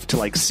wife to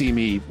like see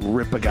me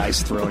rip a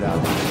guy's throat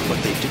out.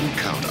 But they didn't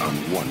count on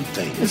one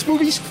thing. This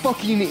movie's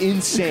fucking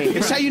insane.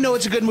 It's how you know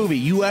it's a good movie.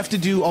 You have to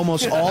do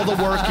almost all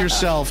the work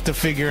yourself to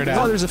figure it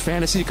out. Oh, there's a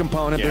fantasy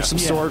component. There's some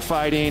sword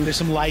fighting. There's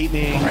some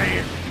lightning.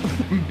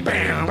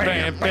 Bam,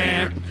 bam, bam,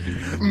 bam,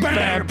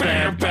 bam,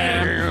 bam,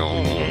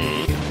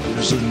 bam.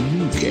 There's a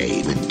new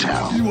game in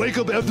town. You wake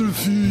up after a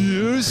few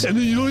years, and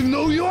then you don't even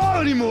know who you are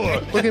anymore.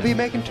 We're going to be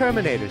making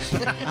Terminators.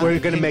 We're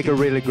going to make a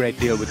really great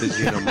deal with the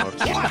Xenomorphs.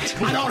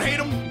 What? I don't hate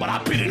them, but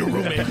I've been in a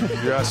room in.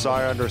 Yes,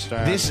 I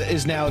understand. This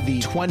is now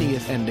the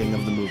 20th ending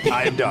of the movie.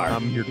 I am Dark.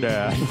 I'm your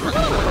dad.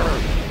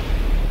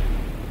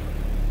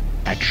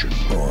 Action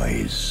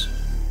Boys.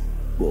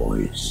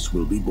 Boys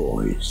will be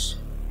boys.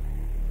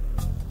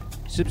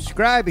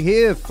 Subscribe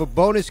here for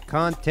bonus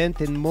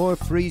content and more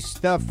free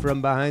stuff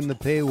from behind the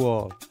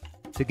paywall.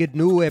 To get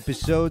new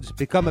episodes,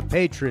 become a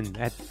patron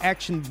at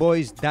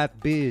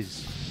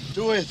actionboys.biz.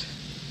 Do it!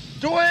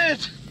 Do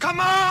it! Come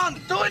on!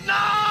 Do it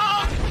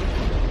now!